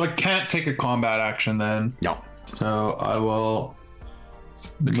 So I can't take a combat action then? No. So I will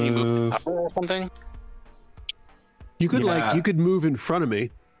move. Or something? You could you could move in front of me.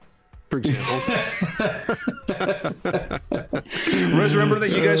 for example. Remember that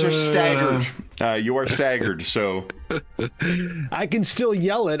you guys are staggered. You are staggered, so I can still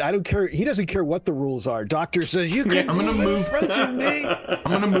yell it. I don't care. He doesn't care what the rules are. Doctor says you can. I'm gonna move in front of me. I'm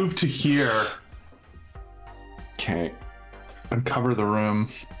gonna move to here okay. and cover the room.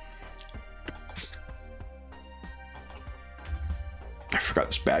 I forgot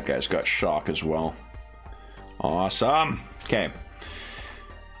this bad guy's got shock as well. Awesome. Okay.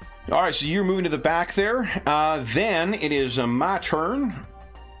 All right, so you're moving to the back there. Then it is my turn.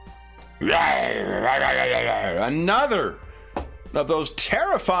 Another of those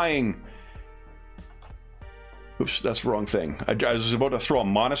terrifying... Oops, that's the wrong thing. I was about to throw a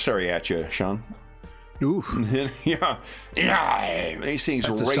monastery at you, Sean. Ooh. Yeah. These things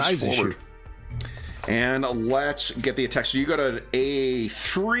That's race a size forward. issue. And let's get the attack. So you got an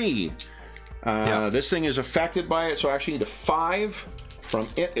A3. This thing is affected by it, so I actually need a 5 from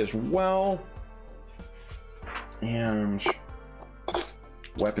it as well. And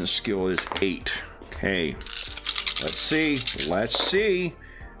weapon skill is 8. Okay. Let's see.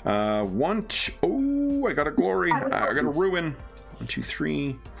 Oh, I got a glory. I got a ruin. 1, 2,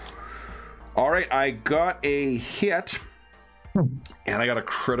 3. All right, I got a hit, and I got a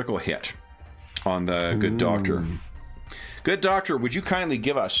critical hit on the good doctor. Good doctor, would you kindly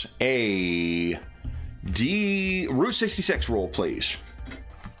give us a Route 66 roll, please?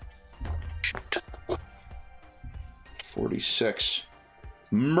 46.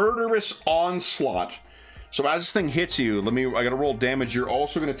 Murderous onslaught. So as this thing hits you, I gotta roll damage. You're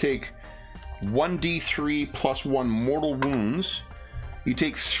also gonna take 1d3 plus 1 mortal wounds. You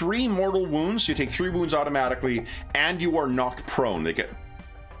take 3 mortal wounds. You take 3 wounds automatically, and you are knocked prone.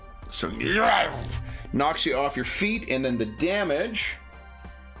 So knocks you off your feet, and then the damage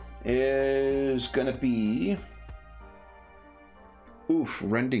is gonna be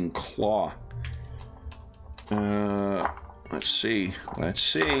rending claw. Let's see. That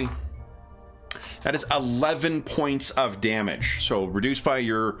is 11 points of damage. So reduced by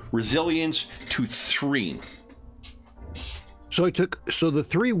your resilience to 3. So the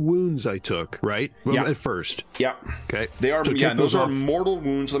 3 wounds I took, right? Well, Yeah. at first. Yeah. Okay. They are, So yeah, take those are off. mortal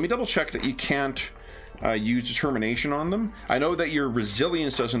wounds. Let me double check that you can't use determination on them. I know that your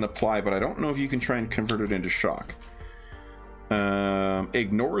resilience doesn't apply, but I don't know if you can try and convert it into shock.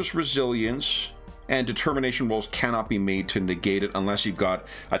 Ignores resilience, and determination rolls cannot be made to negate it unless you've got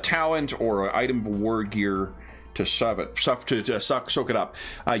a talent or an item of war gear to soak it up.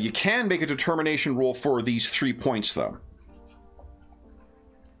 You can make a determination roll for these 3 points, though.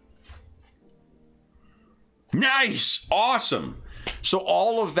 Nice! Awesome! So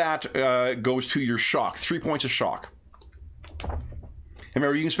all of that goes to your shock. 3 points of shock. And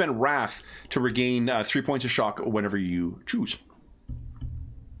remember, you can spend Wrath to regain 3 points of shock whenever you choose.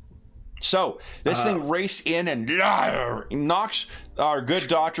 So, this thing raced in and knocks our good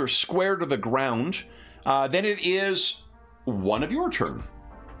doctor square to the ground. Then it is one of your turn.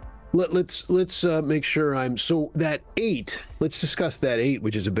 Let's make sure so that 8. Let's discuss that 8,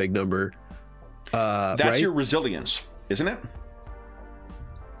 which is a big number. That's right? your resilience, isn't it?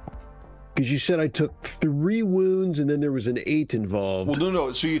 Because you said I took 3 wounds and then there was an 8 involved. Well,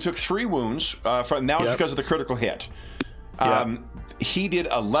 no. So you took 3 wounds. Now it's because of the critical hit. He did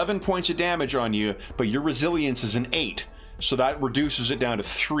 11 points of damage on you, but your resilience is an 8. So that reduces it down to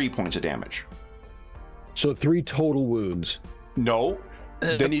 3 points of damage. So 3 total wounds. No.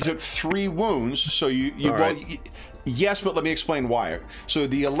 Then you took 3 wounds. So yes, but let me explain why. So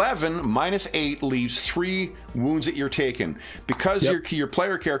the 11 minus 8 leaves 3 wounds that you're taking. Because you're your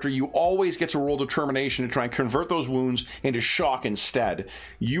player character, you always get to roll determination to try and convert those wounds into shock instead.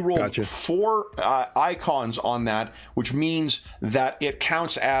 You rolled 4 icons on that, which means that it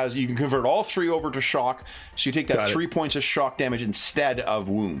counts as you can convert all 3 over to shock. So you take that 3 points of shock damage instead of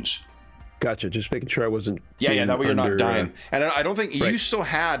wounds. Gotcha. Just making sure I wasn't. Yeah, that way you're not dying. And I don't think you still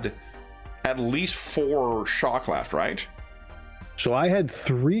had at least 4 shock left, right? So I had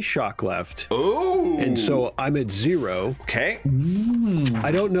 3 shock left. Oh! And so I'm at 0. Okay.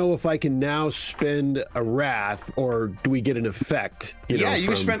 I don't know if I can now spend a wrath, or do we get an effect? You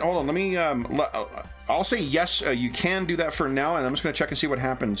can spend. Hold on. Let me. I'll say yes. You can do that for now, and I'm just going to check and see what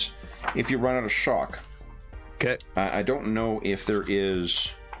happens if you run out of shock. Okay. I don't know if there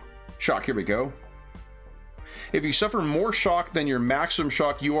is shock. Here we go. If you suffer more shock than your maximum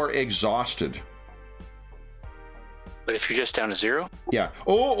shock, you are exhausted. But if you're just down to 0? Yeah.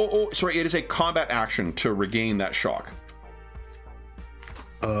 Oh, sorry. It is a combat action to regain that shock.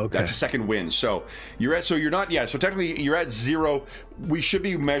 Oh, okay. That's a second win. So you're at, so you're not, yeah, so technically you're at 0. We should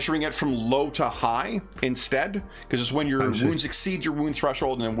be measuring it from low to high instead, because it's when your wounds exceed your wound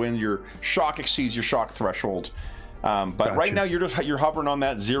threshold and when your shock exceeds your shock threshold. But right now you're hovering on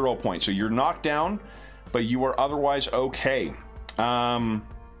that 0 point. So you're knocked down, but you are otherwise okay. Then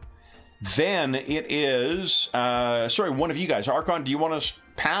it is, sorry, one of you guys. Archon, do you want to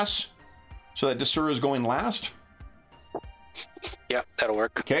pass so that Desura is going last? Yeah, that'll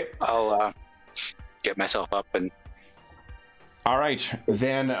work. Okay. I'll get myself up and... All right,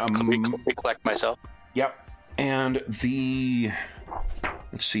 then... recollect myself. Yep. And the...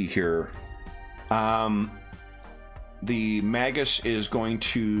 Let's see here. The Magus is going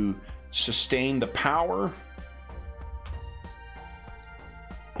to sustain the power.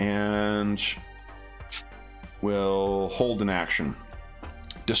 And will hold an action.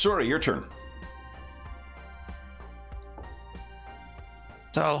 Desura, your turn.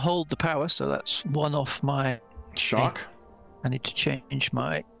 So I'll hold the power, so that's 1 off my shock. I need to change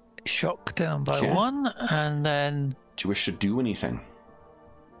my shock down by 1, and then... Do you wish to do anything?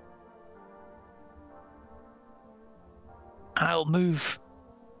 I'll move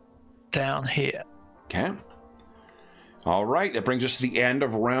down here. Okay. All right, that brings us to the end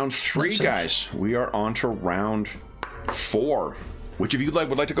of round 3, guys. We are on to round 4. Which of you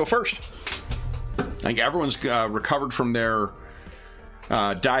would like to go first? I think everyone's recovered from their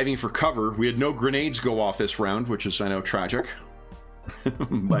diving for cover. We had no grenades go off this round, which is, I know, tragic.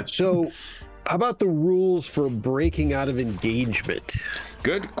 But so, how about the rules for breaking out of engagement?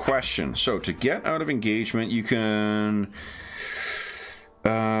 Good question. So, to get out of engagement, you can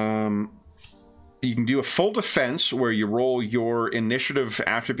do a full defense where you roll your initiative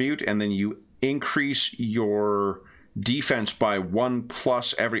attribute and then you increase your defense by 1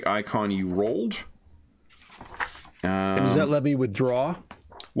 plus every icon you rolled. And does that let me withdraw?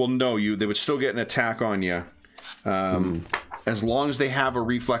 Well, no, they would still get an attack on you. As long as they have a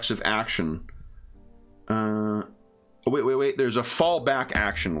reflexive action. Oh, wait. There's a fallback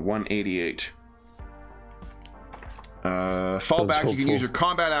action, 188. Fallback, you can use your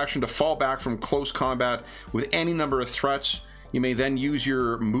combat action to fall back from close combat with any number of threats. You may then use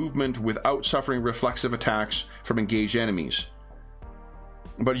your movement without suffering reflexive attacks from engaged enemies.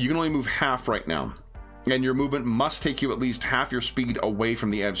 But you can only move half right now. And your movement must take you at least half your speed away from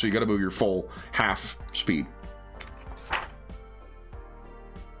the edge, so you got to move your full half speed.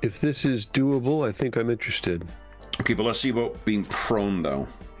 If this is doable, I think I'm interested. Okay, but let's see about being prone, though.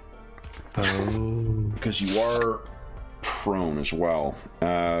 Oh. Because you are prone as well.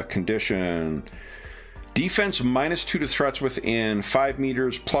 Condition. Defense -2 to threats within 5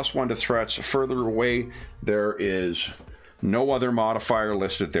 meters, +1 to threats further away. There is no other modifier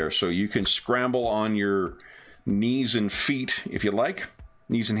listed there, so you can scramble on your knees and feet if you like.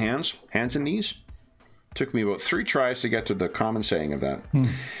 Knees and hands. Hands and knees. Took me about 3 tries to get to the common saying of that.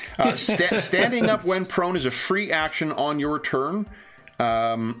 Standing up when prone is a free action on your turn.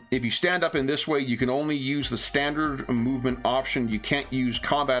 If you stand up in this way, you can only use the standard movement option. You can't use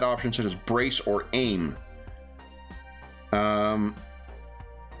combat options such as brace or aim.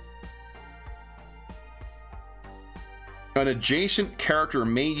 An adjacent character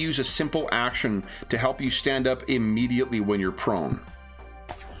may use a simple action to help you stand up immediately when you're prone.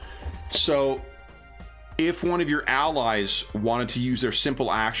 So, if one of your allies wanted to use their simple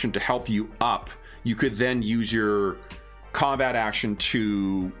action to help you up, you could then use your combat action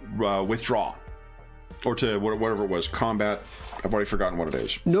to withdraw. Or to whatever it was, combat. I've already forgotten what it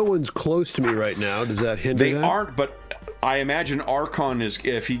is. No one's close to me right now. Does that hinder that? They aren't, but I imagine Archon, is,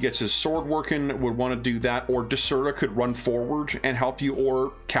 if he gets his sword working, would want to do that. Or Desura could run forward and help you.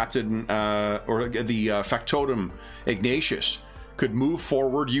 Or Captain, or the Factotum Ignatius could move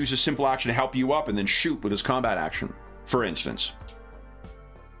forward, use a simple action to help you up, and then shoot with his combat action, for instance.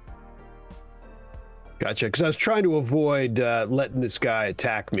 Gotcha, because I was trying to avoid letting this guy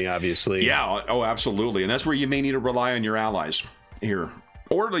attack me, obviously. Yeah, oh, absolutely. And that's where you may need to rely on your allies here.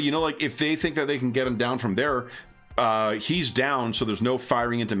 Or, you know, like, if they think that they can get him down from there, he's down, so there's no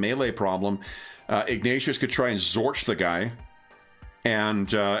firing into melee problem. Ignatius could try and Zorch the guy. And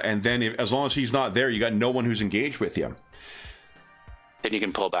then, as long as he's not there, you got no one who's engaged with you. Then you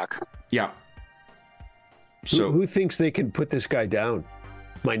can pull back. Yeah. So who thinks they can put this guy down?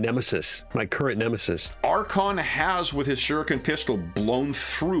 My nemesis, my current nemesis. Archon has, with his shuriken pistol, blown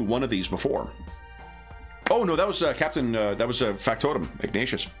through one of these before. Oh no, that was Captain. That was Factotum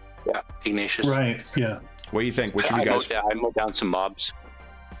Ignatius. Yeah, Ignatius. Right. Yeah. What do you think? Which of you guys? I mowed down some mobs.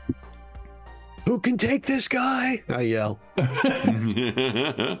 Who can take this guy? I yell.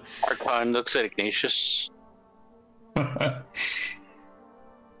 Archon looks at Ignatius.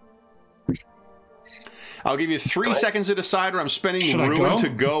 I'll give you 3 seconds to decide, or I'm spending Should I ruin go? to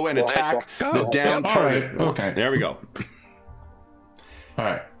go and attack Go. the down All target. right, okay. There we go. All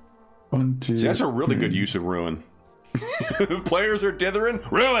right. 1, 2. See, that's a really good use of ruin. Players are dithering.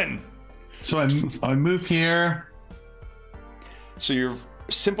 Ruin! So I move here. So your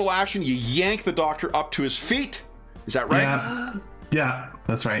simple action, you yank the doctor up to his feet. Is that right? Yeah,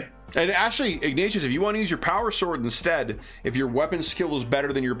 that's right. And actually, Ignatius, if you want to use your power sword instead, if your weapon skill is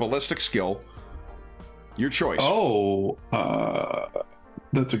better than your ballistic skill, your choice. Oh,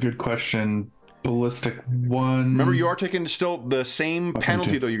 that's a good question. Ballistic 1. Remember, you are taking still the same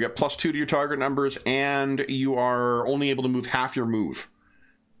penalty, 2. though. You get +2 to your target numbers, and you are only able to move half your move.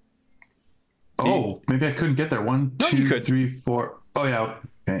 Oh, maybe I couldn't get there. 1, No, you 2, could. 3, 4. Oh, yeah.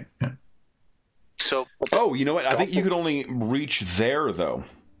 Okay. Yeah. So, Oh, you know what? I think you could only reach there, though.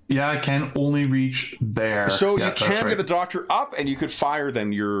 Yeah, I can only reach there. So Yeah, you can that's right. get the doctor up, and you could fire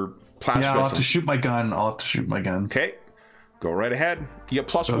then your plasma. Yeah, I'll have to shoot my gun. Okay, go right ahead. You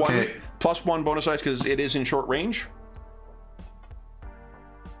get Okay. +1 bonus dice because it is in short range.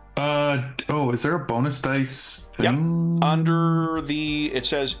 Oh, is there a bonus dice thing? Yep. Under it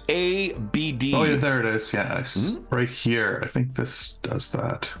says ABD. Oh, yeah, there it is. Yeah, it's right here. I think this does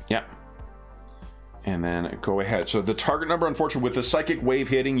that. Yep. And then go ahead. So the target number, unfortunately, with the psychic wave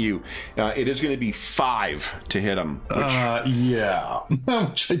hitting you, it is going to be 5 to hit him. Yeah.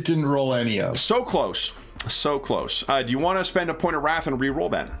 Which I didn't roll any of. So close. So close. Do you want to spend a point of wrath and re-roll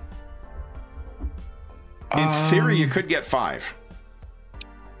then? In theory, you could get 5.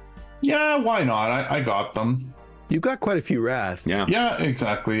 Yeah, why not? I got them. You've got quite a few wrath. Yeah. Yeah,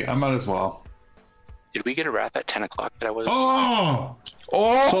 exactly. I might as well. did we get a wrath at 10 o'clock that I was? Oh!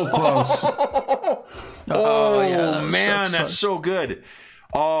 Oh, So close. Oh, yeah, man, that's that's so good.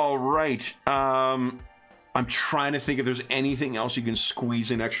 All right. I'm trying to think if there's anything else you can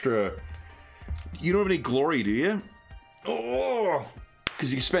squeeze in extra. You don't have any glory, do you? Oh,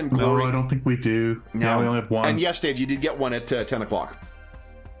 because you can spend glory. No, I don't think we do. No. Yeah, we only have 1. And yes, Dave, you did get one at 10 o'clock.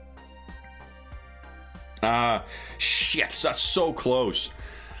 Shit, that's so close.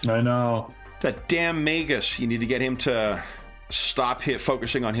 I know. That damn Magus, you need to get him to stop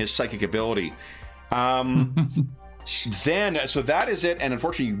focusing on his psychic ability. Then, so that is it, and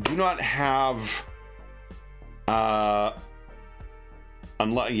unfortunately, you do not have. Yeah,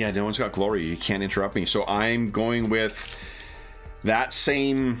 no one's got glory. You can't interrupt me. So I'm going with that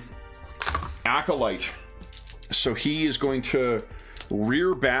same acolyte. So he is going to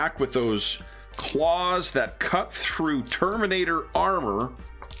rear back with those claws that cut through Terminator armor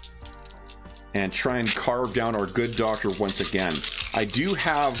and try and carve down our good doctor once again. I do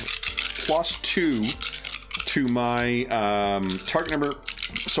have +2 to my target number,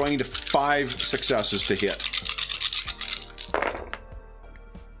 so I need 5 successes to hit.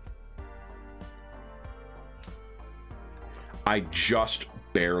 I just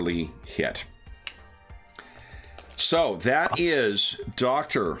barely hit. So that is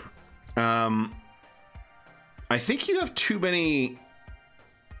Doctor. I think you have too many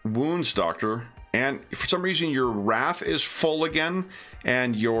wounds, Doctor, and for some reason your wrath is full again,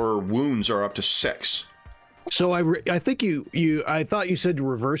 and your wounds are up to 6. So I think I thought you said to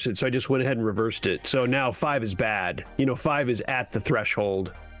reverse it, so I just went ahead and reversed it. So now 5 is bad. 5 is at the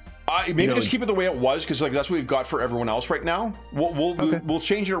threshold. Maybe just keep it the way it was, because like that's what we've got for everyone else right now. We'll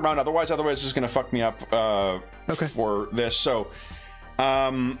change it around. Otherwise it's just going to fuck me up for this. So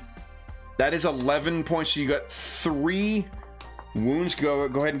that is 11 points. So you got 3 wounds. Go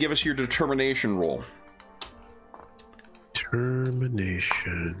ahead and give us your determination roll.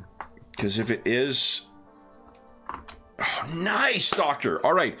 Determination. Because if it is... Oh, nice, Doctor.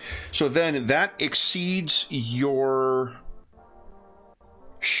 All right. So then that exceeds your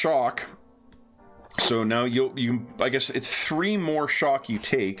shock. So now you I guess it's 3 more shock you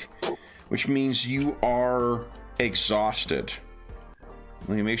take, which means you are exhausted.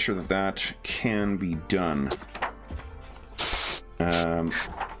 Let me make sure that can be done. Where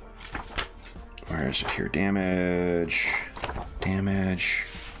is it here? Damage.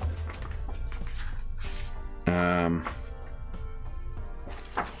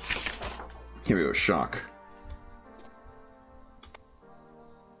 Here we go, shock.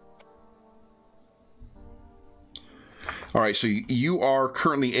 All right, so you are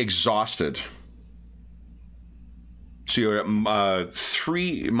currently exhausted. So you're at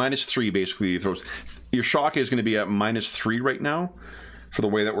 -3 basically. Your shock is going to be at -3 right now for the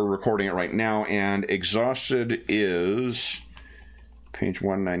way that we're recording it right now, and exhausted is page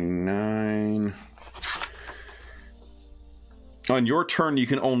 199. On your turn, you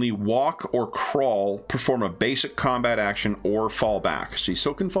can only walk or crawl, perform a basic combat action, or fall back. So you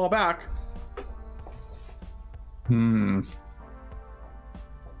still can fall back.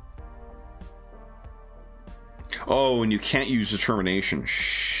 Oh, and you can't use determination.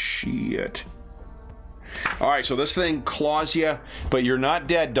 Shit. All right, so this thing claws you, but you're not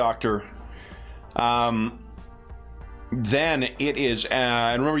dead, Doctor. Then it is,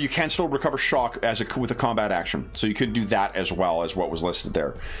 and remember, you can still recover shock with a combat action, so you could do that as well as what was listed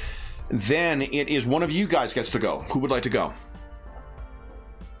there. Then it is one of you guys gets to go. Who would like to go?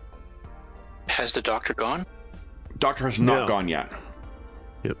 Has the doctor gone? Doctor has not gone yet.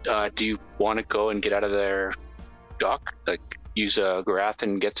 Yep. Do you want to go and get out of there, Doc? Like, use a Grath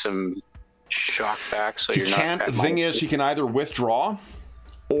and get some shock back so you're not... The thing is, he can either withdraw,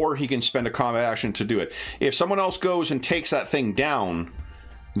 or he can spend a combat action to do it. If someone else goes and takes that thing down,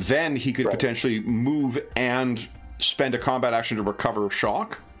 then he could potentially move and spend a combat action to recover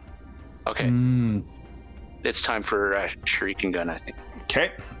shock. Okay. It's time for a shuriken gun, I think.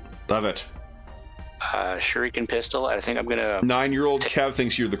 Okay. Love it. Shuriken pistol. I think I'm gonna... 9-year-old Kev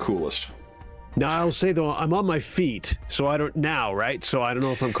thinks you're the coolest. Now, I'll say, though, I'm on my feet, so I don't... Now, right? So I don't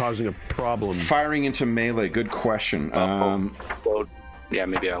know if I'm causing a problem. Firing into melee. Good question. Well, yeah,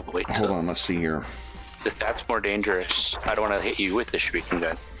 maybe I'll wait. Hold on, let's see here. If that's more dangerous, I don't want to hit you with the shuriken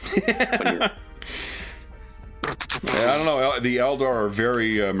gun. I don't know. The Eldar are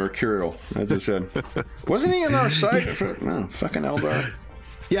very mercurial, as I said. Wasn't he in our site? No, fucking Eldar.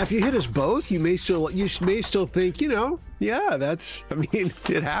 Yeah, if you hit us both, you may still think, you know, yeah, that's... I mean,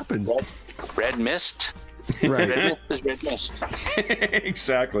 it happens. Red mist. Right. Red mist is red mist.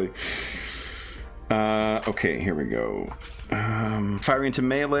 Exactly. Okay, here we go. Firing into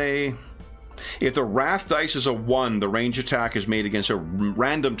melee. If the Wrath dice is a 1, the range attack is made against a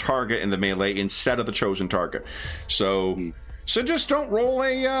random target in the melee instead of the chosen target. So just don't roll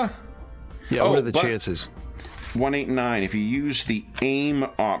a... Yeah, what are the chances? 189. If you use the aim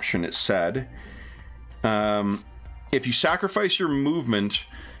option, it said, if you sacrifice your movement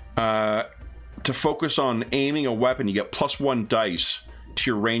to focus on aiming a weapon, you get +1 dice to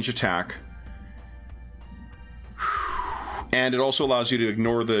your range attack. And it also allows you to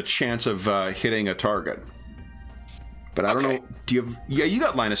ignore the chance of hitting a target. But I don't know. Do you have... Yeah, you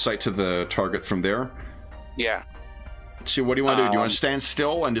got line of sight to the target from there. Yeah. So what do you want to do? Do you want to stand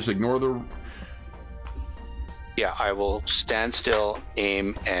still and just ignore the... Yeah, I will stand still,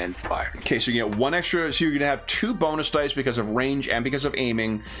 aim, and fire. Okay, so you get 1 extra... So you're going to have 2 bonus dice because of range and because of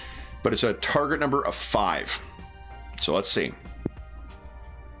aiming. But it's a target number of 5. So let's see.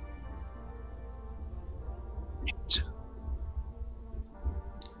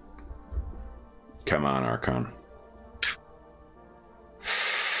 Come on, Archon.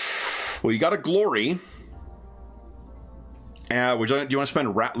 Well, you got a glory. Do you want to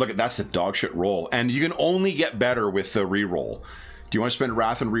spend wrath? Look, that's a dog shit roll, and you can only get better with the reroll. Do you want to spend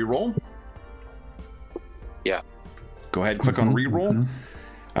wrath and reroll? Yeah. Go ahead, click on reroll.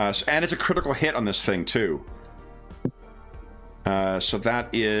 And it's a critical hit on this thing too. So that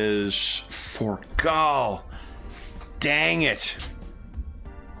is for go. Dang it.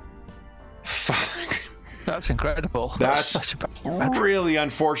 Fuck. That's incredible. That's such a bad really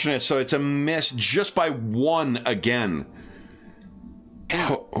unfortunate. So it's a miss just by 1 again.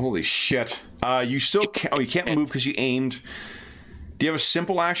 Holy shit. You still can't... Oh, you can't move because you aimed. Do you have a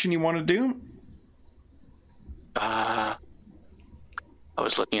simple action you want to do? I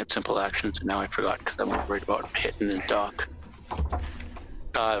was looking at simple actions and now I forgot because I'm worried about hitting the dock.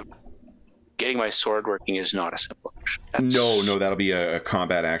 Getting my sword working is not a simple action. No, that'll be a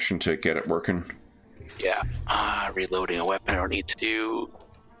combat action to get it working. Yeah. Reloading a weapon I don't need to do.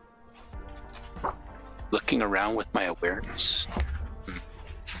 Looking around with my awareness.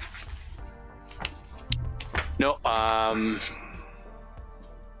 No,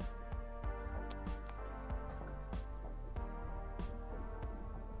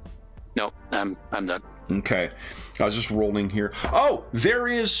 no, I'm done. Okay. I was just rolling here. Oh, there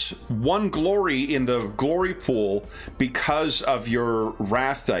is 1 glory in the glory pool because of your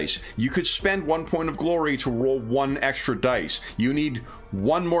wrath dice. You could spend 1 point of glory to roll 1 extra dice. You need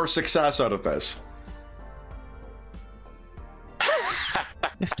 1 more success out of this.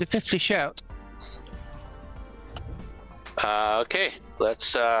 50-50 shout. Okay,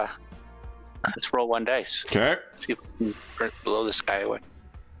 let's roll 1 dice. Okay. Let's see if we can blow this guy away.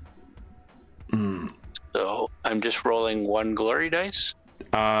 So I'm just rolling 1 glory dice.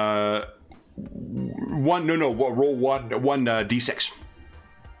 Roll 1 d6.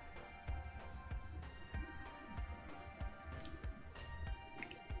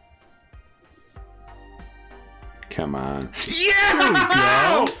 Come on.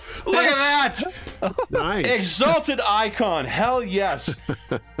 Yeah! Look at that! Nice. Exalted icon. Hell yes.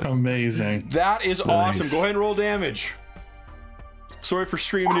 Amazing. That is Nice. awesome. Go ahead and roll damage. Sorry for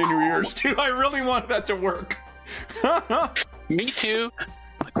screaming in your ears, too. I really wanted that to work. Me too.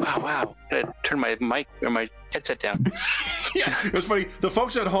 Like, wow. Gotta turn my mic or my headset down. Yeah, it was funny. The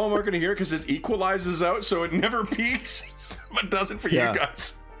folks at home aren't going to hear it because it equalizes out, so it never peaks, but does it for you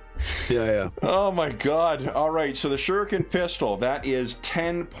guys. Yeah. Oh my god. All right, so the shuriken pistol, that is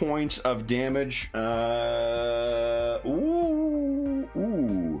 10 points of damage.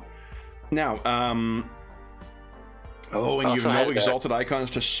 Ooh. Now, oh, and you have no exalted icons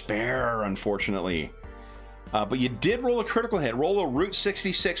to spare, unfortunately. But you did roll a critical hit. Roll a Route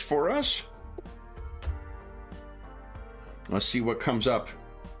 66 for us. Let's see what comes up.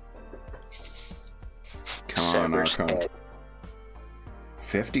 Come on, Archon.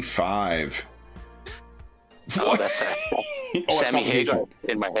 55. Oh, that's Sammy Hagar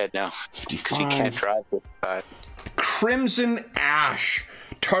in my head now. 55. She can't drive 55. Crimson Ash.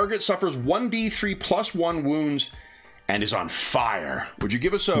 Target suffers 1d3 plus 1 wounds and is on fire. Would you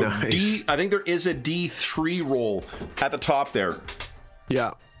give us a Nice. D? I think there is a D3 roll at the top there.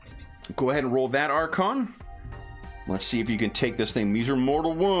 Yeah. Go ahead and roll that, Archon. Let's see if you can take this thing. These are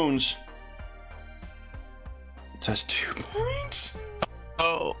mortal wounds. It says 2 points.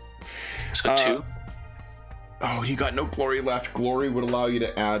 Oh, So 2. Oh, you got no glory left. Glory would allow you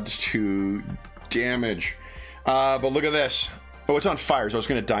to add to damage. But look at this. Oh, it's on fire, so it's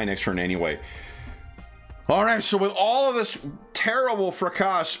going to die next turn anyway. All right, so with all of this terrible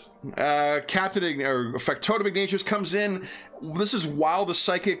fracas, Factotum Ignatius comes in. This is while the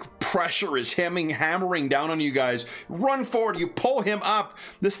psychic pressure is hammering down on you guys. Run forward, you pull him up.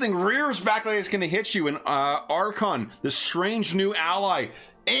 This thing rears back like it's going to hit you, and Archon, this strange new ally,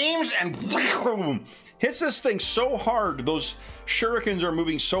 aims and hits this thing so hard. Those shurikens are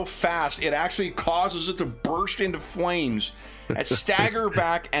moving so fast, it actually causes it to burst into flames and stagger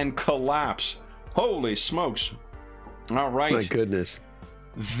back and collapse. Holy smokes. All right. My goodness.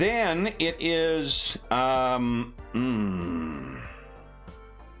 Then it is I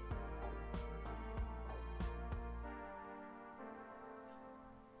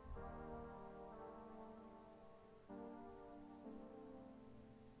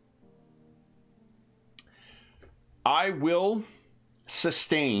will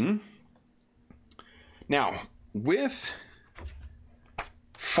sustain. Now, with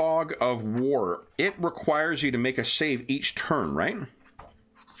Fog of War, it requires you to make a save each turn, right?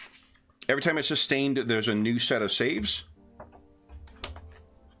 Every time it's sustained, there's a new set of saves.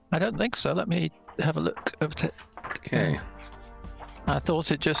 I don't think so. Let me have a look. Okay. I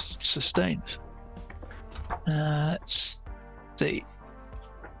thought it just sustains. Let's see.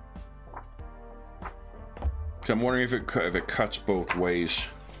 So I'm wondering if it cuts both ways,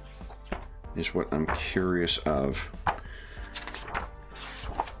 is what I'm curious of.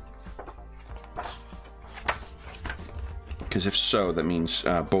 Because if so, that means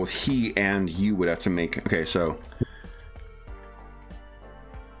both he and you would have to make... Okay, so...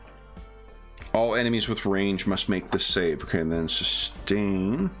 All enemies with range must make this save. Okay, and then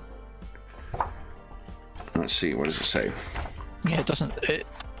sustain. Let's see, what does it say? Yeah, it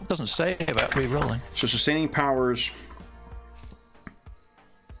doesn't say about re-rolling. So sustaining powers...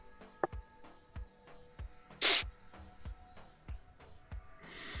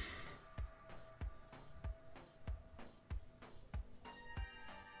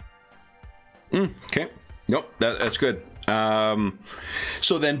 Okay. Nope, that's good.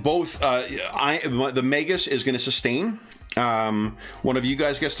 So then both, the Magus is going to sustain. One of you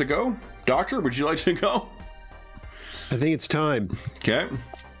guys gets to go. Doctor, would you like to go? I think it's time. Okay.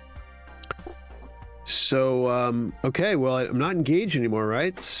 So, okay, well, I'm not engaged anymore,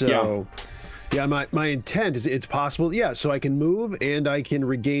 right? So, yeah, my intent is it's possible. Yeah, so I can move and I can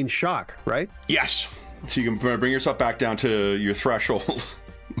regain shock, right? Yes. So you can bring yourself back down to your threshold.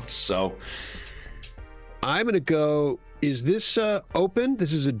 So... I'm going to go... Is this open?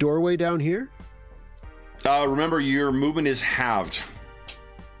 This is a doorway down here? Remember, your movement is halved.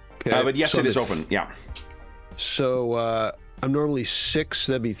 Okay. But yes, so it is open. Yeah. So I'm normally 6.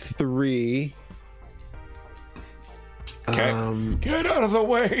 That'd be 3. Okay. Get out of the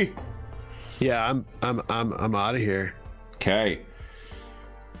way. Yeah, I'm out of here. Okay.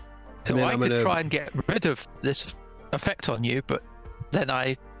 So I could try and get rid of this effect on you, but then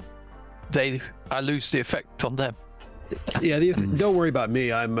I lose the effect on them. Yeah, don't worry about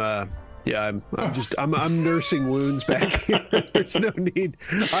me. I'm nursing wounds back here. There's no need.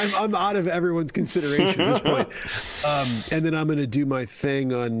 I'm out of everyone's consideration at this point. And then I'm going to do my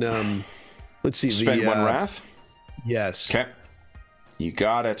thing on. Let's see. Spend one wrath. Yes. Okay. You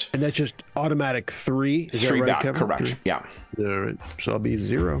got it. And that's just automatic 3. Is 3 that right, back, Kevin? correct. 3? Yeah. All right. So I'll be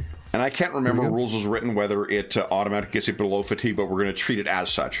 0. And I can't remember rules was written whether it automatically gets you below fatigue, but we're going to treat it as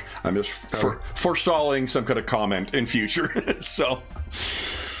such. I'm just forestalling some kind of comment in future. So,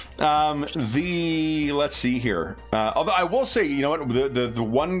 let's see here. Although I will say, you know what, the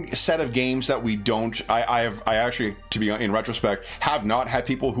one set of games that we don't, I actually, to be in retrospect, have not had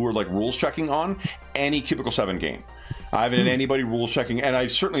people who are like rules checking on any Cubicle 7 game. I haven't had anybody rules checking, and I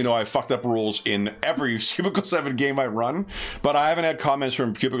certainly know I fucked up rules in every Cubicle 7 game I run, but I haven't had comments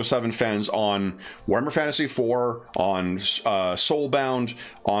from Cubicle 7 fans on Warhammer Fantasy 4, on Soulbound,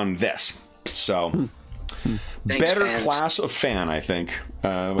 on this. So, Thanks, better fans. class of fan, I think,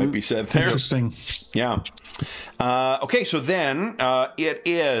 might be said there. Interesting. Yeah. Okay, so then it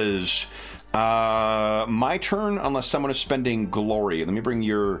is my turn unless someone is spending glory. Let me bring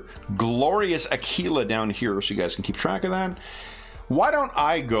your glorious Aquila down here so you guys can keep track of that. Why don't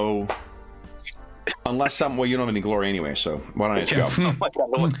I go unless some, well, you don't have any glory anyway, so why don't I just go? Oh my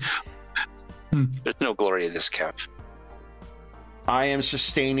God, there's no glory in this, Kev. I am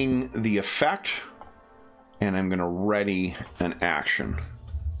sustaining the effect, and I'm going to ready an action.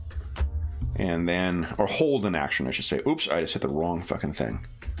 And then, or hold an action, I should say. Oops, I just hit the wrong fucking thing.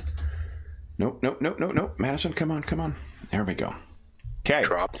 Nope. Madison, come on. There we go. Okay.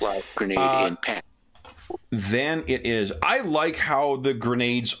 Drop live grenade in pen. Then it is, I like how the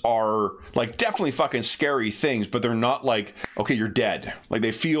grenades are, like, definitely fucking scary things, but they're not like, okay, you're dead. Like,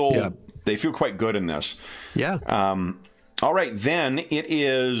 they feel quite good in this. Yeah. All right, then it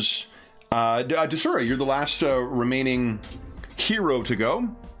is, Desura, you're the last remaining hero to go.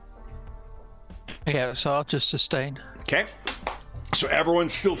 Yeah, so I'll just sustain. Okay. So everyone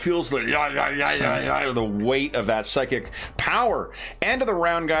still feels the the weight of that psychic power. End of the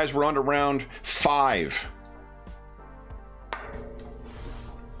round, guys. We're on to round 5.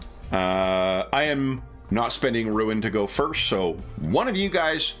 I am not spending ruin to go first, so one of you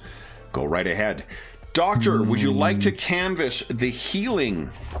guys go right ahead. Doctor, would you like to canvass the healing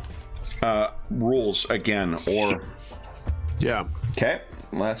rules again, or? Yeah. Okay.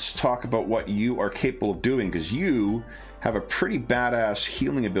 Let's talk about what you are capable of doing, because you have a pretty badass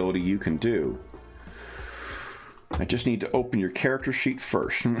healing ability you can do. I just need to open your character sheet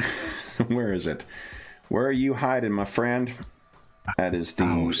first. Where is it? Where are you hiding, my friend? That is the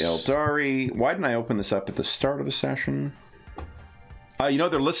Eldari. Why didn't I open this up at the start of the session? You know,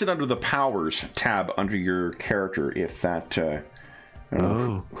 they're listed under the Powers tab under your character, if that... I don't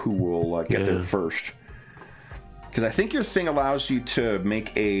know who will get there first. Because I think your thing allows you to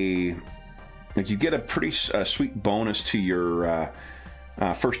make a... Like, you get a pretty sweet bonus to your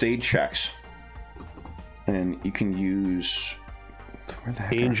first aid checks. And you can use... Where the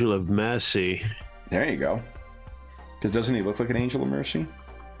heck Angel of Mercy. There you go. Because doesn't he look like an Angel of Mercy?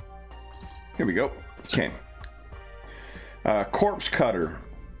 Here we go. Okay. Corpse Cutter.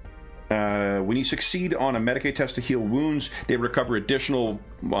 When you succeed on a Medicaid test to heal wounds, they recover additional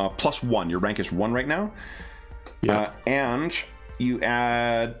 +1. Your rank is 1 right now. Yeah. And you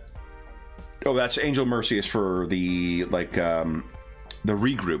add... Oh, that's Angel Mercy is for the, like, the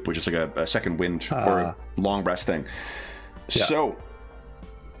regroup, which is like a second wind or a long rest thing. Yeah. So,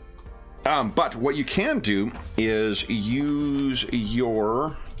 but what you can do is use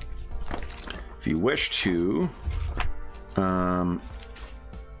your, if you wish to,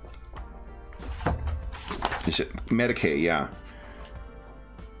 is it Medicaid? Yeah.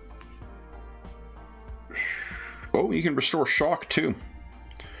 Oh, you can restore shock too.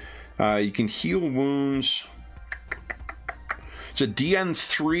 You can heal wounds. It's a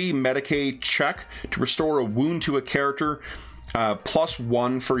DN3 Medicaid check to restore a wound to a character,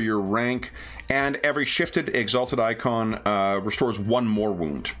 +1 for your rank, and every shifted exalted icon restores 1 more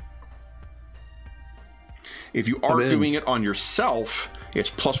wound. If you are doing it on yourself, it's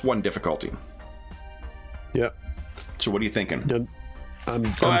 +1 difficulty. Yep. So what are you thinking? I'm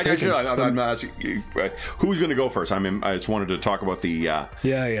not asking you, who's going to go first? I just wanted to talk about the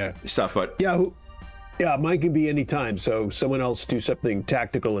stuff, but mine can be any time. So someone else do something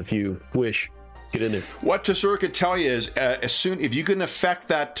tactical if you wish. Get in there. What Tesura could tell you is, if you can affect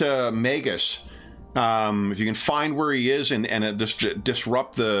that Magus, if you can find where he is and just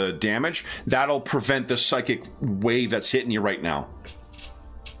disrupt the damage, that'll prevent the psychic wave that's hitting you right now.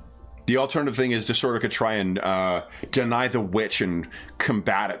 The alternative thing is to sort of try and deny the witch and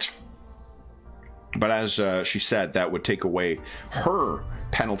combat it. But as she said, that would take away her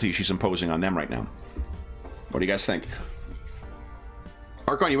penalty she's imposing on them right now. What do you guys think?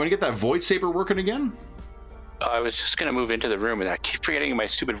 Archon, you want to get that Void Saber working again? I was just going to move into the room, and I keep forgetting my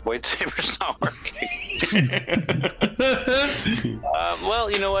stupid Void Saber's not working.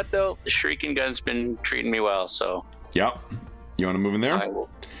 Well, you know what though? The shrieking gun's been treating me well, so. Yep. You want to move in there? I will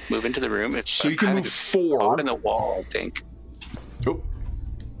move into the room. So you can move forward. In the wall, I think. Oh.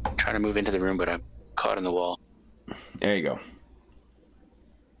 I'm trying to move into the room, but I'm caught in the wall. There you go.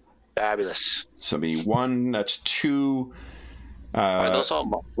 Fabulous. So be 1. That's 2. Those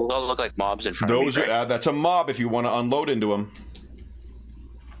all look like mobs in front of me, right? That's a mob if you want to unload into them.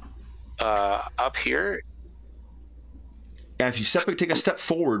 Up here. And if you take a step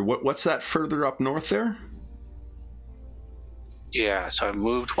forward, what's that further up north there? Yeah, so I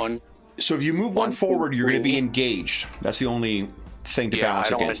moved 1. So if you move 1 forward, you're going to be engaged. That's the only thing to balance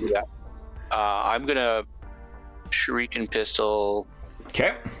I don't against. want to do that. I'm going to shuriken pistol.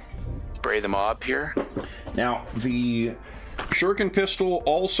 Okay. Spray the mob here. Now, the shuriken pistol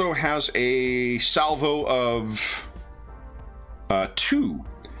also has a salvo of 2.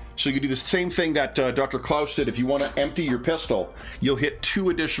 So you do the same thing that Dr. Klaus did. If you want to empty your pistol, you'll hit 2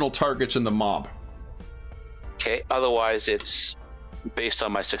 additional targets in the mob. Okay, otherwise it's based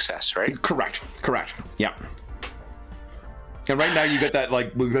on my success, right? Correct. Yeah. And right now you got that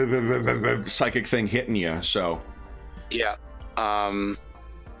like psychic thing hitting you, so. Yeah.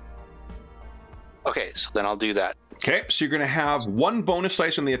 Okay, so then I'll do that. Okay, so you're going to have 1 bonus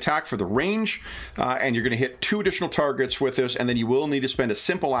dice on the attack for the range, and you're going to hit 2 additional targets with this, and then you will need to spend a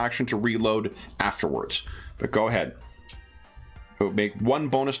simple action to reload afterwards. But go ahead. Make 1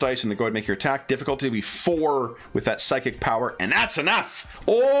 bonus dice, and then go ahead and make your attack. Difficulty will be 4 with that psychic power, and that's enough!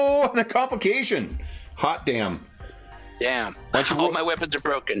 Oh, and a complication! Hot damn. Damn. All my weapons are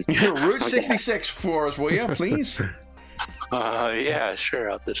broken. Route 66 for us, will you, please? Yeah, sure.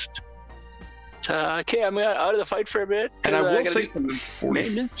 I'll just... okay, I'm out of the fight for a bit. And I will say...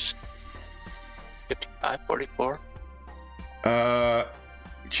 maintenance. 55, 44.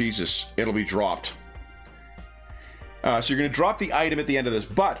 Jesus, it'll be dropped. So you're going to drop the item at the end of this,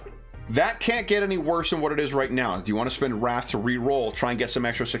 but that can't get any worse than what it is right now. Do you want to spend Wrath to re-roll, try and get some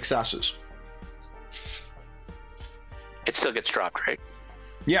extra successes? It still gets dropped, right?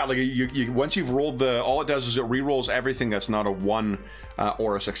 Yeah, like you once you've rolled all it does is it re-rolls everything that's not a 1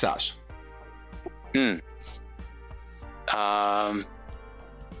 or a success. Everything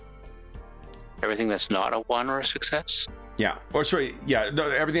that's not a 1 or a success? Yeah. Or sorry, yeah, no,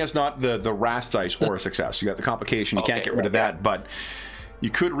 everything that's not the Wrath dice or a success. You got the complication, you can't get rid of that, but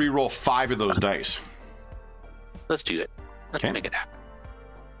you could re-roll 5 of those dice. Let's do it. Let's make it happen.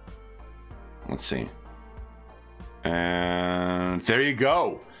 Let's see. And there you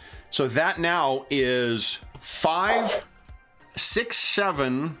go. So that now is 5, 6,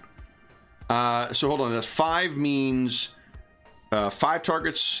 7. So hold on, that's 5 means 5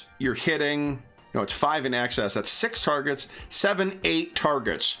 targets you're hitting. No, it's 5 in excess. That's 6 targets, 7, 8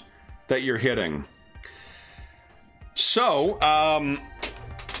 targets that you're hitting. So, go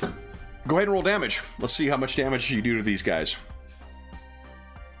ahead and roll damage. Let's see how much damage you do to these guys.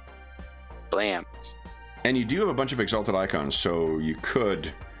 Blam. And you do have a bunch of exalted icons, so you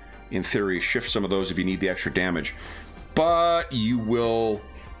could, in theory, shift some of those if you need the extra damage. But you will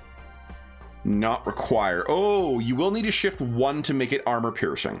not require... Oh, you will need to shift 1 to make it armor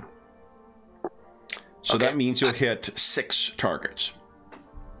piercing. So that means you'll hit 6 targets.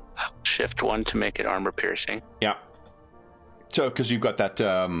 Shift 1 to make it armor piercing. Yeah. So, because you've got that,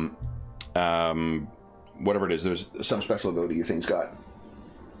 whatever it is, there's some special ability you think's got.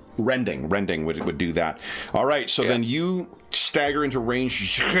 Rending would do that. All right, so then you stagger into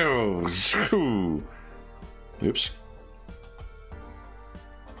range. Oops.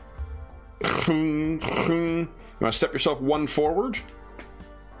 You want to step yourself 1 forward?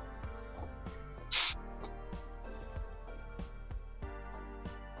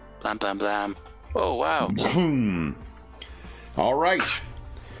 Blam, blam, blam. Oh, wow. All right.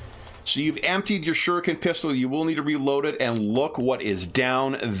 So you've emptied your shuriken pistol. You will need to reload it, and look what is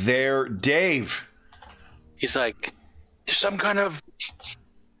down there, Dave. He's like, there's some kind of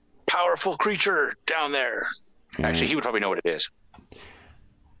powerful creature down there. Actually, he would probably know what it is.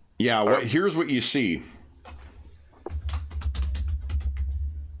 Yeah, well, here's what you see.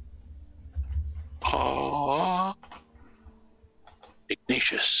 Oh,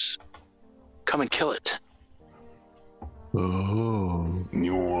 Ignatius, come and kill it. Oh.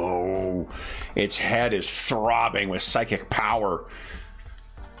 Whoa. Its head is throbbing with psychic power.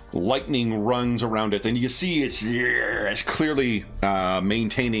 Lightning runs around it, and you see it's clearly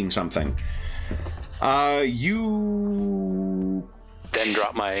maintaining something. You then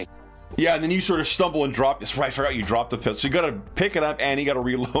drop my... Yeah, and then you sort of stumble and drop. That's right, I forgot you dropped the pistol. So you got to pick it up, and you got to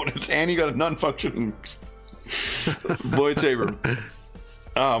reload it, and you got a non-functioning Void Saber.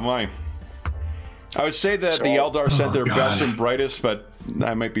 Oh, my. I would say that the Eldar sent their best and brightest, but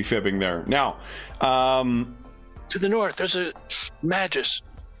I might be fibbing there. Now, to the north, there's a Magus.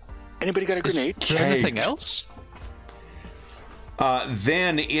 Anybody got a grenade? Is there anything else?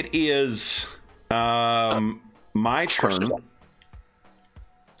 Then it is my turn.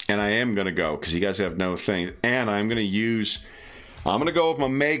 And I am going to go, because you guys have no thing. And I'm going to go with my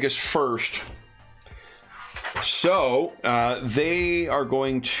Magus first. So, they are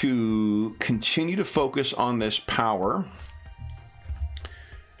going to continue to focus on this power.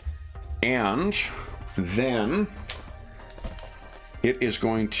 And then it is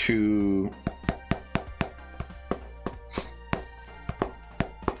going to...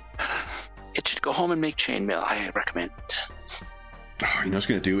 It should go home and make chainmail, I recommend. Oh, you know what it's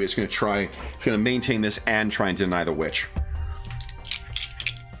going to do? It's going to maintain this and try and deny the witch.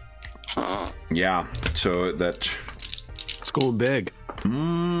 Yeah, so that... It's going big.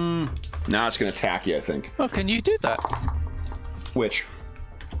 Now it's going to attack you, I think. Oh, can you do that? Which?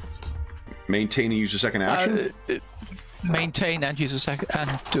 Maintain and use a second action? Maintain and use a second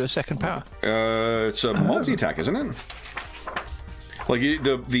and do a second power. It's a multi-attack, isn't it? Like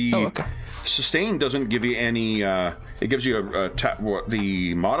the sustain doesn't give you any. It gives you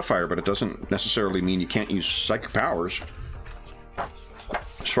the modifier, but it doesn't necessarily mean you can't use psychic powers.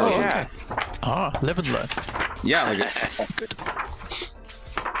 As far as yeah. Live and learn. Yeah, like Good.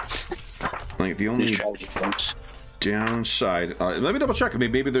 like the only downside. Let me double check.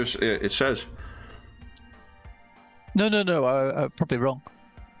 Maybe there's. It says. No. I'm probably wrong.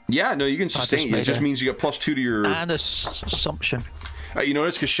 Yeah, no, you can sustain. It just means you get +2 to your. And assumption. You know,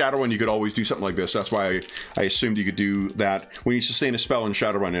 it's because Shadowrun, you could always do something like this. That's why I assumed you could do that. When you sustain a spell in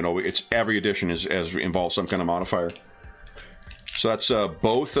Shadowrun, it's every edition involves some kind of modifier. So that's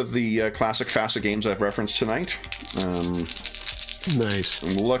both of the classic Facet games I've referenced tonight. Nice.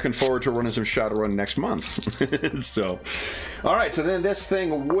 I'm looking forward to running some Shadowrun next month. So, all right. So then this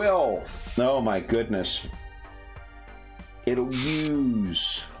thing will. Oh my goodness. It'll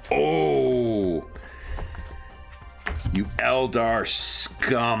use. Oh. You Eldar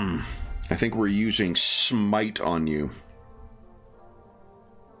scum. I think we're using Smite on you.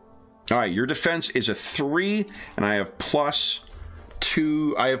 Alright, your defense is a 3, and I have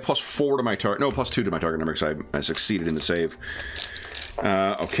 +2. I have +4 to my target. No, +2 to my target number because I succeeded in the save.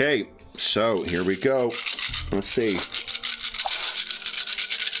 Okay, so here we go. Let's see.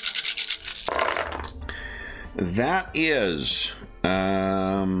 That is...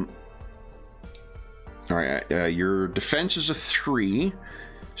 all right, your defense is a 3,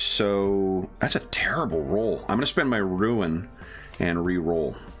 so that's a terrible roll. I'm going to spend my ruin and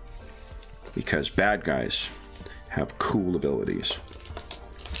re-roll because bad guys have cool abilities.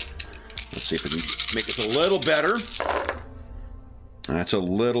 Let's see if we can make this a little better. That's a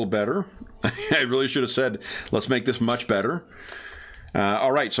little better. I really should have said, let's make this much better.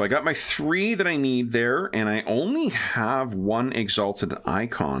 All right, so I got my 3 that I need there, and I only have 1 exalted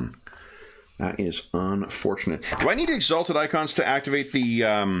icon. That is unfortunate. Do I need exalted icons to activate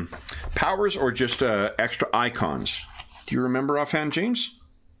the powers or just extra icons? Do you remember offhand, James?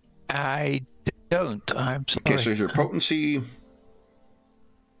 I don't. I'm sorry. Okay, so there's your potency.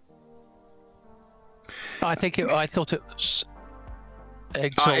 I thought it was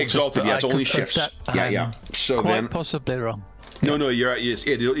exalted. Exalted, yeah, it's only shifts. Yeah. So quite then, possibly wrong. No, you're right.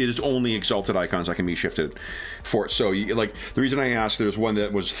 It is only exalted icons that can be shifted for it. So, like, the reason I asked, there's one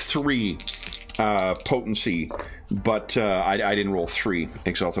that was 3 potency, but I didn't roll 3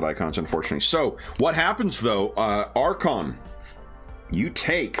 exalted icons, unfortunately. So, what happens though? Archon, you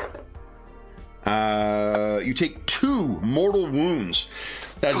take 2 mortal wounds.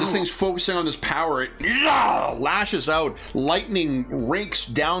 As this thing's focusing on this power, it lashes out, lightning rakes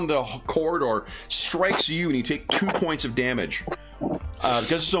down the corridor, strikes you, and you take 2 points of damage.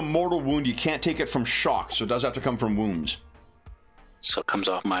 Because it's a mortal wound, you can't take it from shock, so it does have to come from wounds. So it comes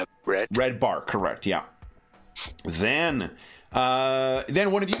off my red? Red bar, correct, yeah. Then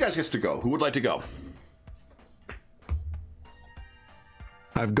one of you guys gets to go. Who would like to go?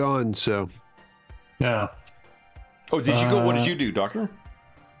 I've gone, so... Yeah. Oh, did you go? What did you do, Doctor?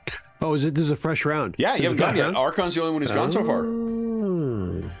 Oh, this is a fresh round? Yeah, you haven't gone yet. Archon's the only one who's gone so far.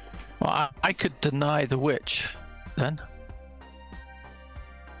 Well, I could deny the witch, then.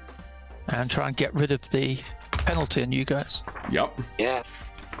 And try and get rid of the penalty on you guys. Yep. Yeah.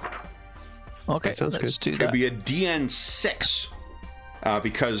 Okay, That sounds let's good. do that. It'd be a DN6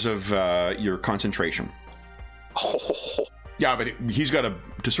 because of your concentration. Yeah, but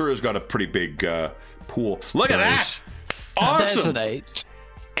Tesurio's got a pretty big pool. Look at that! And there's Awesome! an 8.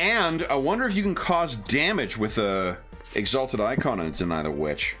 And I wonder if you can cause damage with a exalted icon and deny the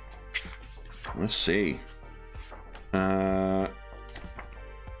witch. Let's see. No,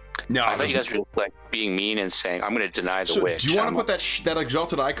 I thought you guys were like being mean and saying, "I'm going to deny the wish." Do you want to put that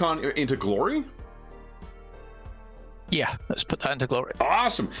exalted icon into glory? Yeah, let's put that into glory.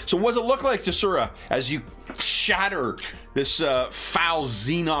 Awesome. So what does it look like, Tesura, as you shatter this foul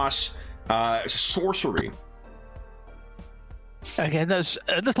Xenos sorcery? Again, there's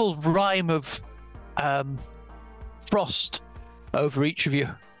a little rime of frost over each of you,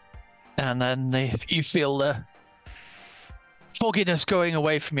 and then you feel the fogginess going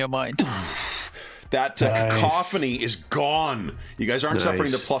away from your mind. That cacophony is gone. You guys aren't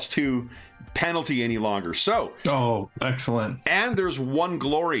suffering the +2 penalty any longer. So, excellent. And there's one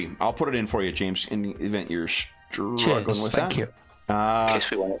glory. I'll put it in for you, James, in the event you're struggling with that. Thank you. In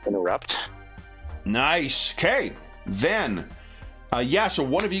case we want to interrupt. Nice. Okay, then, so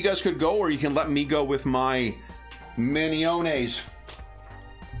one of you guys could go, or you can let me go with my miniones.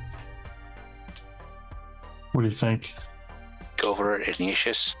 What do you think? Go over it,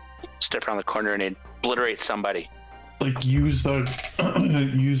 Ignatius. Step around the corner and obliterate somebody. Like use our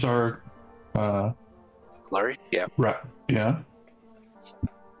Glory? Yeah. Right. Yeah.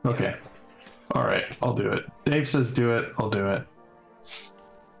 Okay. All right. I'll do it. Dave says do it. I'll do it.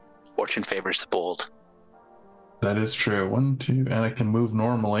 Fortune favors the bold. That is true. 1, 2, and I can move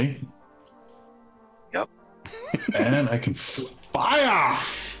normally. Yep. And I can fire.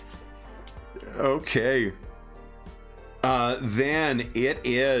 Okay. Then it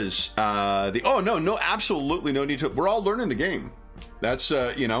is absolutely no need to. We're all learning the game. That's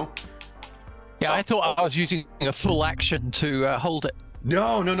Yeah, I thought I was using a full action to hold it.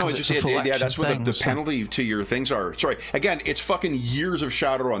 No. It's just that's what the so. penalty to your things are. Sorry. Again, it's fucking years of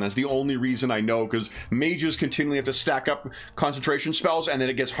Shadowrun. That's the only reason I know, because mages continually have to stack up concentration spells, and then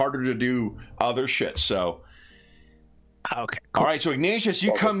it gets harder to do other shit. So. Okay. Cool. All right, so Ignatius,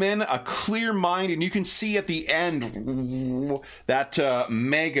 you come in a clear mind, and you can see at the end that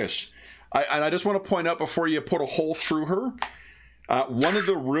Magus. And I just want to point out before you put a hole through her, one of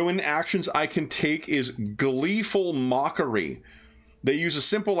the ruin actions I can take is Gleeful Mockery. They use a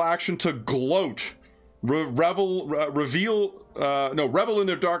simple action to gloat, revel in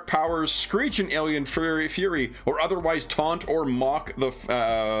their dark powers, screech in alien fury, or otherwise taunt or mock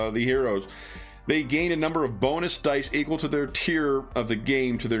the heroes. They gain a number of bonus dice equal to their tier of the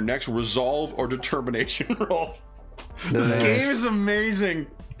game to their next resolve or determination roll. This game is amazing.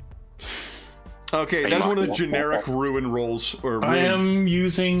 Okay, that's one of the generic ruin rolls. I am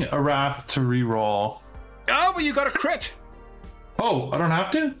using a wrath to reroll. Oh, but you got a crit. Oh, I don't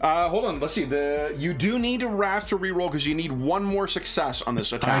have to? Hold on, let's see. You do need a wrath to reroll because you need one more success on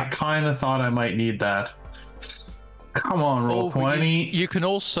this attack. I kind of thought I might need that. Come on, roll 20. You can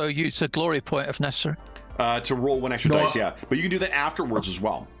also use a glory point if necessary. To roll one extra dice, yeah. But you can do that afterwards as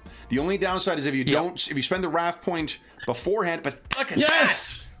well. The only downside is if you if you spend the wrath point beforehand, but look at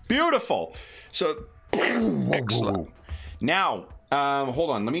that! Beautiful! So, excellent. Now, hold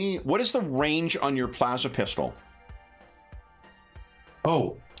on, what is the range on your plasma pistol?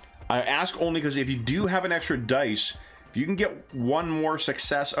 Oh. I ask only because if you do have an extra dice, if you can get one more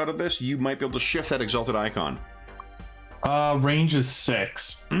success out of this, you might be able to shift that exalted icon. Range is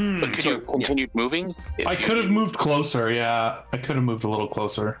 6. But could you continue moving? I could have moved closer, yeah. I could have moved a little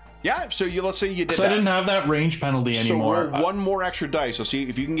closer. Yeah, so let's say you did that. I didn't have that range penalty anymore. So roll one more extra dice. So see,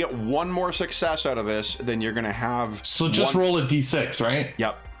 if you can get one more success out of this, then you're going to have... So just roll a d6, right?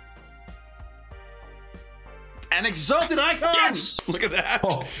 Yep. An exalted icon! Yes! Look at that!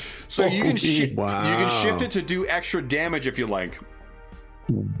 So you can shift it to do extra damage if you like.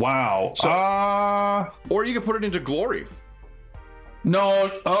 Wow. So, or you can put it into glory. No.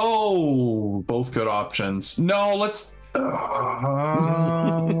 Oh, both good options. No, let's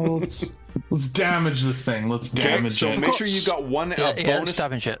damage this thing. Let's damage it. So make sure you got one bonus. Let's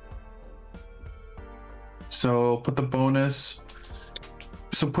damage it. So put the bonus.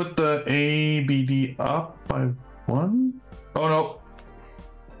 So put the ABD up by 1. Oh no.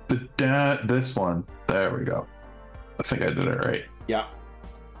 This one. There we go. I think I did it right. Yeah.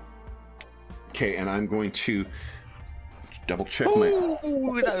 Okay, and I'm going to double check my...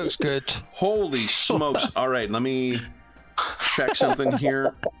 Ooh, that was good. Holy smokes. All right, let me check something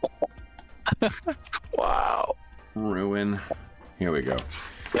here. Wow. Ruin. Here we go.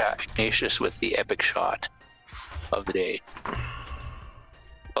 Yeah, Ignatius with the epic shot of the day.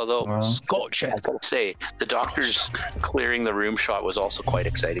 Although, Scotch, I gotta say, the doctor's clearing the room shot was also quite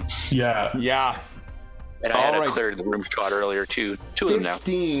exciting. Yeah. Yeah. And I had a clear the room shot earlier too. 2 of them now.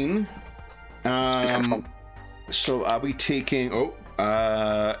 15. So I'll be taking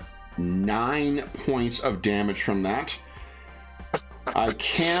 9 points of damage from that. I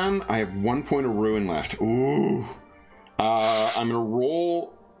can. I have 1 point of ruin left. Ooh. I'm gonna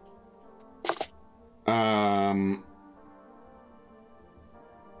roll.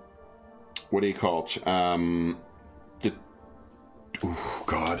 What do you call it? Oh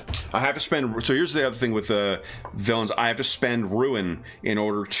God! I have to spend. So here's the other thing with the villains. I have to spend ruin in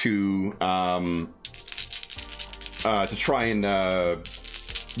order to try and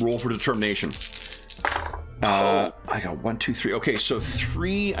roll for determination. I got 1, 2, 3. Okay, so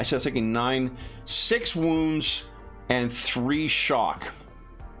 3. I said I was taking 9, 6 wounds, and 3 shock.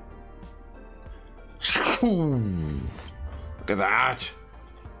 Ooh, look at that.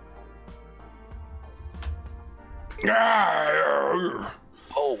 Oh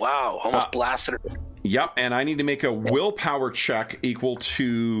wow! Almost blasted her. Yep, and I need to make a willpower check equal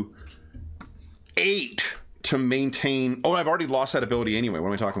to 8 to maintain. Oh, I've already lost that ability anyway. What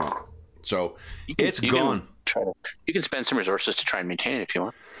am I talking about? So it's gone. You can spend some resources to try and maintain it if you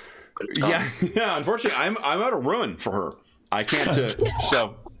want. But it's gone. Yeah. Unfortunately, I'm out of ruin for her. I can't.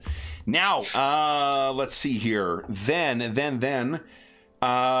 So now, let's see here. Then,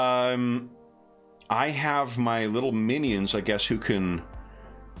 I have my little minions, I guess, who can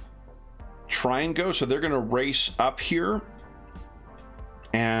try and go. So they're going to race up here,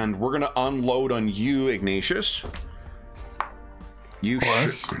 and we're going to unload on you, Ignatius. You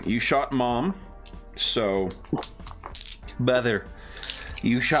shot Mom, so Mother,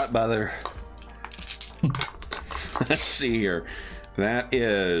 you shot Mother. Let's see here. That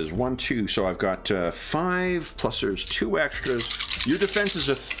is 1, 2. So I've got 5 plus there's 2 extras. Your defense is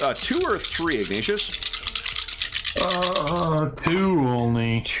a 2 or a 3, Ignatius? 2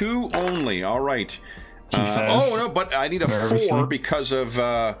 only. 2 only. All right. Says, oh no, but I need a nervously. 4 because of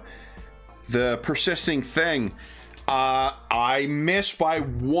the persisting thing. I miss by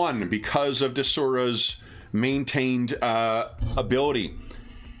 1 because of Desura's maintained ability.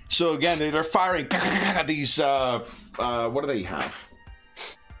 So again, they're firing these. What do they have?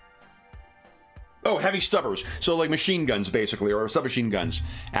 Oh, heavy stubbers. So like machine guns, basically, or submachine guns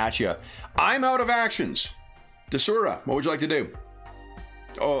at you. I'm out of actions. Desura, what would you like to do?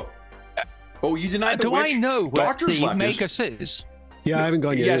 Oh, you denied the witch. Do I know what Doctor's the left, Magus is? Yeah, I haven't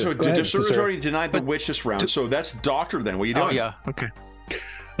gone yet. Yeah, so Go ahead, Desura's Desura. already denied the witch this round. So that's Doctor then. What are you doing? Oh yeah, okay.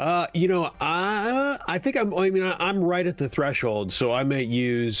 I think I'm right at the threshold, so I might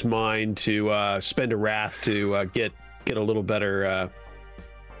use mine to spend a wrath to get a little better.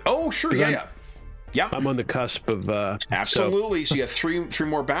 Oh, sure, yeah. I'm on the cusp of absolutely. So you have three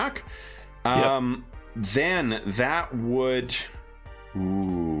more back. Then that would.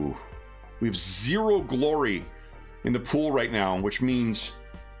 Ooh, we have 0 glory in the pool right now, which means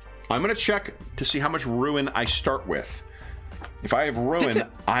I'm going to check to see how much ruin I start with. If I have ruin,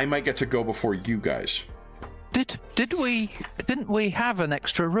 I might get to go before you guys. Didn't we have an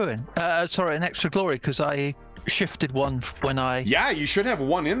extra ruin? Sorry, an extra glory, because I shifted 1 when I. Yeah, you should have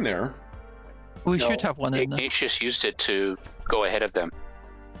 1 in there. We should have 1 in there. Ignatius used it to go ahead of them.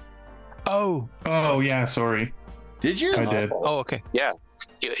 Oh, yeah, sorry. Did you? I did. oh, okay. Yeah,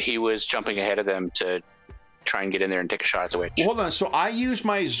 he was jumping ahead of them to try and get in there and take a shot at the witch. Well, hold on. So I use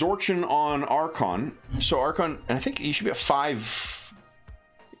my Zorchin on Archon. So Archon, and I think you should be at 5.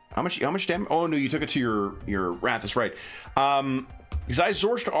 How much damage? Oh no, you took it to your wrath. That's right. Because I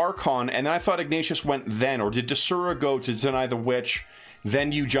Zorched Archon, and then I thought Ignatius went then, or did Desura go to deny the witch?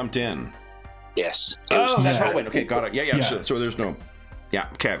 Then you jumped in. Yes. Oh, that's how it went. Okay, got it. Yeah. So there's no. Yeah.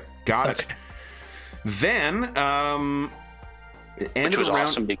 Okay, got it. Then Which was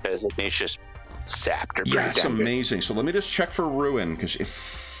awesome because Ignatius sapped her. Yeah, it's amazing. So let me just check for ruin, because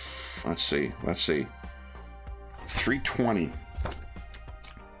if let's see, 320.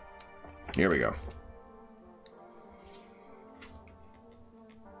 Here we go.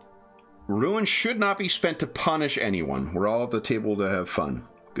 Ruin should not be spent to punish anyone. We're all at the table to have fun.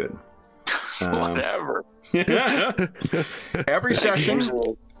 Good. Whatever. Every session.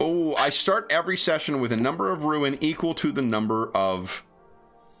 Oh, I start every session with a number of ruin equal to the number of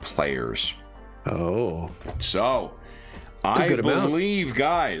players. Oh. So, I believe,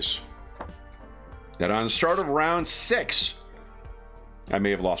 guys, that on the start of round 6, I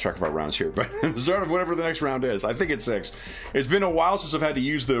may have lost track of our rounds here, but the start of whatever the next round is, I think it's 6. It's been a while since I've had to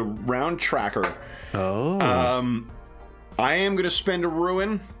use the round tracker. Oh. I am going to spend a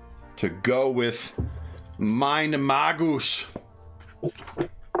ruin to go with Mind Magus.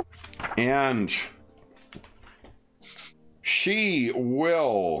 And she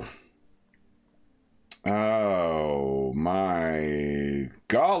will... Oh my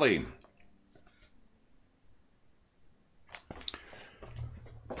golly.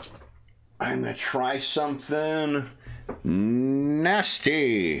 I'm gonna try something.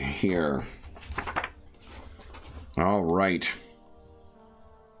 nasty here. All right.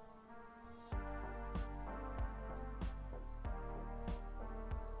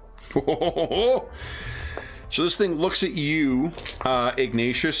 So this thing looks at you,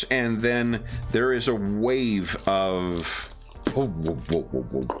 Ignatius, and then there is a wave of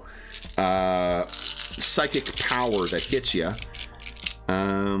psychic power that hits you.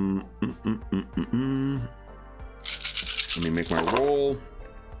 Let me make my roll.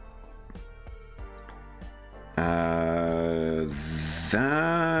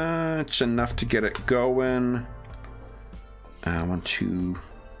 That's enough to get it going. I want to...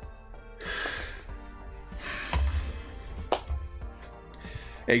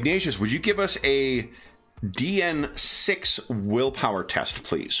 Ignatius, would you give us a DN6 willpower test,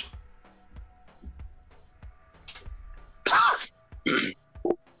 please?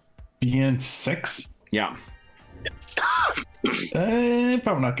 DN6? Yeah.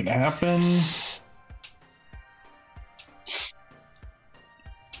 Probably not gonna happen.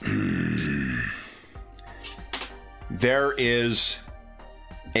 There is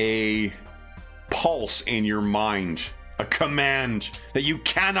a pulse in your mind, a command that you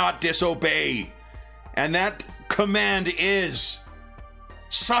cannot disobey, and that command is: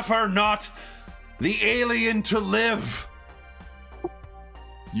 suffer not the alien to live.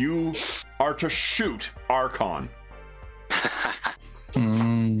 You are to shoot Archon.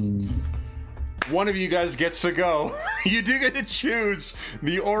 One of you guys gets to go. You do get to choose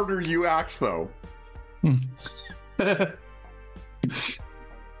the order you act, though. But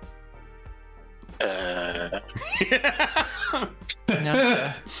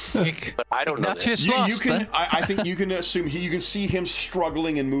I don't know. You can. I think you can assume you can see him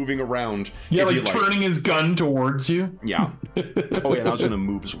struggling and moving around. Yeah, like turning his gun towards you. Yeah. Oh yeah, and I was gonna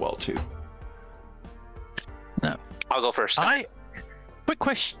move as well too. No, I'll go first. Quick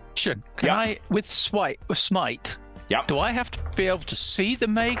question: Can I, with smite? Yep. Do I have to be able to see the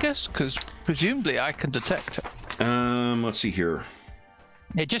Magus? Because presumably I can detect it. Let's see here.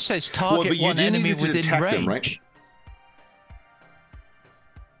 It just says target one enemy within range. Them, right?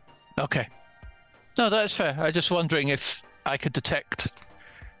 Okay. No, that's fair. I'm just wondering if I could detect.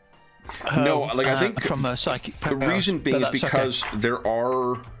 No, like I think from a psychic power. The reason being is because there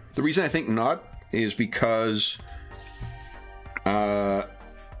are. The reason I think not is because.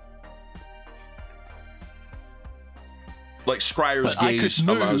 Like Scryer's gaze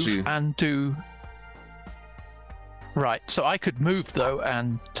allows you and do. Right, so I could move though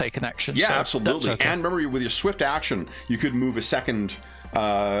and take an action. Yeah, so absolutely. Okay. And remember, with your swift action, you could move a second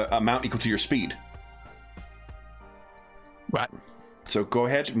amount equal to your speed. Right. So go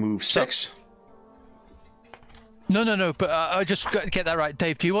ahead, move 6. No. But I just got to get that right,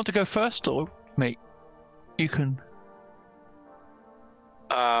 Dave. Do you want to go first or me? You can.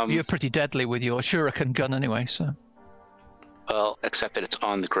 You're pretty deadly with your shuriken gun anyway, so. Well, except that it's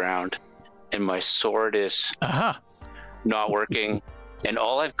on the ground, and my sword is not working, and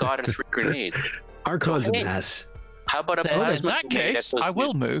all I've got are 3 grenades. Archon's a mess. How about a plasma in that case, I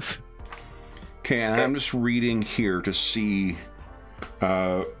will move. Okay, and I'm just reading here to see.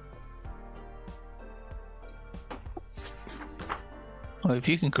 Well, if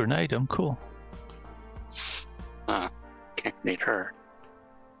you can grenade them, cool. Can't grenade her.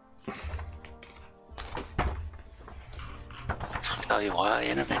 Tell you why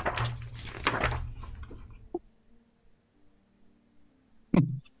in a minute.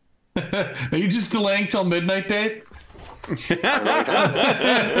 Are you just delaying till midnight, Dave?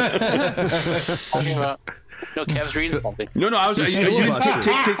 No, Kev's reading something. No, I was. You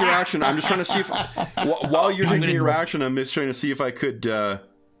take your action. I'm just trying to see if, while you're taking your action, I'm just trying to see if I could. I'm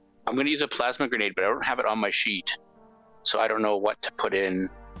going to use a plasma grenade, but I don't have it on my sheet, so I don't know what to put in.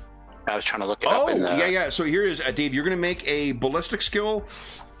 I was trying to look it up. Yeah. So here is Dave. You're going to make a ballistic skill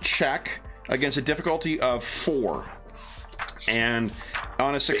check against a difficulty of 4, and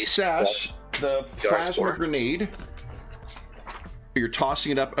on a success, the plasma grenade. You're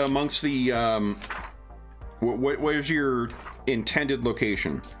tossing it up amongst the. What is your intended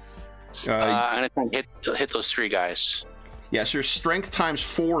location? I'm going to hit those 3 guys. Yeah, so your strength times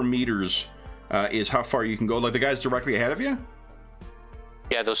 4 meters is how far you can go. Like the guys directly ahead of you?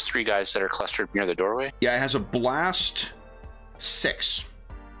 Yeah, those 3 guys that are clustered near the doorway. Yeah, it has a blast 6.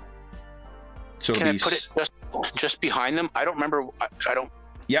 So can I put it just behind them? I don't remember. I don't.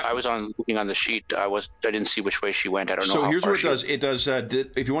 Yeah, I was looking on the sheet. I didn't see which way she went. I don't know. So here's what it does. It does.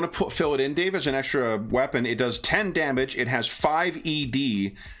 If you want to fill it in, Dave, as an extra weapon, it does 10 damage. It has 5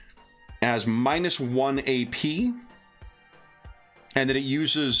 ED, as -1 AP, and then it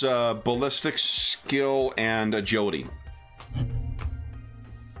uses ballistic skill and agility.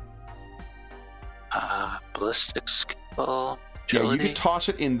 ballistic skill. Yeah, you Agility. could toss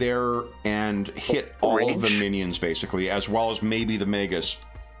it in there and hit all of the Range? minions, basically, as well as maybe the Magus.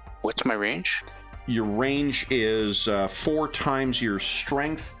 What's my range? Your range is 4 times your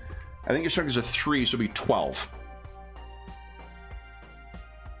strength. I think your strength is a 3, so it'll be 12.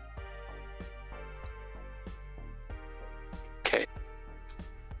 Okay.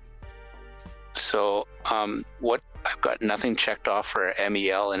 So, what? I've got nothing checked off for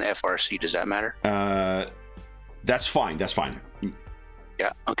MEL and FRC. Does that matter? That's fine. That's fine.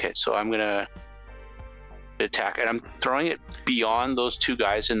 Yeah. Okay. So I'm gonna attack, and I'm throwing it beyond those two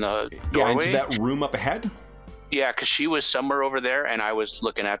guys in the Yeah, doorway. into that room up ahead. Yeah, because she was somewhere over there, and I was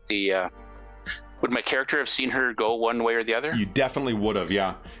looking at the. Would my character have seen her go one way or the other? You definitely would have.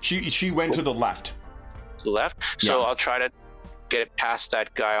 Yeah, she went to the left. To the left. So Yeah. I'll try to get it past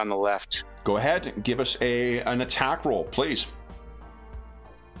that guy on the left. Go ahead and give us an attack roll, please.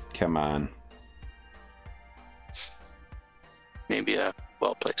 Come on. Maybe a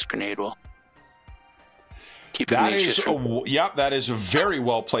well-placed grenade will keep That Ignatius is, from- yep, that is a very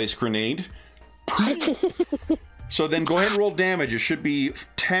well placed grenade. So then go ahead and roll damage. It should be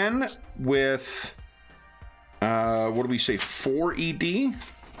 10 with, what do we say, 4 ED?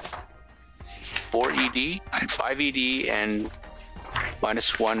 4 ED, I had 5 ED, and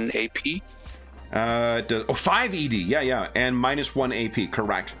 -1 AP. 5 ED, yeah, and -1 AP,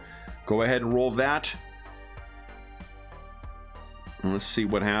 correct. Go ahead and roll that. And let's see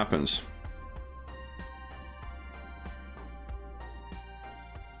what happens.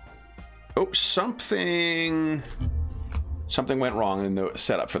 Oh, something went wrong in the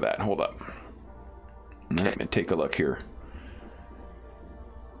setup for that. Hold up. Let me take a look here.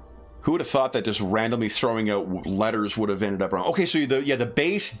 Who would have thought that just randomly throwing out letters would have ended up wrong? Okay, so the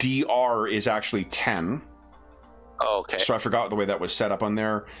base DR is actually 10. Oh, okay. So I forgot the way that was set up on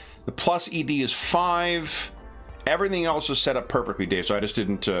there. The plus ED is 5. Everything else is set up perfectly, Dave. So I just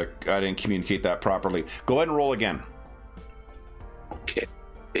didn't communicate that properly. Go ahead and roll again. Okay,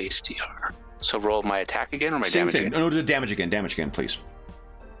 base DR. So roll my attack again or my Same damage thing. again? No, the damage again. Damage again, please.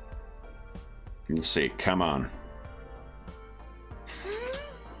 Let's see. Come on.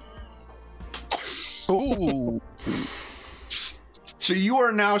 Ooh. So you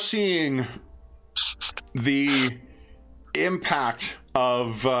are now seeing the impact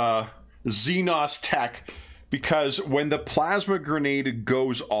of Xenos tech, because when the plasma grenade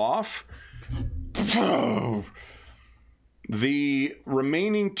goes off, the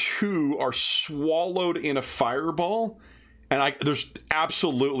remaining 2 are swallowed in a fireball. And there's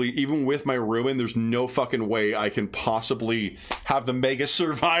absolutely, even with my ruin, there's no fucking way I can possibly have the Mega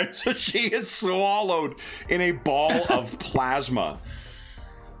survive. So she is swallowed in a ball of plasma.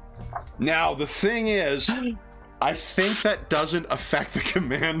 Now, the thing is, I think that doesn't affect the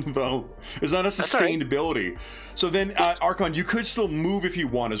command, though. It's not a sustained ability. So then, Archon, you could still move if you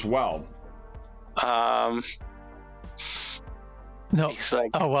want as well. No. He's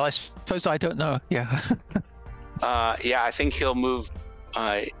like, Oh, well, I suppose I don't know. Yeah. yeah, I think he'll move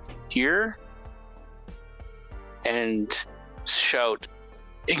here and shout,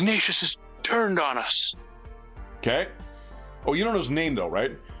 "Ignatius has turned on us." Okay. Oh, you don't know his name, though,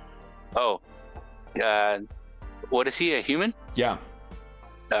 right? Oh, what is he, a human? Yeah.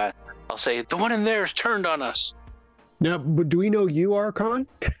 I'll say, "The one in there has turned on us." Now, but do we know you, Archon?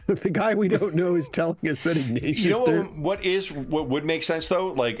 The guy we don't know is telling us that Ignatius. You know what would make sense,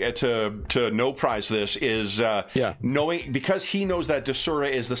 though, like to no prize this is knowing, because he knows that Desura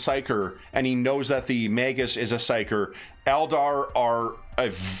is the Psyker and he knows that the Magus is a Psyker. Eldar are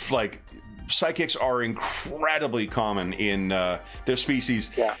like psychics are incredibly common in their species.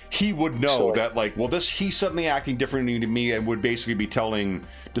 Yeah. He would know that, like, well, he's suddenly acting differently to me and would basically be telling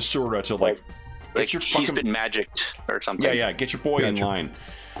Desura to like he's been magicked or something. Yeah, get your boy in line.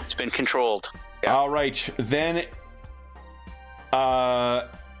 It's been controlled. Yeah. All right, then you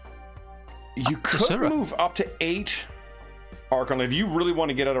could Desura. move up to 8, Archon. If you really want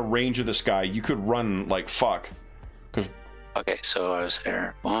to get out of range of this guy, you could run like fuck. Okay, so I was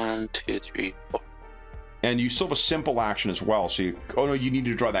there. 1, 2, 3, 4. And you still have a simple action as well. So oh no, you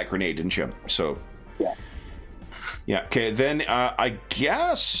needed to draw that grenade, didn't you? So yeah. Okay, then I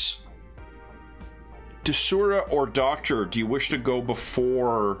guess Desura or Doctor, do you wish to go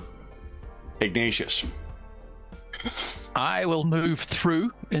before Ignatius? I will move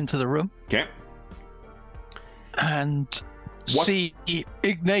through into the room Okay. and see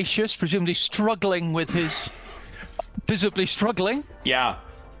Ignatius presumably struggling with his... visibly struggling. Yeah.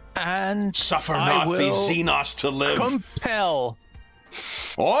 And Suffer I not the will Xenos to live. compel.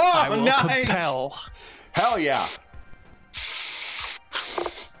 Oh, I will nice. compel. Hell yeah.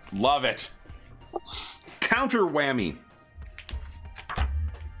 Love it. counter whammy.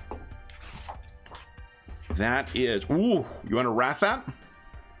 That is... Ooh, you want to wrath that?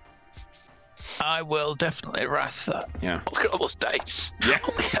 I will definitely wrath that. Yeah. Look at all those dice. Yeah.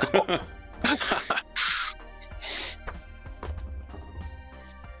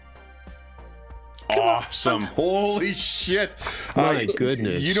 Awesome. Holy shit. My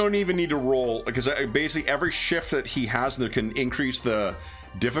goodness. You don't even need to roll, because basically every shift that he has there can increase the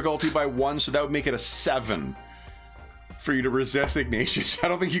difficulty by 1, so that would make it a 7 for you to resist Ignatius. I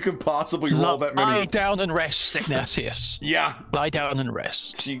don't think you can possibly roll that many. Lie down and rest, Ignatius. Yeah. Lie down and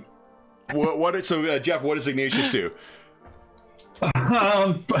rest. See, Jeff, what does Ignatius do?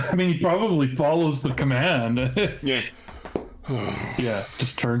 I mean, he probably follows the command. Yeah. Yeah,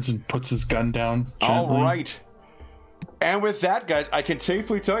 just turns and puts his gun down gently. All right. And with that, guys, I can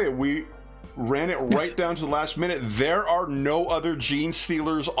safely tell you, we ran it right down to the last minute. There are no other gene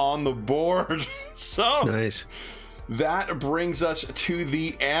stealers on the board. So Nice. that brings us to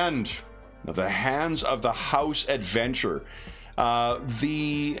the end of the Hands of the House adventure.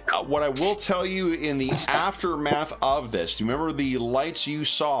 What I will tell you in the aftermath of this, do you remember the lights you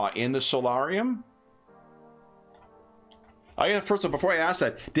saw in the solarium? First of all, before I ask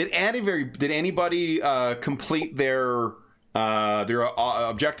that, did anybody complete their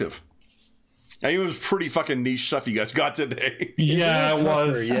objective? I mean, it was pretty fucking niche stuff you guys got today. Yeah, it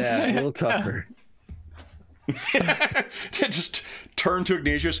was. Yeah, a little tougher. Just turn to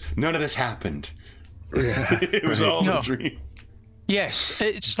Ignatius. None of this happened. Yeah, It was all a dream. Yes,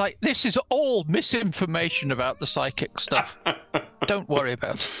 it's like, this is all misinformation about the psychic stuff. Don't worry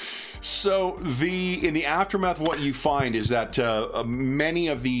about it. So in the aftermath, what you find is that many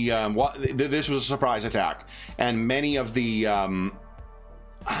of the this was a surprise attack, and many of the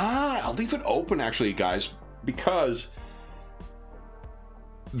I'll leave it open actually, guys, because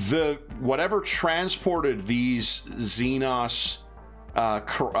whatever transported these Xenos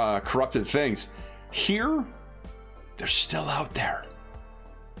corrupted things here, they're still out there.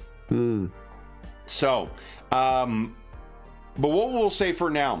 So, but what we'll say for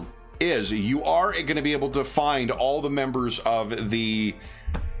now is you are going to be able to find all the members of the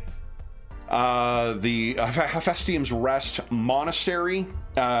Hephaestium's Rest Monastery,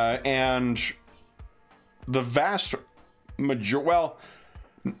 and the vast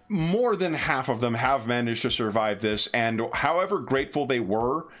more than half of them have managed to survive this, and however grateful they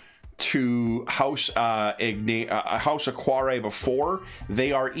were to House Aquare before,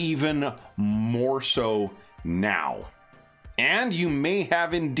 they are even more so now. And you may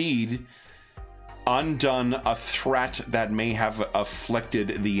have indeed undone a threat that may have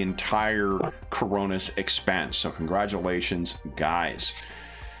afflicted the entire Coronis expanse. So congratulations, guys.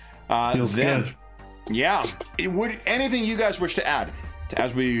 Feels good. Yeah. Would anything you guys wish to add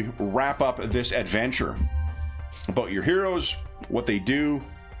as we wrap up this adventure about your heroes, what they do?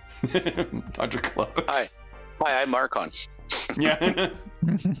 Dr. Klaus. Hi, I'm Archon. Yeah.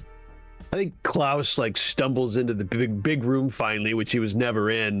 I think Klaus stumbles into the big room finally, which he was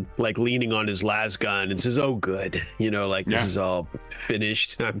never in, leaning on his las gun, and says, "Oh, good, this is all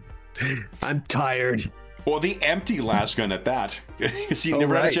finished. I'm tired." Well, the empty las gun at that, because he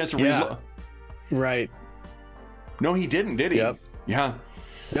never had a chance to reload. Right. No, he didn't, did he? Yep. Yeah.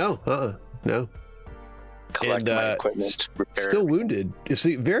 No. No. Collect my equipment. Repair. Still wounded. You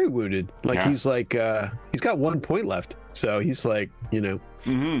see, very wounded. Yeah. He's he's got 1 point left, so he's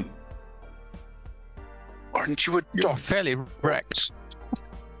Mm-hmm. Aren't you You're fairly wrecked.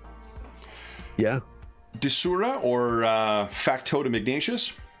 Yeah. Desura or Factotum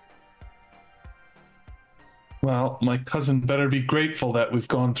Ignatius? Well, my cousin better be grateful that we've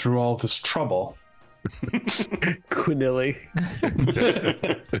gone through all this trouble. Quinilly.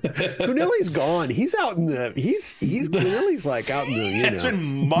 Quinilly's gone. He's out in the. Quinilly's out in the. It's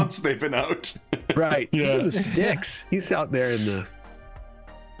been months they've been out. Right. Yeah. He's in the sticks. He's out there in the.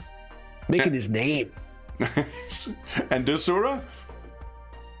 Making his name. And Desura?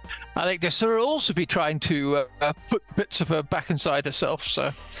 I think Desura will also be trying to put bits of her back inside herself, so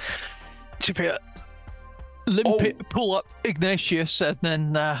to be pull up Ignatius and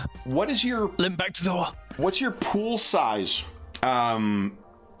then What is your limp back to the door. What's your pool size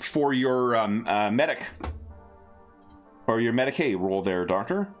for your medic or your Medicaid roll there,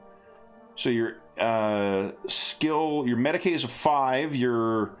 Doctor? So your skill, your Medicaid is a 5,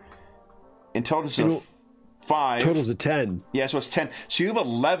 your intelligence is a 5. Total's a 10. Yeah, so it's 10. So you have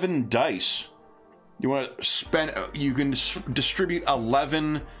 11 dice. You want to spend, you can distribute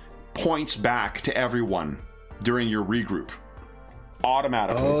 11 points back to everyone during your regroup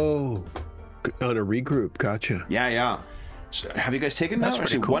automatically. Oh, on a regroup. Gotcha. Yeah. So have you guys taken That's that?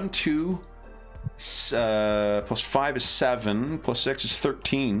 pretty Actually, cool. 1, 2, plus 5 is 7, plus 6 is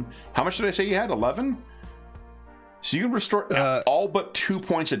 13. How much did I say you had? 11? So you can restore all but 2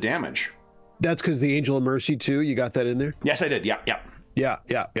 points of damage. That's because the Angel of Mercy too. You got that in there? Yes, I did. Yeah.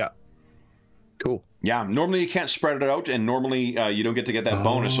 Yeah. Cool. Yeah, normally you can't spread it out, and normally you don't get to get that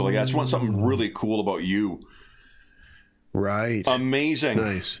bonus. So like, that's something really cool about you. Right. Amazing.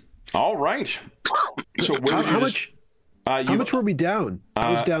 Nice. All right. So how much were we down?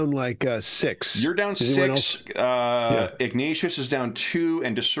 I was down like 6. You're down 6. Ignatius is down 2,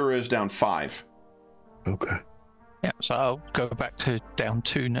 and Desura is down 5. Okay. Yeah, so I'll go back to down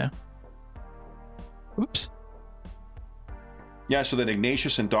 2 now. Oops. Yeah, so then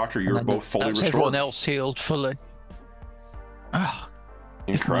Ignatius and Doctor, you're both fully restored. Everyone else healed fully. Ah,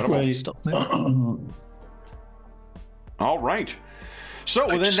 incredible. Stop there. All right. So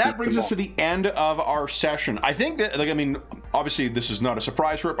then that brings us to the end of our session. I think that, like, I mean, obviously this is not a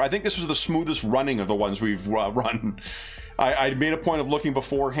surprise for it, but I think this was the smoothest running of the ones we've run. I made a point of looking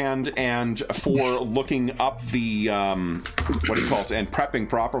beforehand and for looking up the, what do you call it, and prepping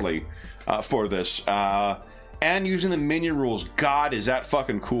properly for this. And using the minion rules. God, is that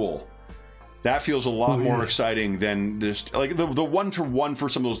fucking cool. That feels a lot more exciting than this. Like, the one-to-one for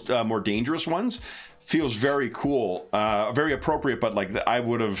some of those more dangerous ones feels very cool, very appropriate, but like I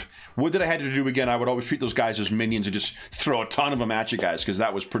would that I had to do again, I would always treat those guys as minions and just throw a ton of them at you guys, because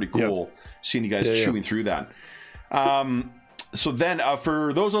that was pretty cool seeing you guys chewing through that. So then,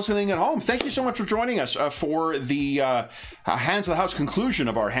 for those listening at home, thank you so much for joining us for the Hands of the House conclusion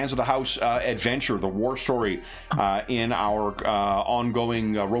of our Hands of the House adventure, the war story in our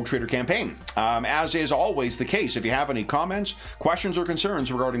ongoing Rogue Trader campaign. As is always the case, if you have any comments, questions, or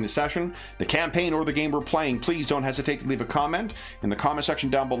concerns regarding the session, the campaign, or the game we're playing, please don't hesitate to leave a comment in the comment section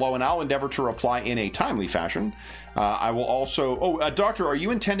down below, and I'll endeavor to reply in a timely fashion. I will also... Doctor, are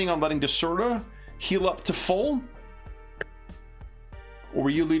you intending on letting Desura heal up to full? Or were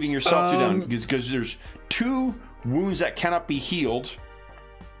you leaving yourself too down? Because there's 2 wounds that cannot be healed.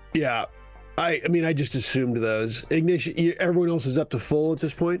 Yeah. I mean, I just assumed those. Ignatius, everyone else is up to full at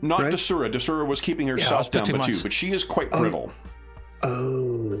this point? Not right? Desura. Desura was keeping herself down by 2, but she is quite brittle.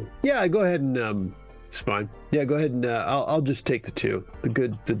 Oh. Yeah, go ahead and... it's fine. Yeah, go ahead and... I'll just take the 2.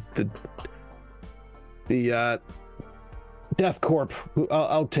 The Death Corp.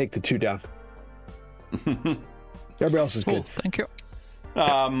 I'll take the 2 down. Everybody else is good. Thank you.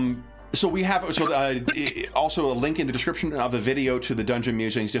 So we have also a link in the description of the video to the Dungeon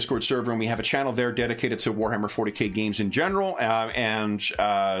Musings Discord server, and we have a channel there dedicated to Warhammer 40K games in general, and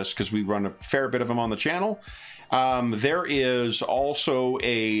because we run a fair bit of them on the channel. There is also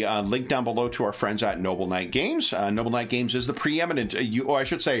a link down below to our friends at Noble Knight Games. Noble Knight Games is the preeminent, I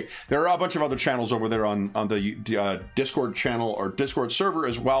should say, there are a bunch of other channels over there on the Discord channel or Discord server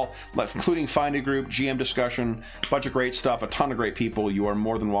as well, including Find a Group, GM Discussion, a bunch of great stuff, a ton of great people. You are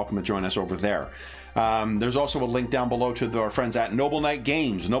more than welcome to join us over there. There's also a link down below to our friends at Noble Knight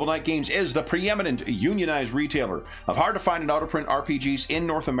Games. Noble Knight Games is the preeminent unionized retailer of hard-to-find and out-of-print RPGs in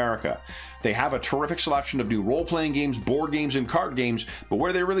North America. They have a terrific selection of new role-playing games, board games, and card games, but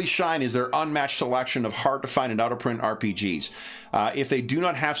where they really shine is their unmatched selection of hard-to-find and out-of-print RPGs. If they do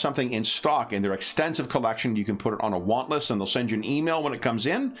not have something in stock in their extensive collection, you can put it on a want list, and they'll send you an email when it comes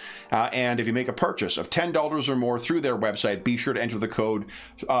in. And if you make a purchase of $10 or more through their website, be sure to enter the code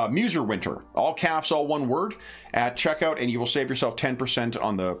Muserwinter, all caps, all one word, at checkout, and you will save yourself 10%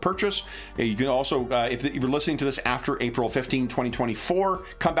 on the purchase. You can also, if you're listening to this after April 15, 2024,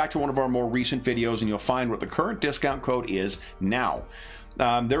 come back to one of our more recent videos and you'll find what the current discount code is now.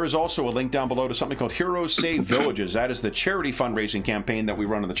 There is also a link down below to something called Heroes Save Villages. That is the charity fundraising campaign that we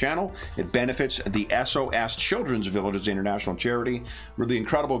run on the channel. It benefits the SOS Children's Villages International Charity. Really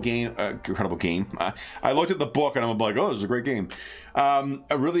incredible game. I looked at the book and I'm like, oh, this is a great game.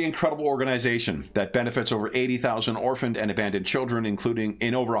 A really incredible organization that benefits over 80,000 orphaned and abandoned children, including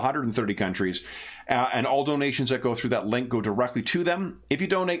in over 130 countries. And all donations that go through that link go directly to them. If you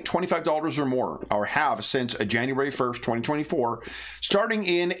donate $25 or more, or have since January 1st, 2024, starting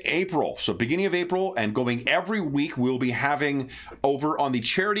in April, so beginning of April and going every week, we'll be having over on the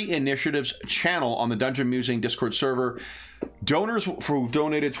Charity Initiatives channel on the Dungeon Musing Discord server, donors who've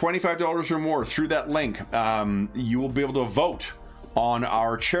donated $25 or more through that link, you will be able to vote on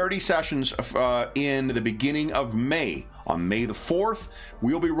our charity sessions in the beginning of May. On May the 4th,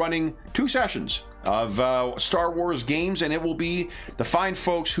 we'll be running 2 sessions of Star Wars games, and it will be the fine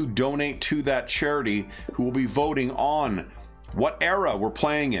folks who donate to that charity who will be voting on what era we're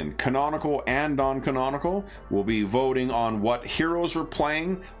playing in, canonical and non-canonical. We'll be voting on what heroes we're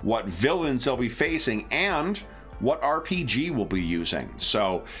playing, what villains they'll be facing, and what RPG we'll be using.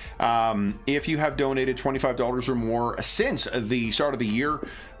 So if you have donated $25 or more since the start of the year,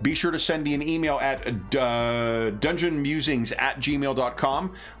 be sure to send me an email at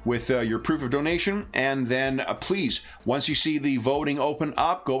dungeonmusings@gmail.com with your proof of donation. And then please, once you see the voting open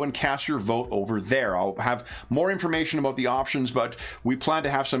up, go and cast your vote over there. I'll have more information about the options, but we plan to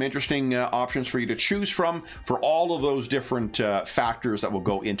have some interesting options for you to choose from for all of those different factors that will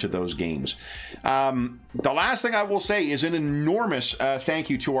go into those games. The last thing I will say is an enormous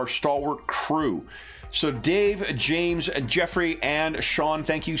thank you to our stalwart crew. So Dave, James, Jeffrey, and Sean,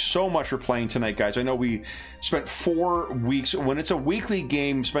 thank you so much for playing tonight, guys. I know we spent 4 weeks. When it's a weekly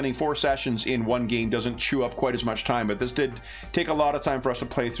game, spending 4 sessions in one game doesn't chew up quite as much time, but this did take a lot of time for us to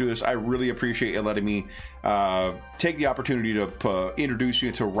play through this. I really appreciate you letting me take the opportunity to introduce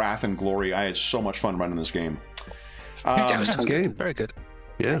you to Wrath and Glory. I had so much fun running this game. Yeah, it was a game. Very good.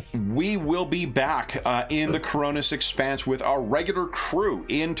 Yeah. We will be back in the Coronis Expanse with our regular crew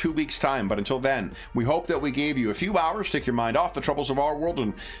in 2 weeks' time. But until then, we hope that we gave you a few hours to take your mind off the troubles of our world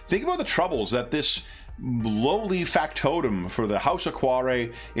and think about the troubles that this lowly factotum for the House of Quare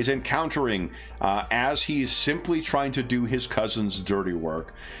is encountering as he is simply trying to do his cousin's dirty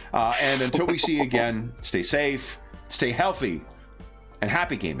work. And until we see you again, stay safe, stay healthy, and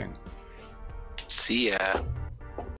happy gaming. See ya.